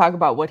also have to talk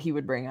about what he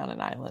would bring on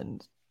an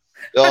island.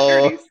 I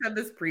already said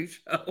this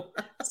pre-show.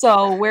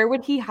 So where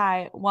would he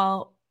hide?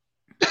 Well,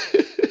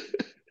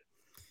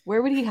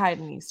 where would he hide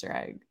an Easter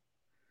egg?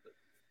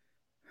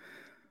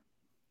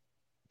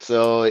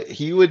 So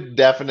he would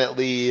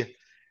definitely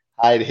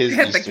hide his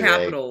At Easter the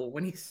Capitol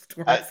when he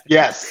storms.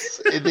 Yes,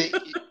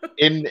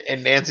 in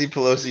Nancy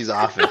Pelosi's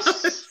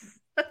office.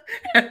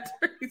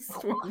 After he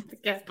storms the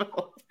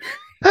Capitol.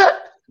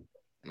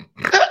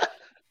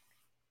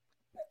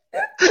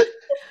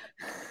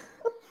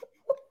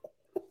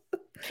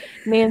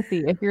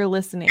 Nancy, if you're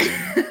listening,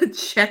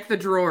 check the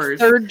drawers.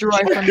 Third drawer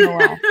from the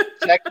left.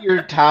 Check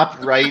your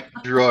top right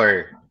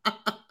drawer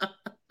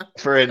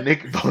for a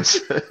Nick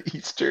Bosa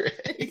Easter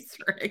egg.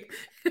 Easter egg.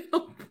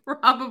 It'll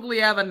probably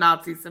have a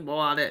Nazi symbol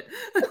on it.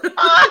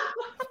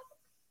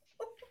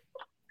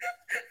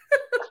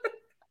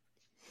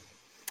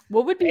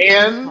 What would be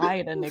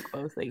inside a Nick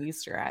Bosa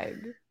Easter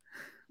egg?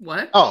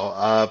 What?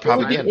 Oh,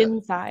 propaganda.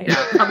 Inside.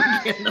 Yeah,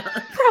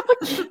 propaganda.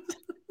 Propaganda.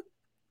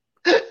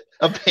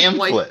 A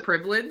pamphlet. White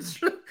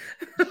privilege.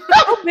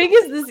 How big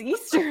is this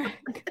Easter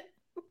egg?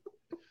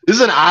 This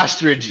is an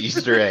ostrich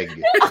Easter egg.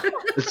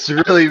 It's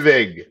really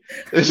big.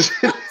 You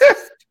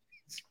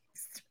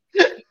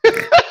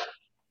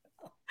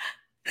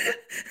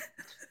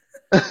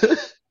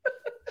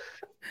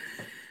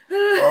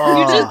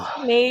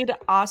just made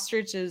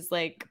ostriches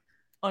like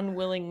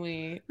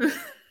unwillingly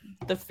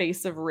the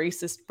face of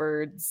racist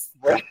birds.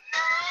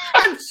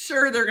 I'm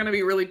sure they're gonna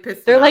be really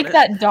pissed. They're like it.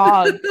 that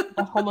dog,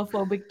 the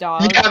homophobic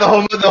dog. Yeah, the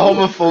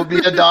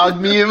homophobia dog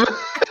meme.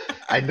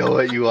 I know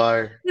what you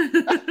are.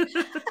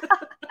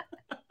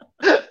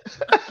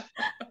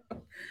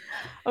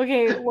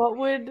 Okay, what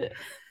would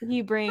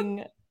he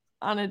bring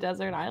on a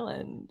desert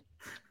island?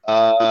 What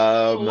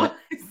I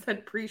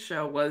said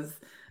pre-show was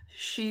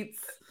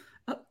sheets,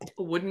 a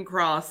wooden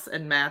cross,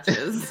 and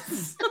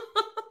matches.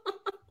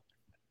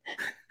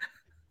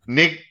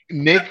 Nick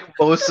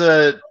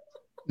Bosa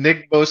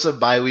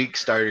bi-week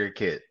starter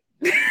kit.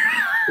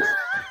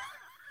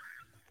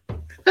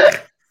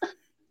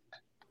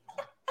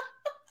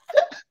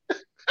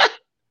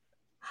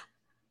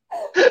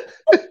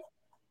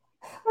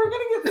 We're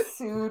gonna get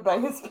sued by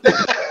his people.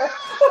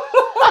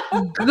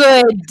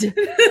 Good.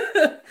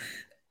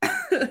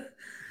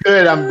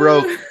 Good, I'm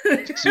broke.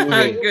 Sue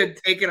me. Good,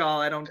 take it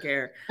all. I don't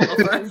care. I'll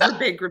file for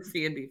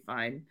bankruptcy and be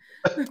fine.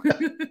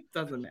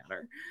 Doesn't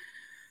matter.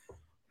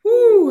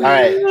 Whew. All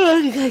right.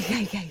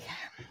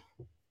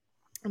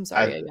 I'm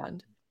sorry, I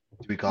yawned.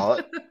 Do we call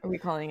it? Are we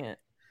calling it?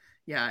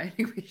 Yeah, I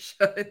think we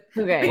should.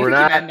 Okay. We're We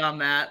not- can end on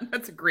that.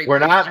 That's a great. We're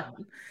not-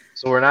 plan.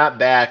 So we're not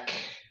back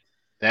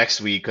next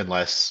week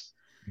unless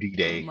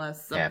D-Day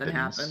Unless something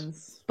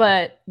happens.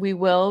 But we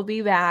will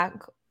be back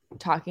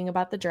talking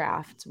about the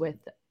draft with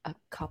a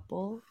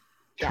couple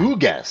Two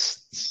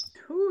guests.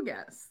 Who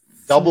guessed?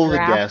 Double the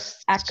Draft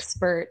guests.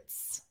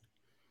 experts.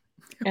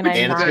 And Which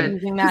I'm is not good,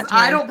 using that 'cause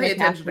I don't term pay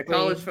attention to sarcastically.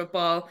 college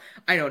football.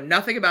 I know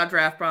nothing about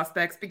draft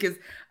prospects because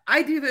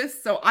I do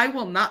this, so I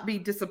will not be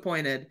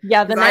disappointed.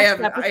 Yeah, the 'Cause I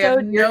next have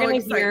episode, you're no going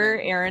to hear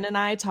excitement. Aaron and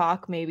I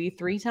talk maybe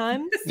 3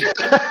 times.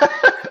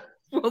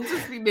 We'll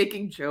just be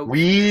making jokes.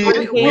 we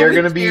We'll are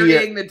going to be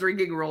carrying the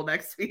drinking rule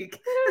next week.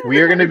 we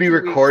are going to be 2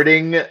 weeks.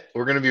 recording.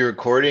 We're going to be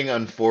recording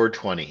on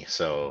 420.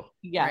 So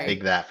Yeah. Right.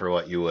 take that for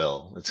what you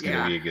will. It's going to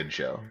Yeah. be a good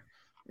show.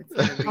 It's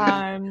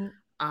gonna be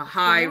a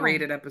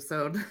high-rated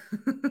episode.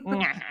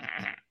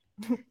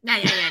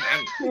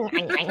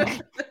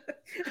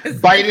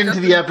 Bite into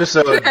the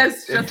episode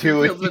As in Justin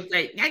 2 Fields weeks. would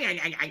say.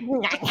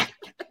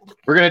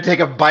 We're going to take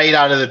a bite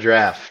out of the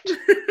draft.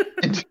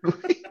 in 2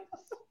 weeks.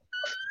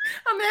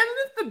 Imagine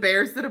if the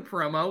Bears did a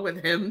promo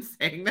with him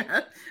saying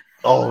that.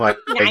 Oh my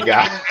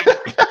god.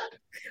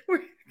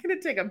 We're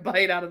gonna take a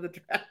bite out of the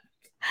draft.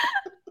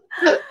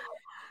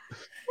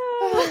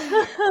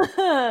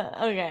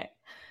 Okay.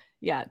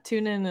 Yeah,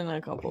 tune in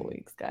a couple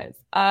weeks, guys.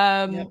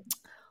 Yep.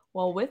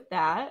 Well, with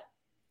that,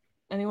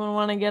 anyone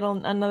want to get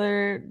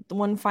another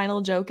one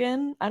final joke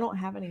in? I don't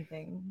have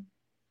anything.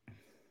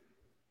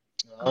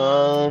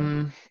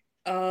 I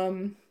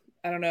don't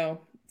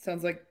know.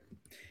 Sounds like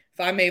if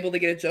I'm able to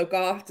get a joke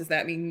off, does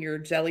that mean you're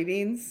jelly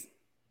beans?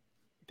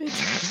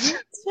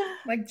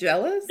 Like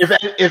jealous?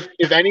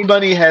 if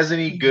anybody has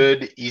any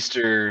good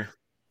Easter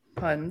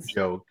Puns.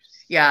 jokes.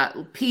 Yeah,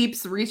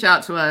 peeps, reach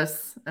out to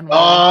us. And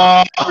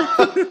Oh,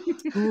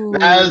 Ooh.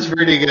 that was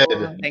pretty good.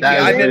 Thank That you.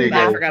 was I pretty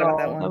didn't good. forgot about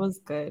that one. That was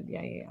good.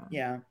 Yeah.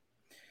 Yeah.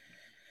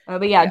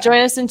 But yeah,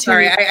 join us in 2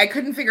 Sorry, weeks. I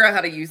couldn't figure out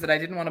how to use it. I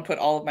didn't want to put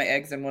all of my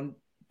eggs in one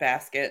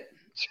basket.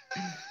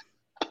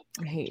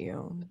 I hate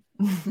you.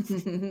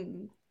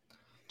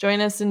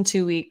 Join us in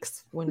 2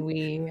 weeks when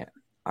we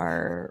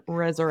are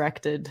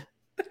resurrected.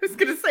 I was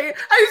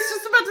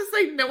just about to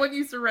say no one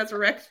used a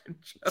resurrection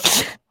joke.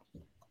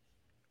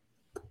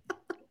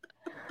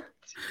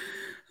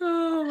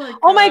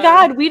 Oh my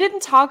God, we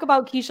didn't talk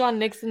about Keyshawn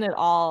Nixon at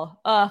all.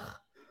 Ugh.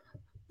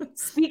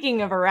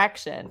 Speaking of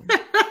erection.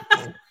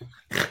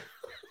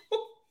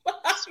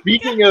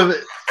 Speaking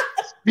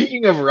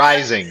of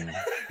rising.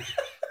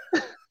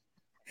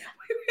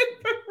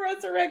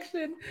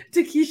 Resurrection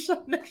to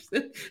Keyshawn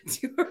Nixon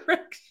to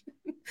erection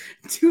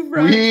to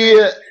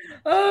rising.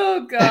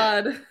 Oh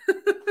God.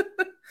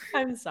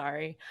 I'm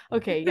sorry.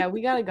 Okay, yeah,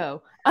 we gotta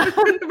go.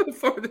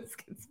 Before this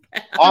gets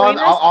bad.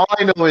 All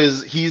I know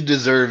is he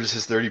deserves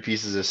his 30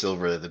 pieces of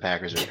silver that the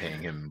Packers are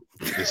paying him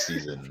this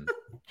season.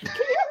 Can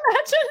you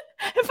imagine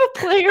if a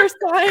player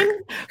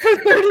signed for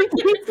 30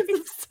 pieces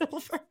of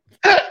silver?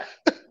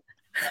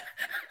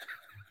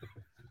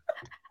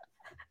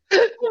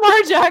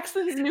 Lamar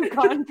Jackson's new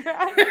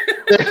contract.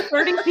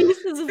 30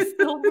 pieces of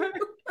silver.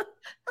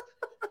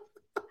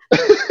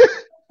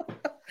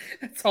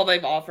 That's all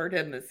they've offered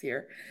him this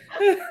year.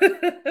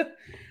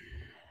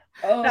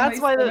 That's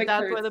why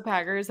the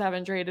Packers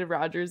haven't traded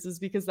Rodgers, is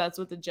because that's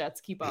what the Jets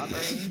keep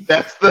offering.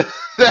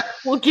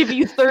 We'll give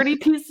you 30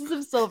 pieces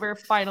of silver.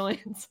 Final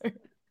answer.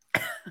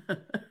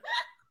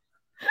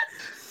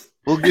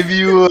 We'll give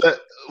you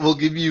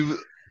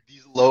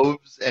these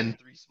loaves and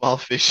 3 small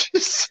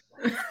fishes.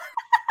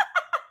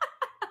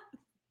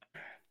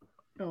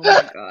 Oh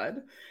my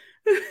God.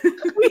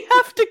 We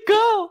have to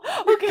go.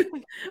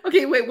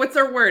 Okay, wait, what's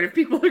our word? If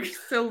people are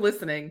still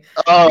listening.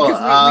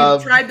 Oh,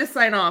 we've tried to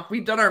sign off.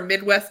 We've done our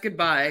Midwest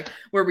goodbye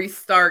where we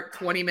start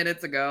 20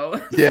 minutes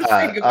ago.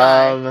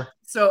 Yeah.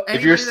 So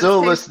if you're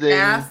still listening,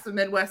 ask the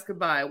Midwest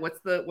goodbye. What's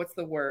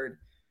the word?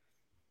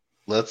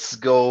 Let's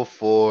go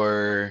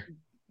for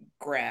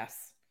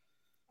grass.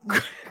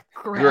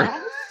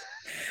 Grass?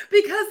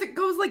 Because it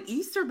goes like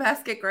Easter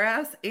basket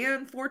grass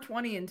and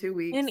 420 in 2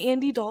 weeks. And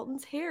Andy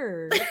Dalton's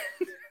hair.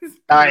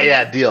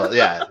 Yeah, deal.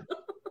 Yeah.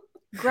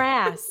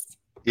 Grass.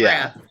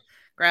 Yeah.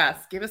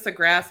 Grass. Give us a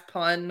grass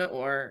pun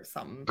or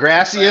something.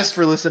 Gracias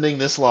for listening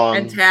this long.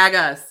 And tag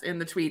us in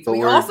the tweets.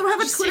 We also have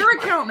a Twitter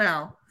account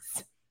now.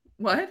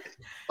 What?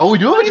 Oh, we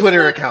do have a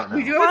Twitter account now.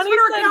 We do have a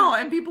Twitter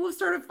account, and people have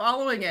started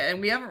following it,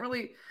 and we haven't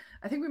really...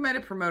 I think we might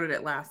have promoted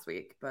it last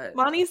week, but...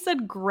 Monty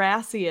said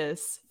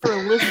gracias for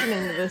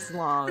listening this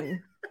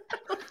long.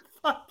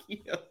 Fuck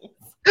you.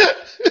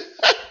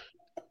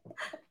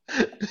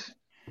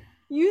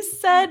 You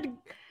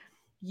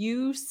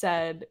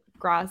said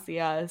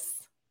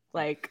gracias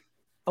like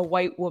a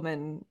white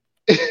woman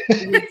would say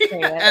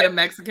it. At a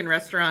Mexican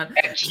restaurant.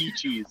 At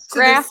Chi-Chi's.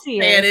 Gracias.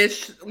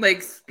 Spanish,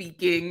 like,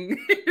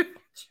 speaking.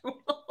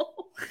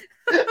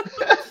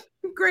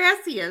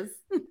 Gracias.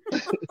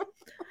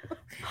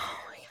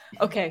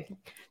 Okay.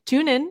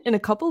 Tune in a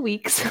couple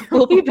weeks.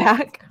 We'll be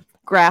back.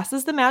 Grass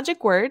is the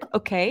magic word.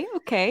 Okay.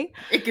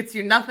 It gets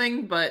you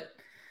nothing but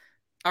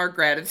our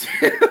gratitude.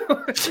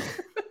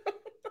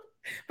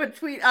 But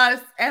tweet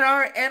us and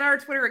our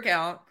Twitter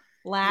account.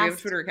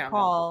 Last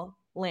call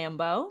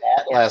Lambeau.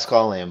 At last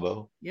call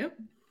Lambeau. Yep.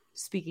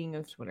 Speaking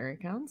of Twitter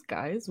accounts,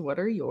 guys, what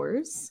are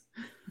yours?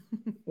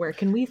 Where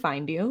can we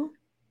find you?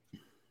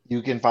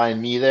 You can find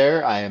me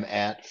there. I am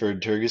at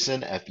Ferd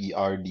Turgeson,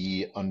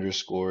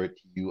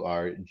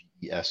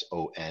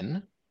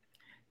 FERD_TURGESON.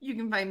 You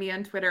can find me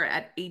on Twitter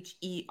at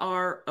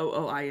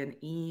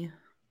HEROOINE.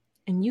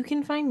 And you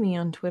can find me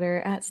on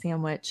Twitter at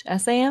Sandwich,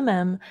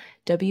 SAMMWICHH.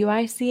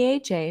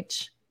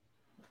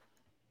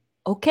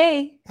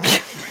 Okay.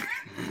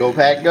 Go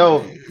Pack,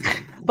 go.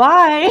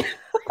 Bye.